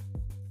daughter,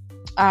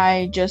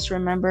 I just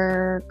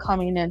remember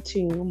coming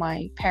into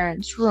my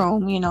parents'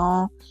 room,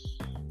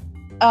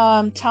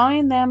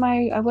 telling them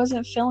I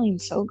wasn't feeling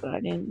so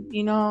good. And,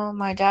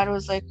 my dad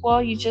was like,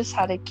 well, you just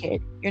had a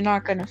kid. You're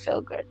not going to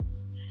feel good.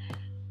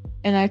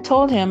 And I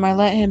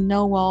let him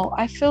know, well,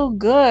 I feel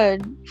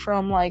good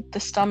from like the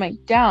stomach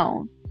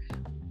down.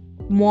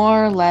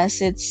 More or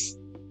less, it's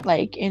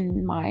like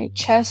in my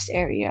chest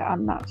area,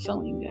 I'm not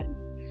feeling good.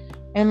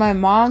 And my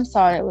mom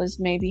thought it was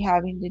maybe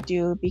having to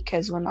do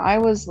because when I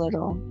was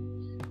little,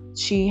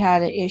 she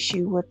had an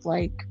issue with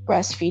like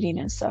breastfeeding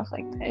and stuff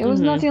like that. It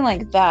was nothing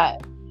like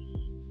that.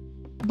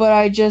 But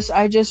I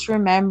just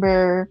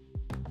remember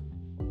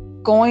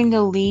going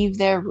to leave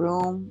their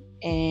room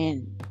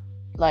and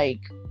like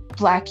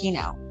blacking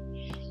out.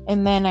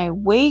 And then I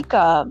wake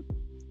up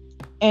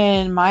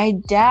and my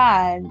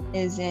dad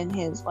is in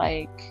his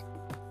like,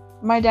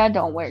 my dad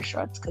don't wear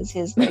shorts because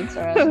his legs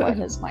are as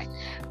wide as mine.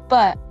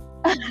 But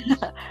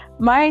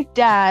my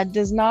dad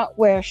does not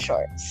wear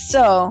shorts.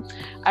 So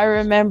I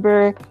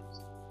remember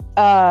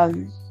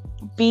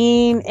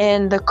being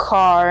in the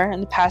car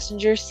in the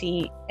passenger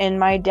seat, and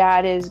my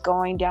dad is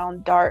going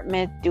down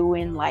Dartmouth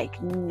doing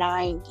like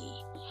 90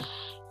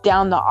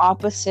 down the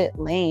opposite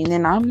lane,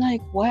 and I'm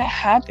like, what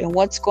happened?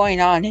 What's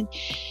going on? And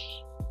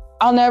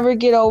I'll never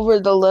get over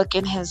the look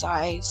in his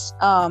eyes.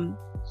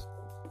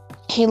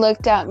 He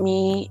looked at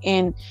me,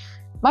 and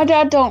my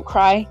dad don't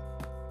cry.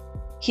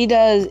 He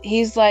does.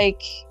 He's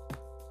like,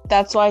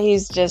 that's why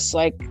he's just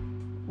like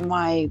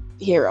my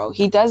hero.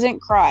 He doesn't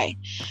cry,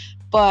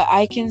 but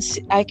I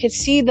could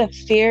see the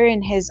fear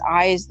in his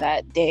eyes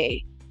that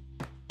day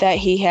that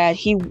he had.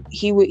 He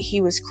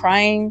was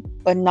crying,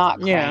 but not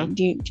crying.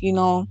 Yeah. Do you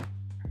know?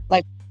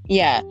 Like,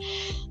 yeah.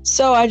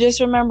 So I just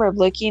remember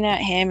looking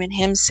at him and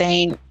him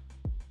saying,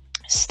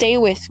 "Stay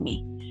with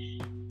me."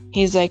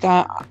 He's like,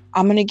 I'm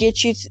going to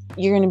get you.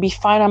 You're going to be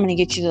fine. I'm going to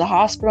get you to the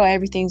hospital.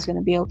 Everything's going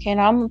to be okay.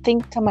 And I'm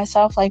thinking to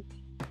myself, like,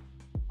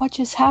 what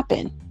just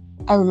happened?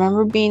 I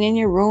remember being in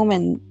your room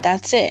and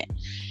that's it.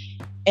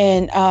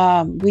 And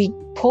we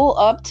pull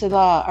up to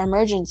the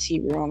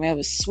emergency room. It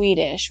was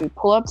Swedish. We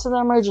pull up to the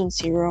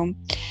emergency room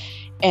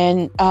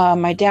and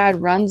my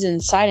dad runs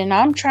inside, and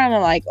I'm trying to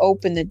like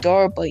open the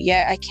door, but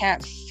yet I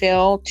can't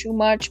feel too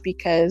much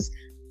because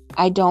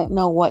I don't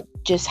know what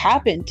just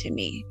happened to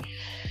me.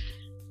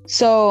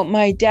 So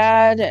my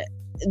dad,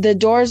 the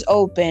door's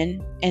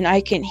open and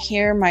I can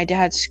hear my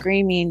dad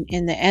screaming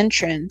in the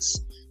entrance,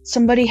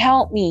 "Somebody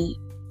help me."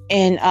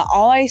 And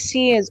all I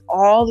see is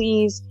all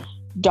these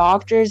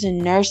doctors and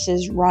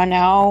nurses run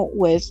out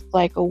with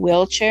like a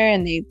wheelchair,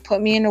 and they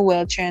put me in a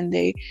wheelchair and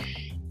they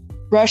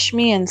rush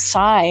me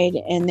inside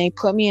and they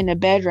put me in a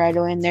bed right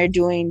away, and they're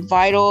doing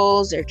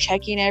vitals, they're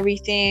checking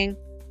everything,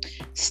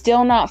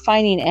 still not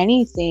finding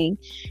anything.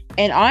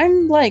 And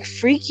I'm like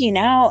freaking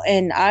out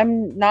and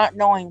I'm not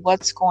knowing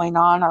what's going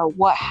on or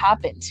what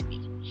happened to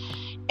me.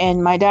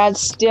 And my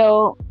dad's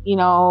still,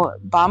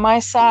 by my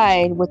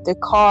side with the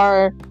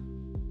car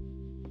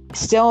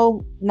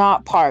still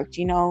not parked,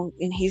 and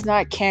he's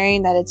not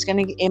caring that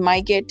it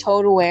might get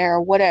towed away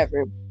or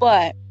whatever.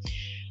 But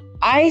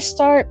I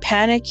start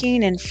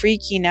panicking and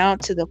freaking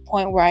out to the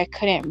point where I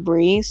couldn't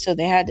breathe. So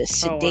they had to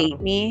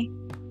sedate me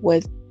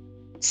with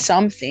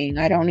something.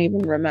 I don't even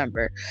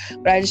remember.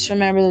 But I just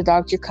remember the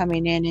doctor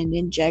coming in and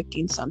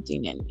injecting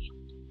something in me.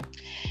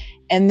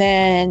 And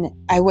then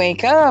I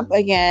wake up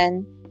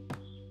again,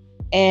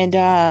 and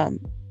I'm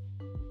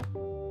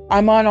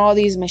on all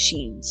these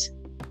machines.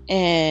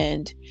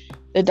 And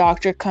the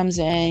doctor comes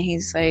in.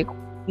 He's like,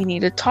 we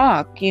need to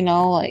talk, you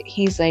know, like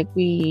he's like,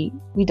 we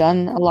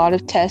done a lot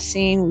of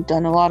testing, we've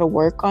done a lot of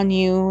work on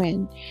you,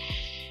 and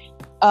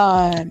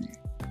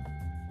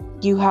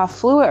you have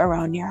fluid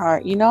around your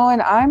heart, you know.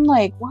 And I'm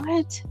like,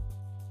 what?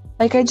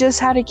 Like, I just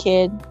had a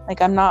kid.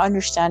 Like, I'm not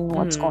understanding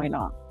what's going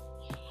on.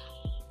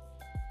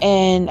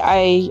 And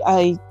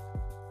I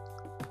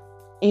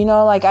you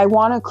know, like, I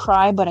want to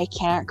cry, but I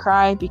can't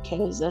cry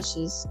because that's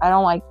just, I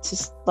don't like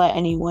to let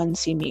anyone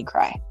see me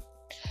cry.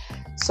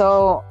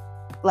 So,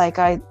 like,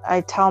 I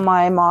tell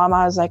my mom,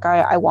 I was like,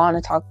 I want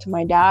to talk to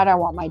my dad. I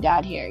want my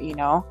dad here, you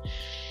know.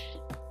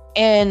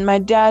 And my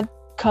dad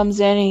comes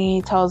in and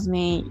he tells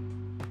me,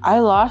 I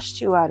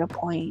lost you at a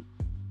point.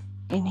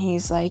 And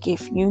he's like,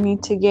 if you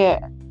need to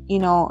get, you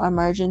know,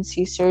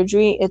 emergency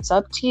surgery, it's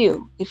up to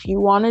you. If you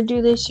want to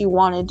do this, you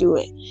want to do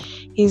it.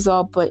 He's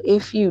all, but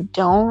if you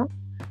don't,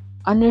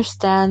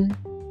 understand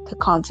the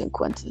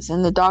consequences.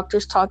 And the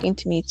doctor's talking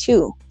to me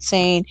too,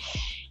 saying,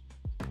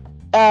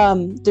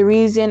 the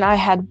reason I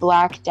had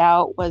blacked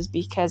out was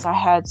because I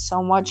had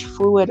so much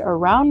fluid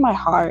around my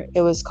heart.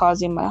 It was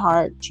causing my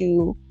heart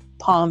to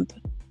pump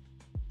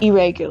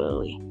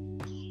irregularly.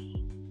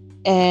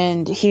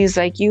 And he's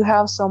like, you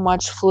have so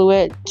much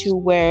fluid to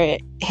where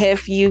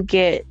if you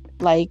get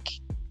like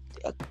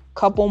a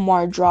couple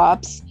more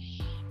drops,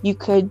 you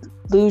could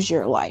lose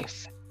your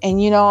life.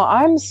 And, you know,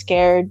 I'm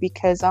scared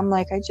because I'm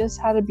like, I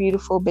just had a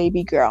beautiful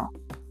baby girl,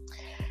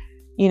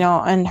 you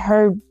know, and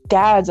her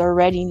dad's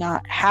already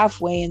not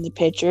halfway in the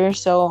picture.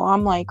 So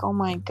I'm like, oh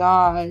my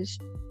gosh,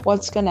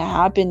 what's going to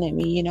happen to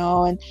me, you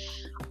know? And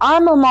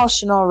I'm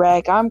emotional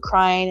wreck. I'm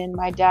crying. And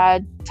my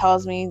dad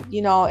tells me,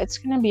 you know, it's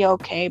going to be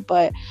okay,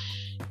 but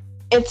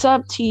it's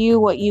up to you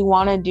what you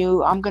want to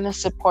do. I'm going to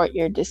support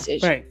your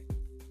decision. Right.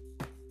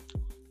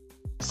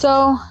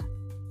 So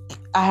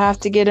I have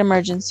to get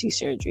emergency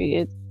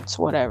surgery. It's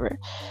whatever.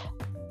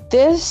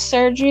 This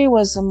surgery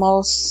was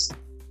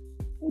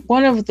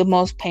one of the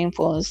most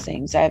painfulest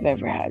things I've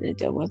ever had to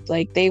deal with.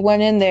 Like, they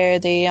went in there,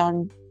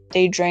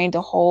 they drained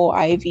a whole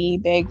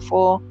IV bag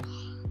full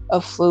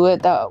of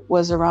fluid that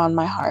was around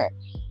my heart.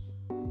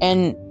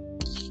 And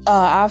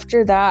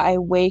after that, I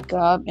wake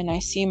up and I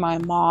see my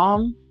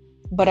mom,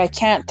 but I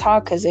can't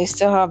talk because they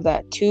still have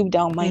that tube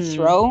down my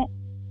throat.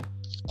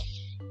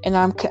 And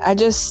I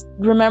just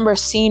remember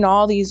seeing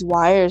all these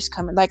wires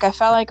coming. Like, I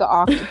felt like an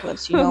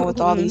octopus, you know,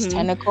 with all these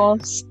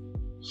tentacles.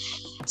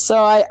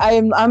 So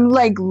I'm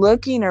like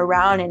looking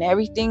around and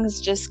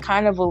everything's just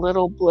kind of a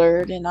little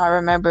blurred. And I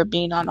remember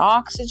being on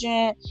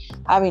oxygen,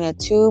 having a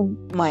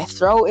tube, my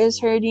throat is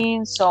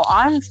hurting. So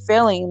I'm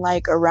feeling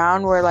like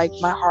around where like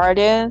my heart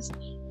is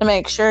to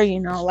make sure, you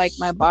know, like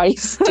my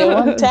body's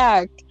still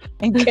intact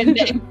and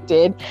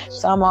connected.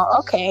 So I'm all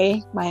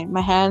okay.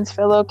 My hands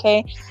feel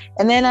okay.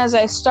 And then as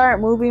I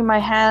start moving my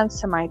hands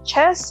to my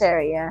chest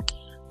area,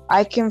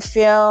 I can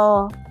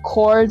feel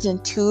cords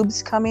and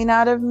tubes coming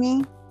out of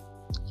me.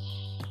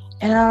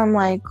 And I'm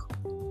like,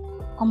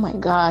 oh my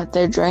God,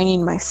 they're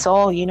draining my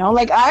soul, you know?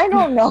 Like, I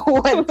don't know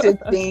what to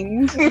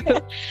think.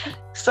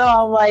 So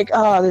I'm like,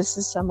 oh, this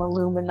is some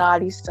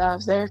Illuminati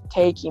stuff. They're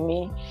taking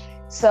me.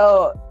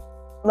 So,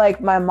 like,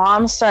 my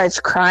mom starts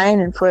crying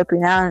and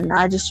flipping out. And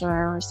I just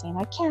remember saying,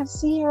 I can't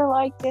see her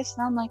like this.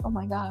 And I'm like, oh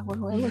my God, what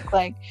do I look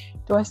like?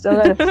 Do I still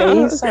got a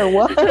face or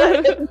what?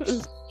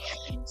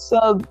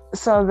 So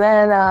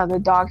then the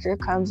doctor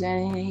comes in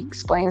and he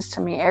explains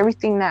to me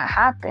everything that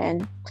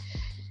happened.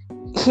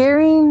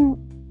 Hearing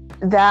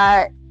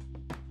that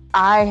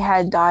I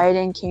had died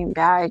and came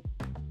back,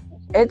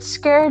 it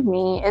scared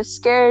me. It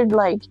scared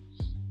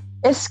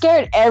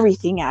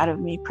everything out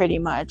of me, pretty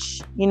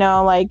much. You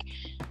know, like,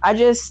 I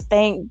just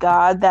thank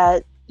God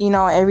that, you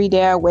know, every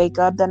day I wake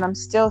up that I'm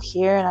still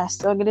here and I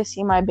still get to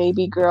see my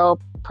baby girl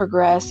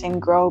progress and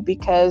grow,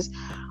 because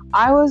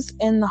I was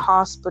in the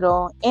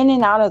hospital, in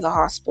and out of the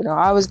hospital.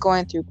 I was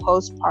going through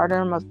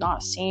postpartum of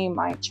not seeing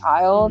my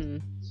child.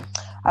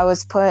 I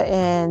was put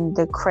in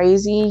the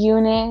crazy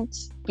unit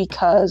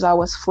because I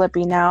was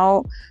flipping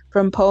out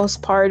from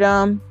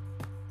postpartum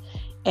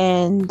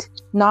and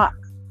not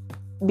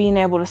being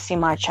able to see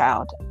my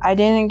child. I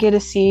didn't get to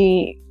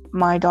see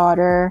my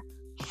daughter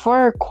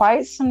for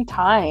quite some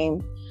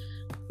time.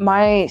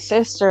 My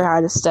sister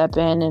had to step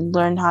in and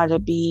learn how to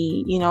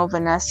be, you know,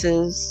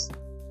 Vanessa's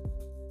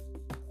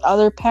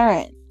other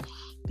parent,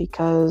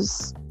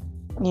 because,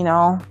 you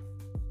know,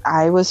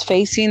 I was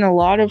facing a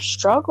lot of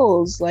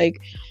struggles. Like,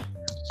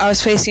 I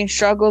was facing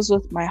struggles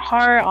with my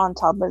heart. On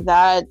top of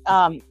that,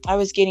 I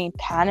was getting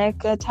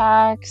panic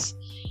attacks.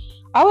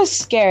 I was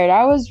scared.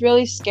 I was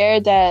really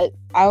scared that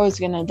I was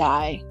going to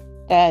die.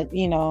 That,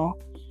 you know,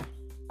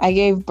 I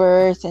gave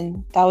birth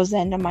and that was the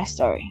end of my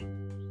story.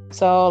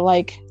 So,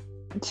 like,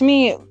 to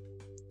me,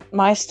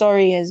 my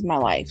story is my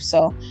life.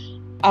 So,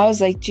 I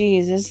was like,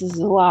 geez, this is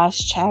the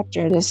last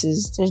chapter.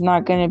 There's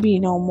not going to be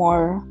no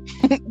more,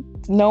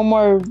 no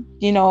more,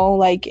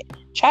 like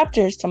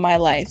chapters to my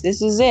life.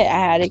 This is it. I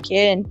had a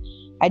kid and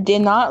I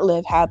did not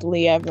live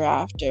happily ever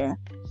after.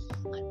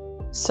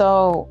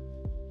 So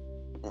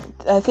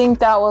I think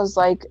that was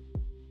like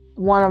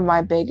one of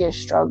my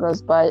biggest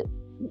struggles, but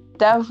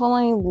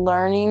definitely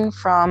learning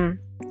from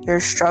your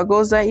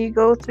struggles that you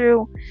go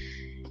through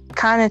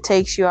kind of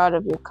takes you out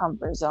of your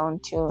comfort zone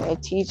too.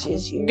 It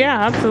teaches you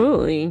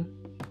absolutely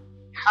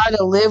how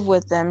to live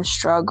with them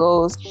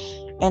struggles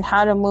and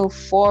how to move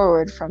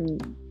forward from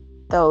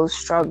those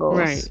struggles.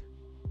 Right.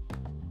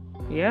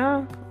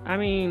 Yeah. I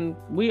mean,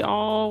 we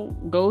all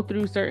go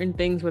through certain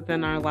things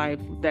within our life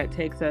that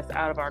takes us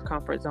out of our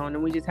comfort zone,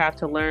 and we just have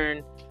to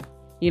learn,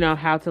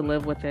 how to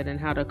live with it and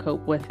how to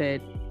cope with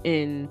it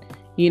and,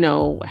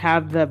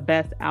 have the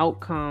best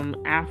outcome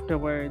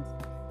afterwards.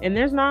 And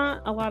there's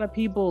not a lot of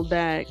people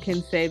that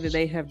can say that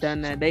they have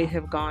done that. They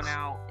have gone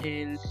out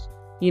and,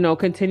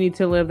 continue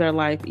to live their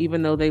life,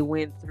 even though they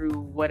went through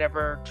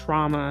whatever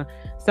trauma.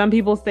 Some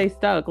people stay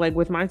stuck. Like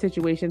with my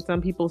situation,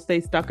 some people stay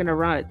stuck in a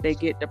rut. They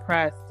get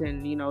depressed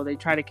and, they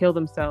try to kill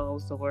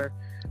themselves, or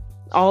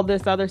all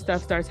this other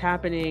stuff starts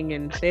happening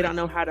and they don't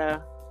know how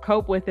to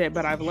cope with it.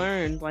 But I've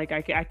learned, like,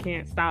 I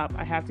can't stop.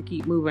 I have to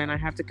keep moving. I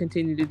have to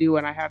continue to do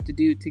what I have to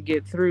do to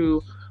get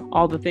through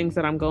all the things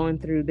that I'm going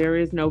through. There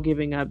is no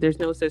giving up. There's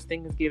no such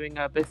thing as giving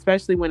up,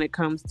 especially when it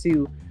comes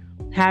to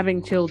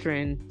having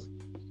children.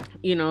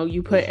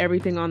 You put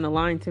everything on the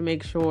line to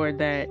make sure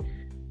that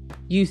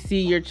you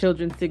see your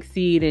children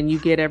succeed and you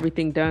get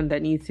everything done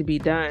that needs to be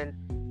done,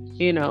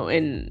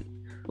 and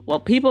well,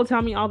 people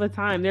tell me all the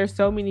time, there's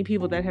so many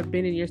people that have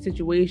been in your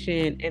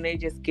situation and they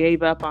just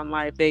gave up on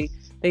life. They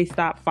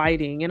stopped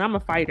fighting, and I'm a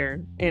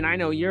fighter and I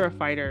know you're a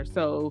fighter.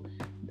 So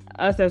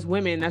us as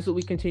women, that's what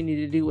we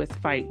continue to do, is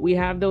fight. We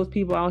have those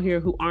people out here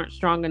who aren't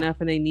strong enough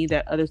and they need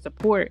that other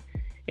support.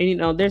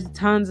 And there's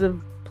tons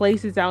of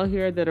places out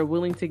here that are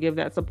willing to give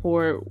that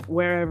support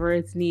wherever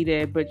it's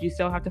needed, but you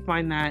still have to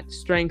find that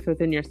strength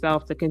within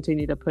yourself to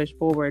continue to push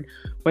forward.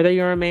 Whether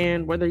you're a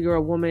man, whether you're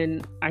a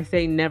woman, I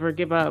say never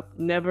give up,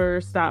 never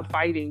stop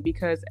fighting,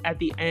 because at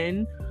the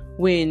end,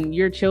 when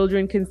your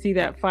children can see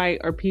that fight,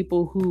 or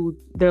people who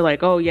they're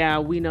like, oh yeah,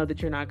 we know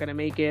that you're not going to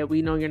make it,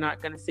 we know you're not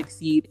going to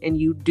succeed,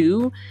 and you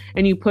do,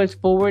 and you push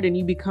forward and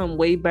you become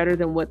way better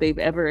than what they've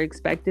ever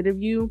expected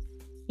of you,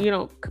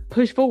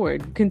 push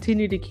forward,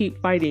 continue to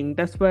keep fighting.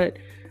 That's what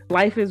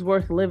life is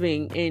worth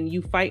living, and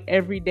you fight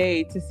every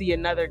day to see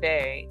another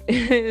day.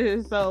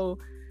 So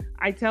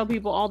I tell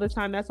people all the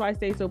time, that's why I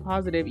stay so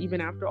positive. Even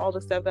after all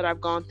the stuff that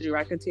I've gone through,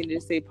 I continue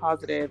to stay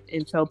positive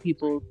and tell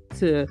people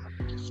to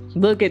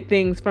look at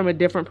things from a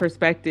different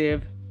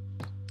perspective.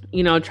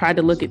 Try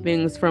to look at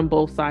things from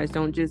both sides.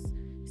 Don't just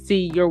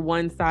see your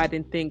one side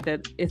and think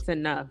that it's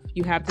enough.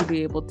 You have to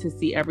be able to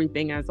see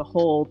everything as a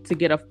whole to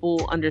get a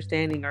full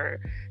understanding, or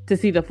to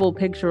see the full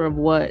picture of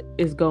what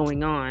is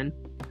going on.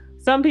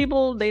 Some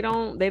people, they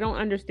don't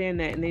understand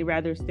that, and they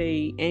rather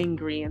stay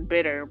angry and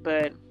bitter.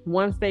 But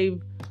once they've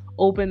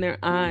opened their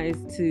eyes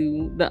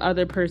to the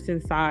other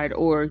person's side,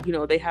 or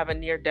they have a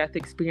near-death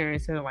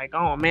experience and they're like,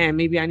 oh man,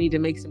 maybe I need to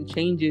make some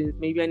changes,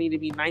 maybe I need to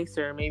be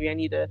nicer, maybe I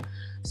need to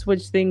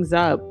switch things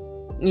up,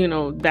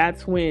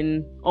 that's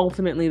when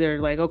ultimately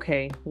they're like,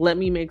 okay, let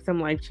me make some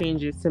life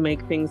changes to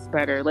make things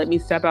better. Let me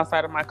step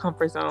outside of my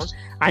comfort zone.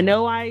 I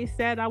know I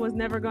said I was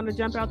never going to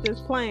jump out this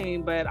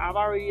plane, but I've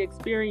already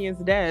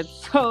experienced death.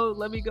 So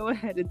let me go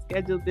ahead and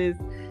schedule this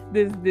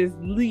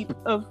leap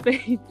of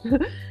faith.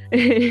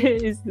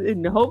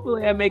 And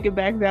hopefully I make it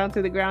back down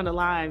to the ground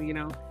alive.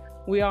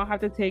 We all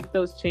have to take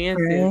those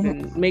chances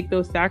and make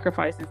those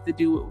sacrifices to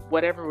do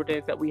whatever it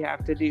is that we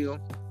have to do.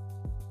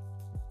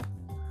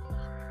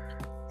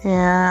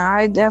 Yeah,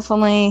 I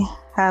definitely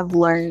have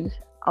learned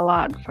a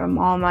lot from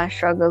all my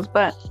struggles,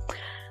 but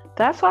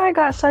that's why I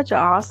got such an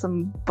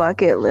awesome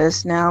bucket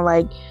list now.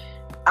 Like,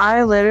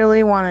 I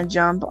literally want to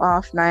jump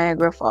off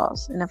Niagara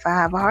Falls, and if I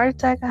have a heart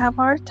attack, I have a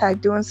heart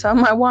attack doing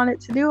something I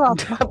wanted to do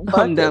off my bucket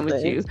I'm done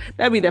list. with you.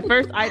 That'd be the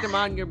first item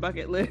on your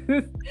bucket list.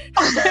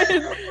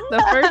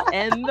 The first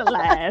and the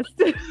last.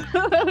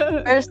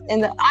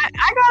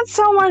 I got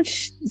so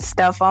much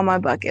stuff on my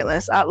bucket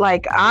list.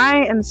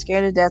 I am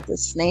scared to death of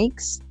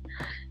snakes.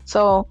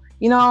 So,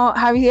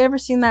 have you ever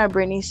seen that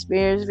Britney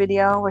Spears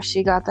video where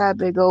she got that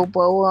big old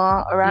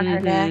boa around her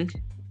neck?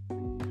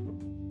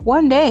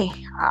 One day,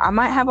 I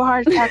might have a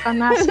heart attack on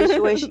that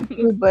situation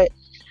too, but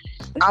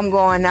I'm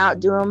going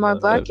out doing my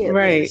bucket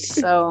list.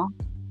 So,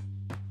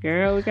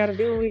 girl, we gotta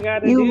do what we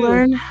gotta do. You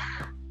learn.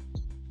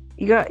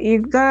 You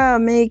gotta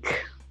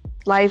make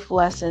life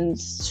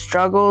lessons,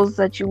 struggles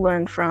that you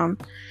learn from,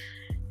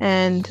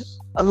 and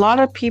a lot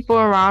of people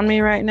around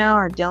me right now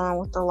are dealing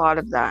with a lot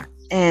of that,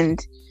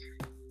 and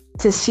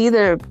to see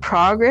the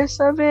progress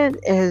of it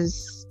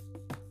there's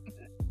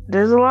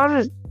a lot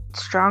of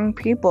strong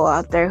people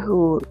out there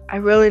who I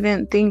really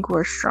didn't think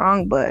were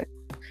strong, but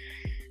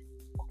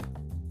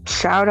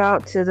shout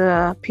out to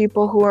the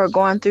people who are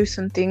going through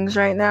some things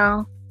right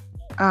now.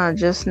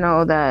 Just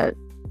know that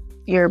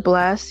You're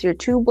blessed. You're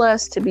too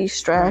blessed to be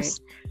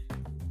stressed.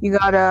 You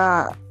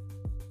gotta,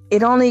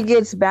 it only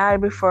gets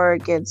bad before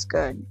it gets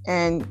good.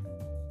 And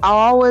I'll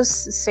always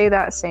say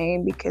that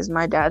saying because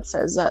my dad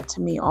says that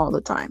to me all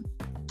the time.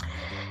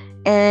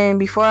 And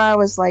before I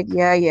was like,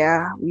 yeah,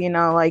 you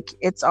know, like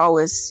it's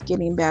always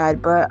getting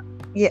bad. But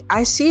yeah,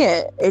 I see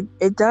it.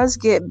 It does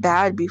get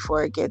bad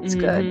before it gets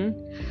good.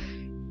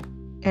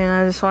 And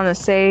I just want to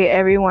say,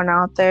 everyone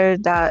out there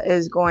that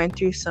is going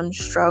through some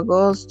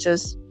struggles,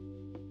 just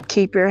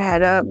keep your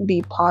head up,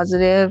 be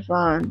positive.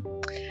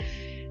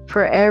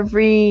 For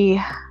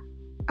every,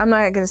 I'm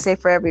not going to say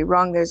for every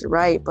wrong, there's a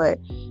right, but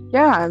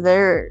yeah,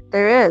 there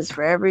is.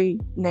 For every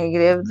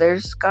negative,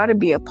 there's got to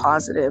be a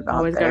positive out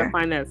Always there. Always got to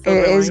find that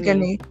silver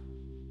lining.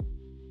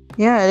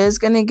 It is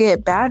going to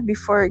get bad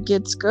before it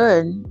gets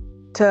good,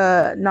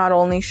 to not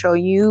only show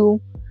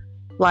you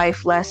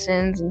life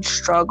lessons and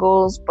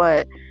struggles,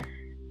 but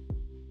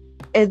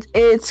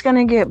it's going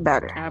to get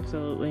better.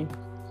 Absolutely.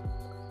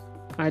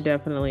 I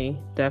definitely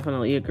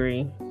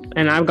agree.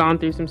 And I've gone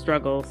through some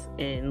struggles,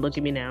 and look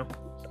at me now.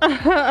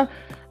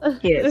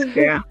 Yes,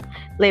 girl.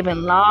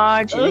 Living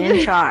large and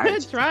in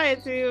charge.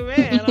 Trying to,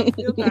 man. I'm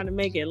still trying to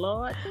make it,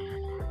 Lord.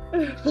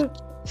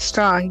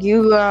 Strong.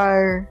 You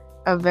are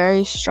a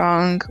very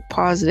strong,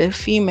 positive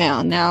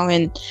female now,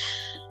 and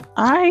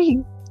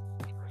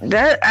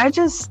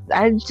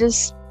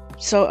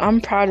so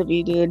I'm proud of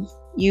you, dude.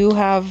 You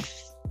have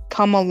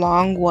come a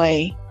long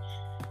way.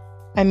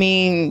 I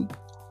mean,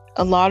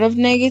 a lot of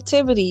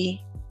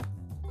negativity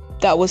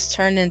that was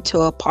turned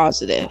into a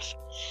positive.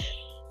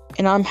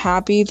 And I'm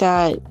happy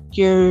that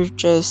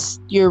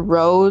your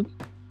road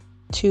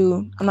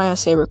to, I'm not going to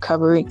say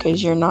recovery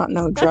because you're not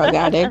no drug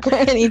addict or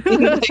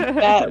anything like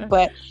that,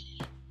 but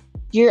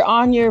you're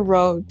on your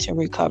road to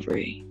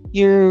recovery.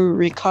 You're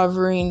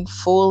recovering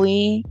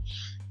fully.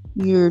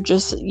 You're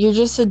just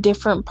a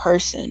different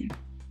person.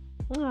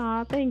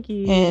 Aw, thank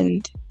you.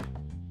 And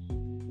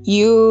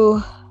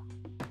you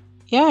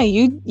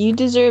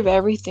deserve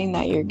everything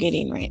that you're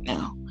getting right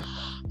now.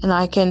 And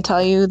I can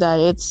tell you that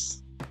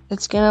it's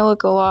gonna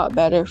look a lot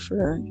better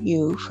for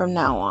you from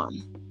now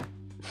on.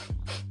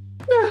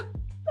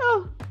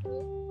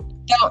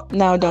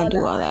 Don't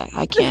do all that.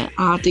 I can't.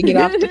 I'll have to get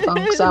off the phone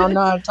because I don't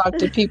know how to talk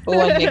to people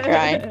when they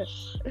cry.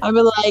 I'll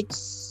be like,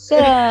 so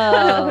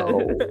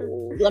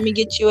let me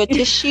get you a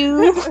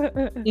tissue.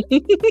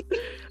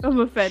 I'm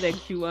gonna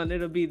FedEx you one.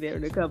 It'll be there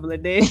in a couple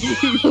of days.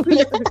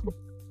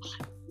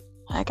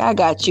 Like, I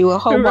got you a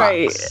whole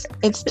box.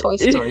 It's Toy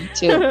Story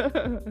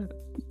 2.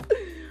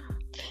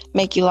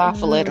 Make you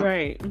laugh a little.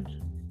 Right.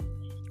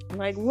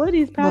 Like,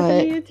 Woody's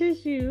passing me a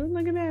tissue.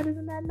 Look at that.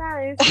 Isn't that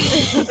nice?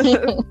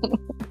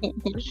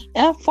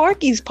 Yeah,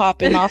 Forky's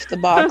popping off the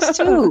box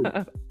too.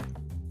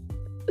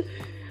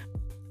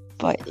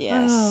 But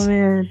yes. Oh,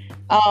 man.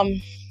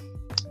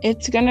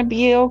 It's gonna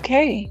be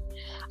okay.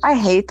 I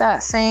hate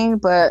that saying,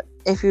 but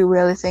if you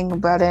really think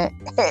about it,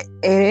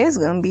 it is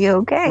gonna be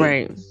okay.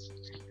 Right.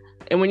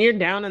 And when you're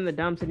down in the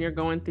dumps and you're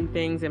going through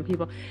things and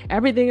people,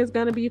 everything is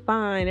going to be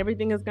fine.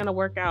 Everything is going to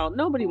work out.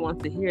 Nobody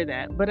wants to hear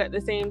that. But at the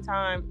same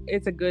time,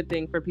 it's a good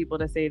thing for people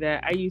to say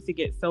that. I used to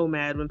get so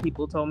mad when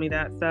people told me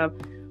that stuff.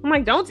 I'm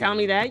like, don't tell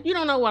me that. You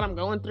don't know what I'm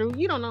going through.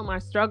 You don't know my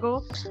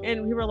struggle.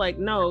 And we were like,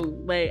 no,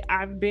 like,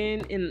 I've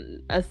been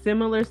in a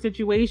similar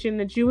situation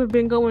that you have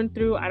been going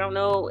through. I don't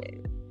know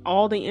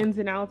all the ins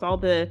and outs, all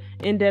the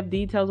in-depth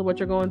details of what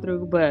you're going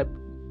through, but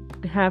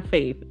have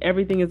faith.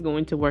 Everything is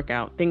going to work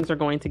out. Things are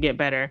going to get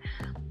better.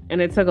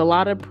 And it took a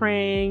lot of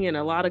praying and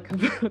a lot of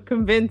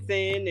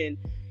convincing and,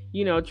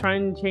 you know,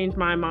 trying to change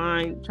my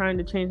mind, trying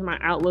to change my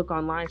outlook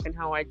on life and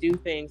how I do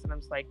things. And I'm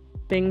just like,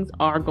 things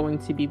are going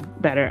to be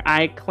better.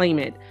 I claim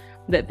it,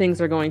 that things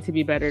are going to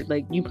be better.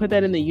 Like, you put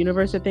that in the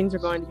universe that things are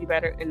going to be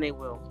better, and they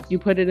will. You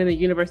put it in the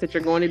universe that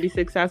you're going to be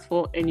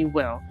successful, and you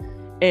will.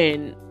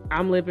 And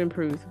I'm living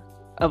proof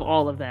of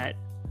all of that.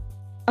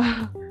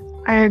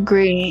 I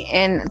agree,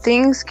 and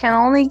things can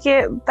only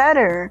get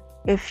better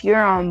if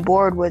you're on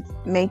board with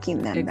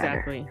making them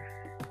better.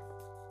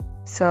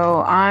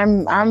 So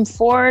I'm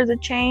for the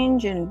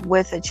change and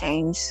with a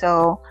change.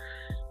 So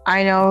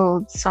I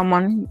know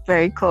someone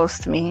very close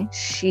to me.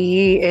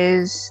 She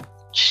is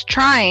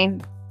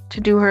trying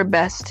to do her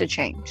best to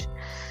change.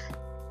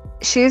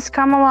 She's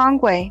come a long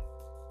way.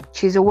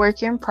 She's a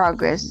work in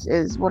progress,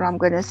 is what I'm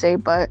going to say.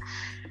 But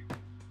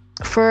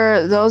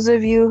for those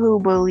of you who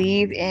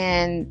believe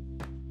in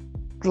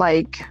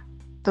like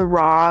the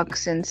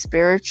rocks and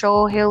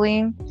spiritual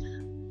healing,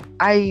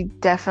 I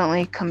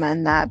definitely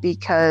commend that,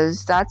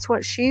 because that's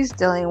what she's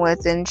dealing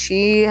with, and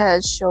she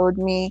has showed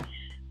me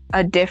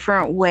a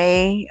different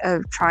way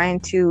of trying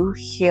to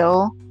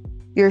heal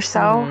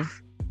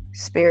yourself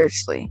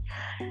spiritually.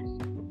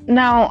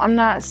 Now, I'm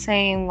not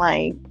saying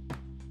like,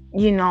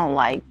 you know,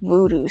 like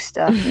voodoo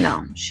stuff.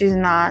 No,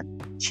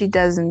 she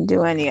doesn't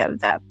do any of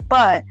that,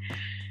 but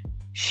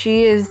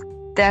she is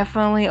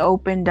definitely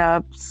opened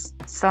up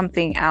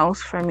something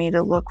else for me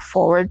to look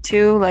forward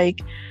to, like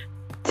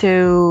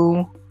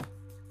to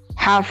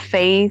have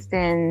faith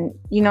and,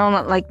 you know,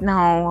 like,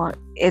 no,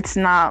 it's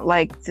not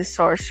like the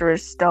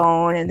Sorcerer's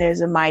Stone and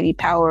there's a mighty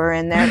power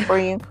in there for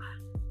you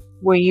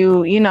where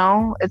you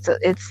know, it's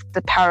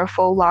the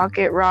powerful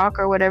locket rock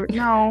or whatever.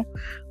 No,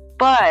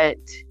 but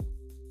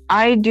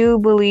I do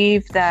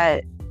believe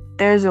that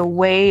there's a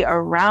way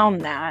around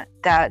that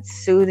that's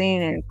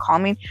soothing and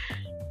calming.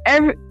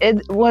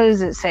 What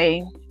does it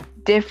say?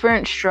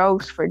 Different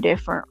strokes for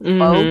different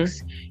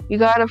folks. You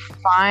gotta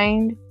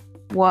find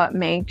what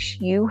makes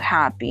you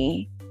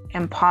happy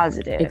and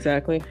positive.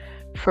 Exactly.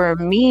 For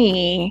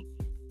me,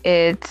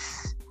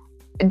 it's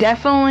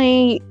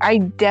I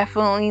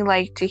definitely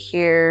like to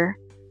hear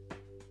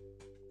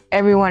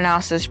everyone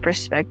else's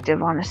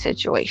perspective on a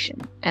situation.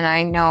 And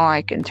I know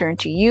I can turn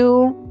to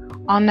you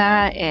on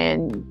that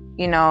and,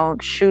 you know,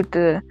 shoot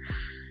the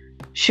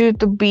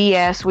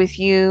BS with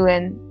you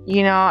and,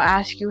 you know,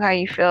 ask you how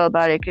you feel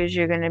about it, because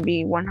you're going to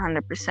be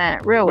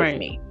 100% real with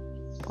me.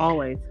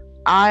 Always.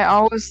 I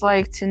always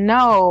like to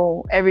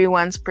know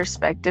everyone's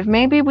perspective.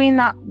 Maybe we're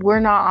not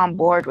on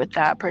board with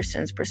that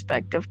person's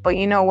perspective, but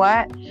you know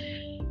what?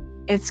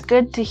 It's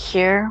good to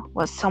hear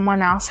what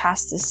someone else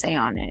has to say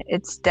on it.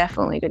 It's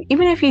definitely good.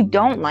 Even if you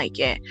don't like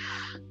it.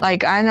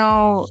 Like, I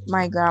know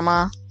my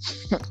grandma,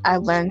 I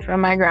learned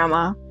from my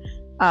grandma,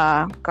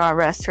 God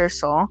rest her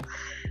soul.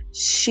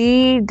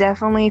 She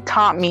definitely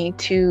taught me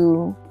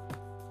to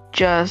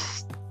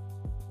just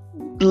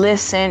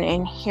listen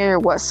and hear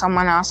what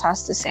someone else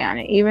has to say on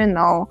it, even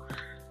though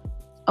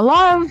a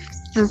lot of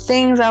the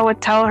things I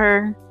would tell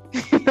her,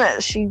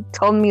 she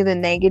told me the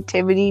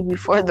negativity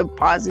before the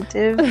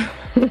positive.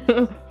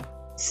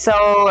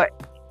 So,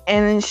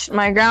 and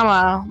my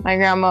grandma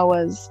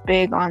was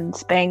big on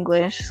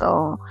Spanglish,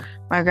 so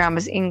my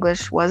grandma's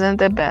English wasn't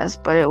the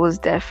best, but it was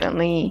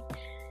definitely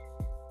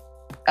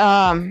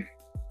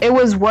it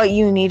was what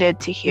you needed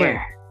to hear.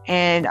 Right.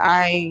 And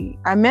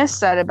I miss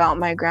that about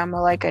my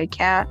grandma. Like, I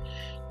can't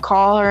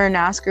call her and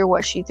ask her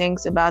what she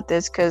thinks about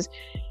this, because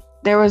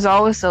there was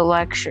always a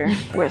lecture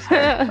with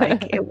her.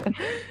 Like,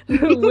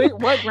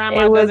 what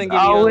grandma doesn't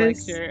give you a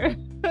lecture?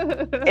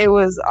 It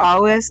was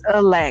always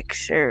a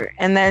lecture,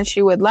 and then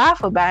she would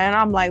laugh about it, and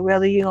I'm like,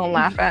 really, you gonna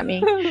laugh at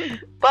me?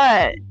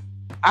 But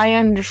I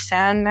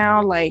understand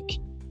now. Like,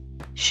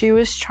 she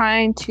was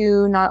trying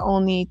to not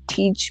only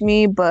teach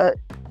me, but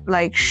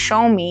like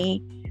show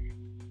me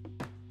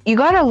you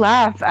gotta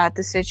laugh at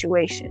the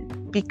situation,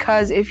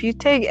 because if you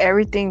take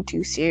everything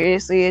too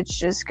seriously, it's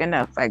just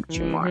gonna affect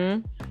you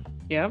more.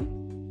 Yep.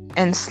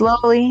 And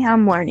slowly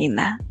I'm learning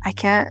that I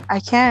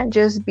can't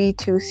just be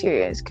too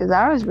serious, because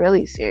I was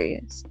really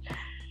serious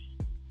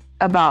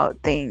about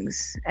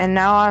things, and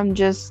now I'm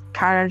just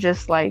kind of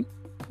just like,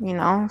 you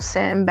know,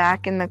 sitting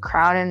back in the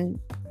crowd and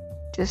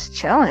just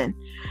chilling.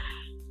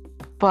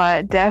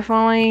 But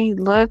definitely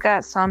look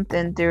at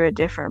something through a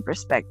different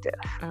perspective.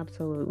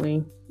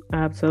 Absolutely.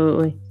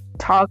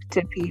 Talk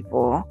to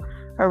people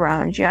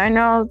around you. I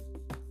know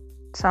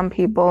some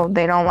people,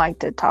 they don't like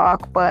to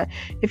talk, but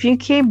if you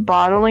keep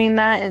bottling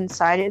that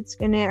inside, it's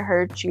going to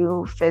hurt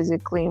you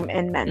physically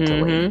and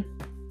mentally.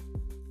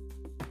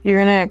 You're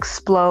going to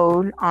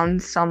explode on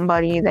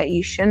somebody that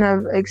you shouldn't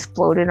have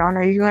exploded on,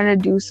 or you're going to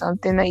do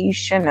something that you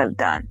shouldn't have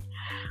done.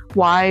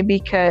 Why?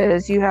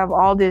 Because you have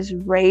all this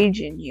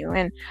rage in you.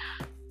 And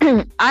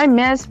I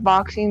miss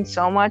boxing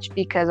so much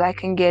because I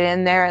can get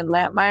in there and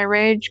let my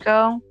rage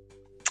go.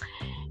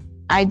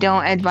 I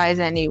don't advise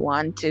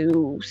anyone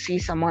to see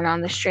someone on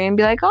the street and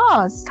be like,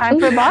 oh, it's time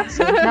for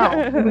boxing.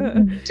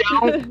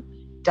 No,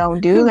 don't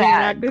do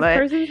that. Knock this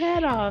person's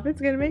head off. It's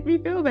going to make me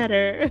feel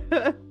better.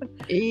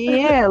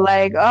 Yeah,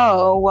 like,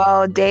 oh,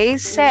 well, they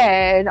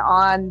said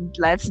on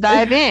Let's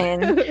Dive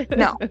In.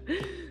 No.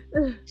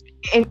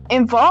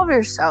 Involve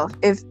yourself.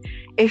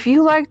 If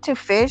you like to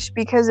fish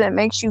because it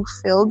makes you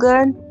feel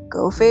good,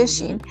 go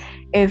fishing.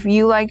 If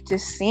you like to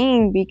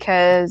sing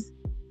because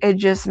it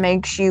just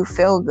makes you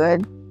feel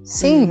good,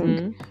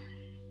 sing.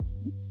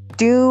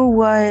 Do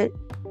what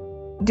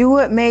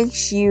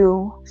makes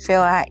you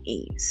feel at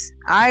ease.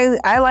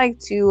 I like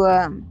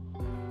to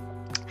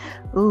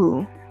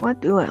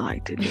what do I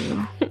like to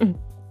do?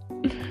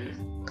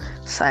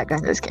 Psych,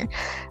 I'm just kidding.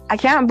 I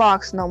can't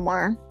box no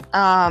more.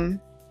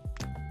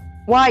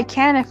 Well, I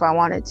can if I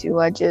wanted to.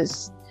 I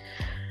just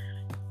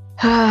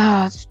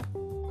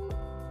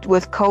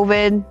with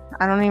COVID,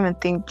 I don't even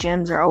think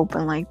gyms are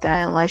open like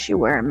that unless you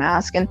wear a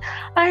mask. And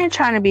I ain't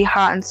trying to be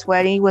hot and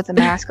sweaty with a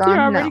mask on. You're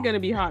already going to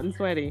be hot and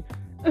sweaty.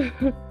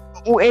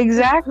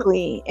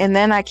 Exactly. And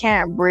then I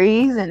can't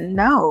breathe, and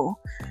no.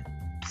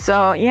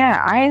 So,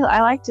 yeah, I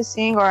like to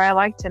sing, or I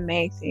like to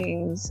make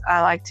things.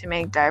 I like to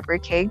make diaper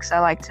cakes. I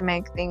like to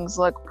make things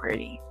look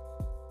pretty.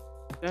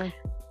 Yeah.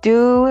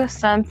 Do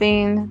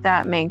something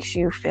that makes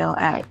you feel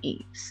at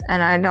ease.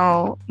 And I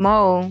know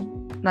Mo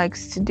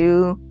likes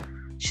to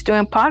she's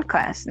doing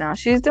podcasts now.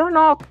 She's doing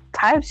all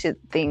types of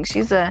things.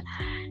 She's an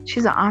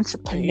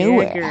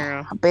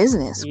entrepreneur, a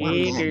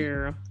businesswoman. Yeah,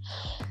 girl.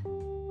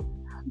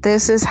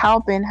 This is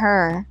helping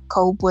her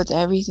cope with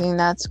everything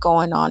that's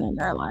going on in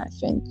her life.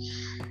 And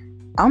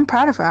I'm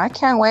proud of her. I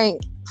can't wait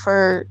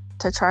to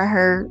try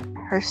her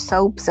her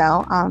soap's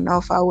out. I don't know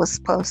if I was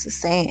supposed to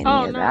say any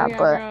Oh of no, that, yeah,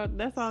 but girl,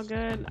 that's all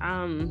good.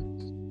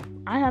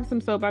 I have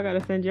some soap I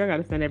gotta send you. I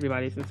gotta send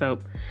everybody some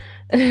soap,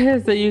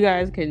 so you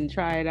guys can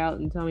try it out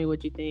and tell me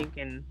what you think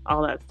and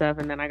all that stuff.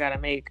 And then I gotta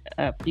make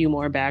a few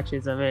more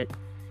batches of it,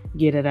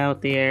 get it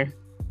out there.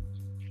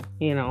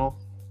 You know,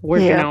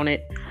 working on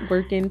it,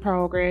 work in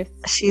progress.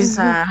 She's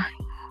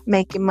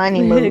making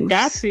money moves.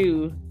 Got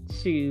to.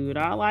 Shoot,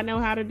 all I know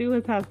how to do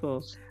is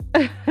hustle.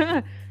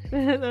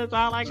 That's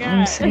all I got.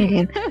 I'm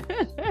saying.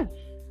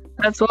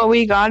 That's what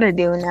we gotta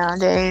do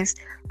nowadays.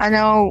 I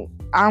know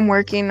I'm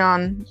working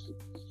on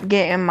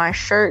getting my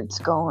shirts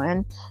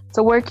going. It's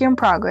a work in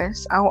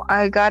progress.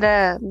 I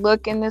gotta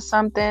look into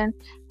something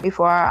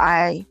before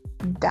I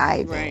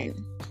dive in.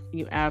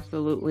 You're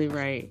absolutely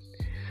right.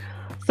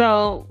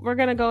 So we're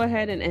gonna go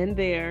ahead and end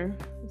there.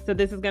 So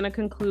this is gonna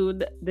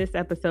conclude this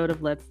episode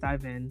of Let's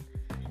Dive In.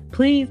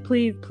 Please,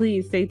 please,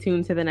 please stay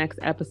tuned to the next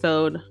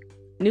episode.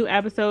 New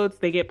episodes,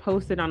 they get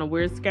posted on a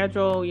weird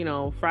schedule, you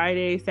know,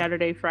 Friday,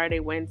 Saturday, Friday,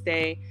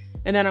 Wednesday.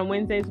 And then on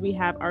Wednesdays, we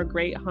have our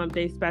great Hump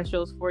Day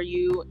specials for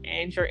you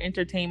and your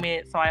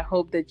entertainment. So I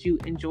hope that you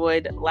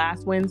enjoyed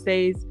last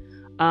Wednesday's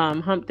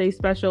Hump Day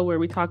special where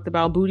we talked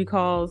about booty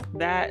calls.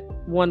 That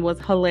one was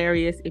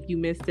hilarious. If you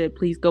missed it,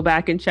 please go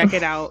back and check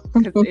it out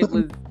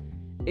because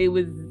it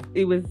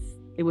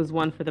was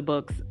one for the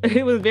books.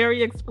 It was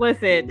very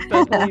explicit,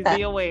 so please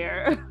be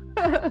aware.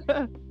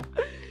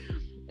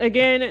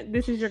 Again,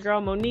 this is your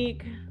girl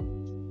Monique.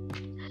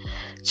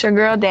 It's your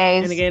girl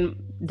Days. And again,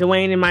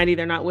 Dwayne and Mighty,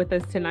 they're not with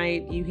us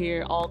tonight. You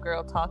hear all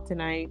girl talk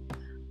tonight.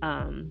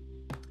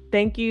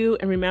 Thank you.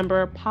 And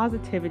remember,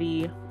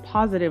 positivity,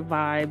 positive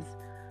vibes.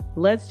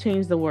 Let's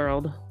change the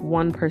world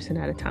one person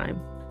at a time.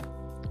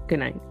 Good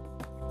night.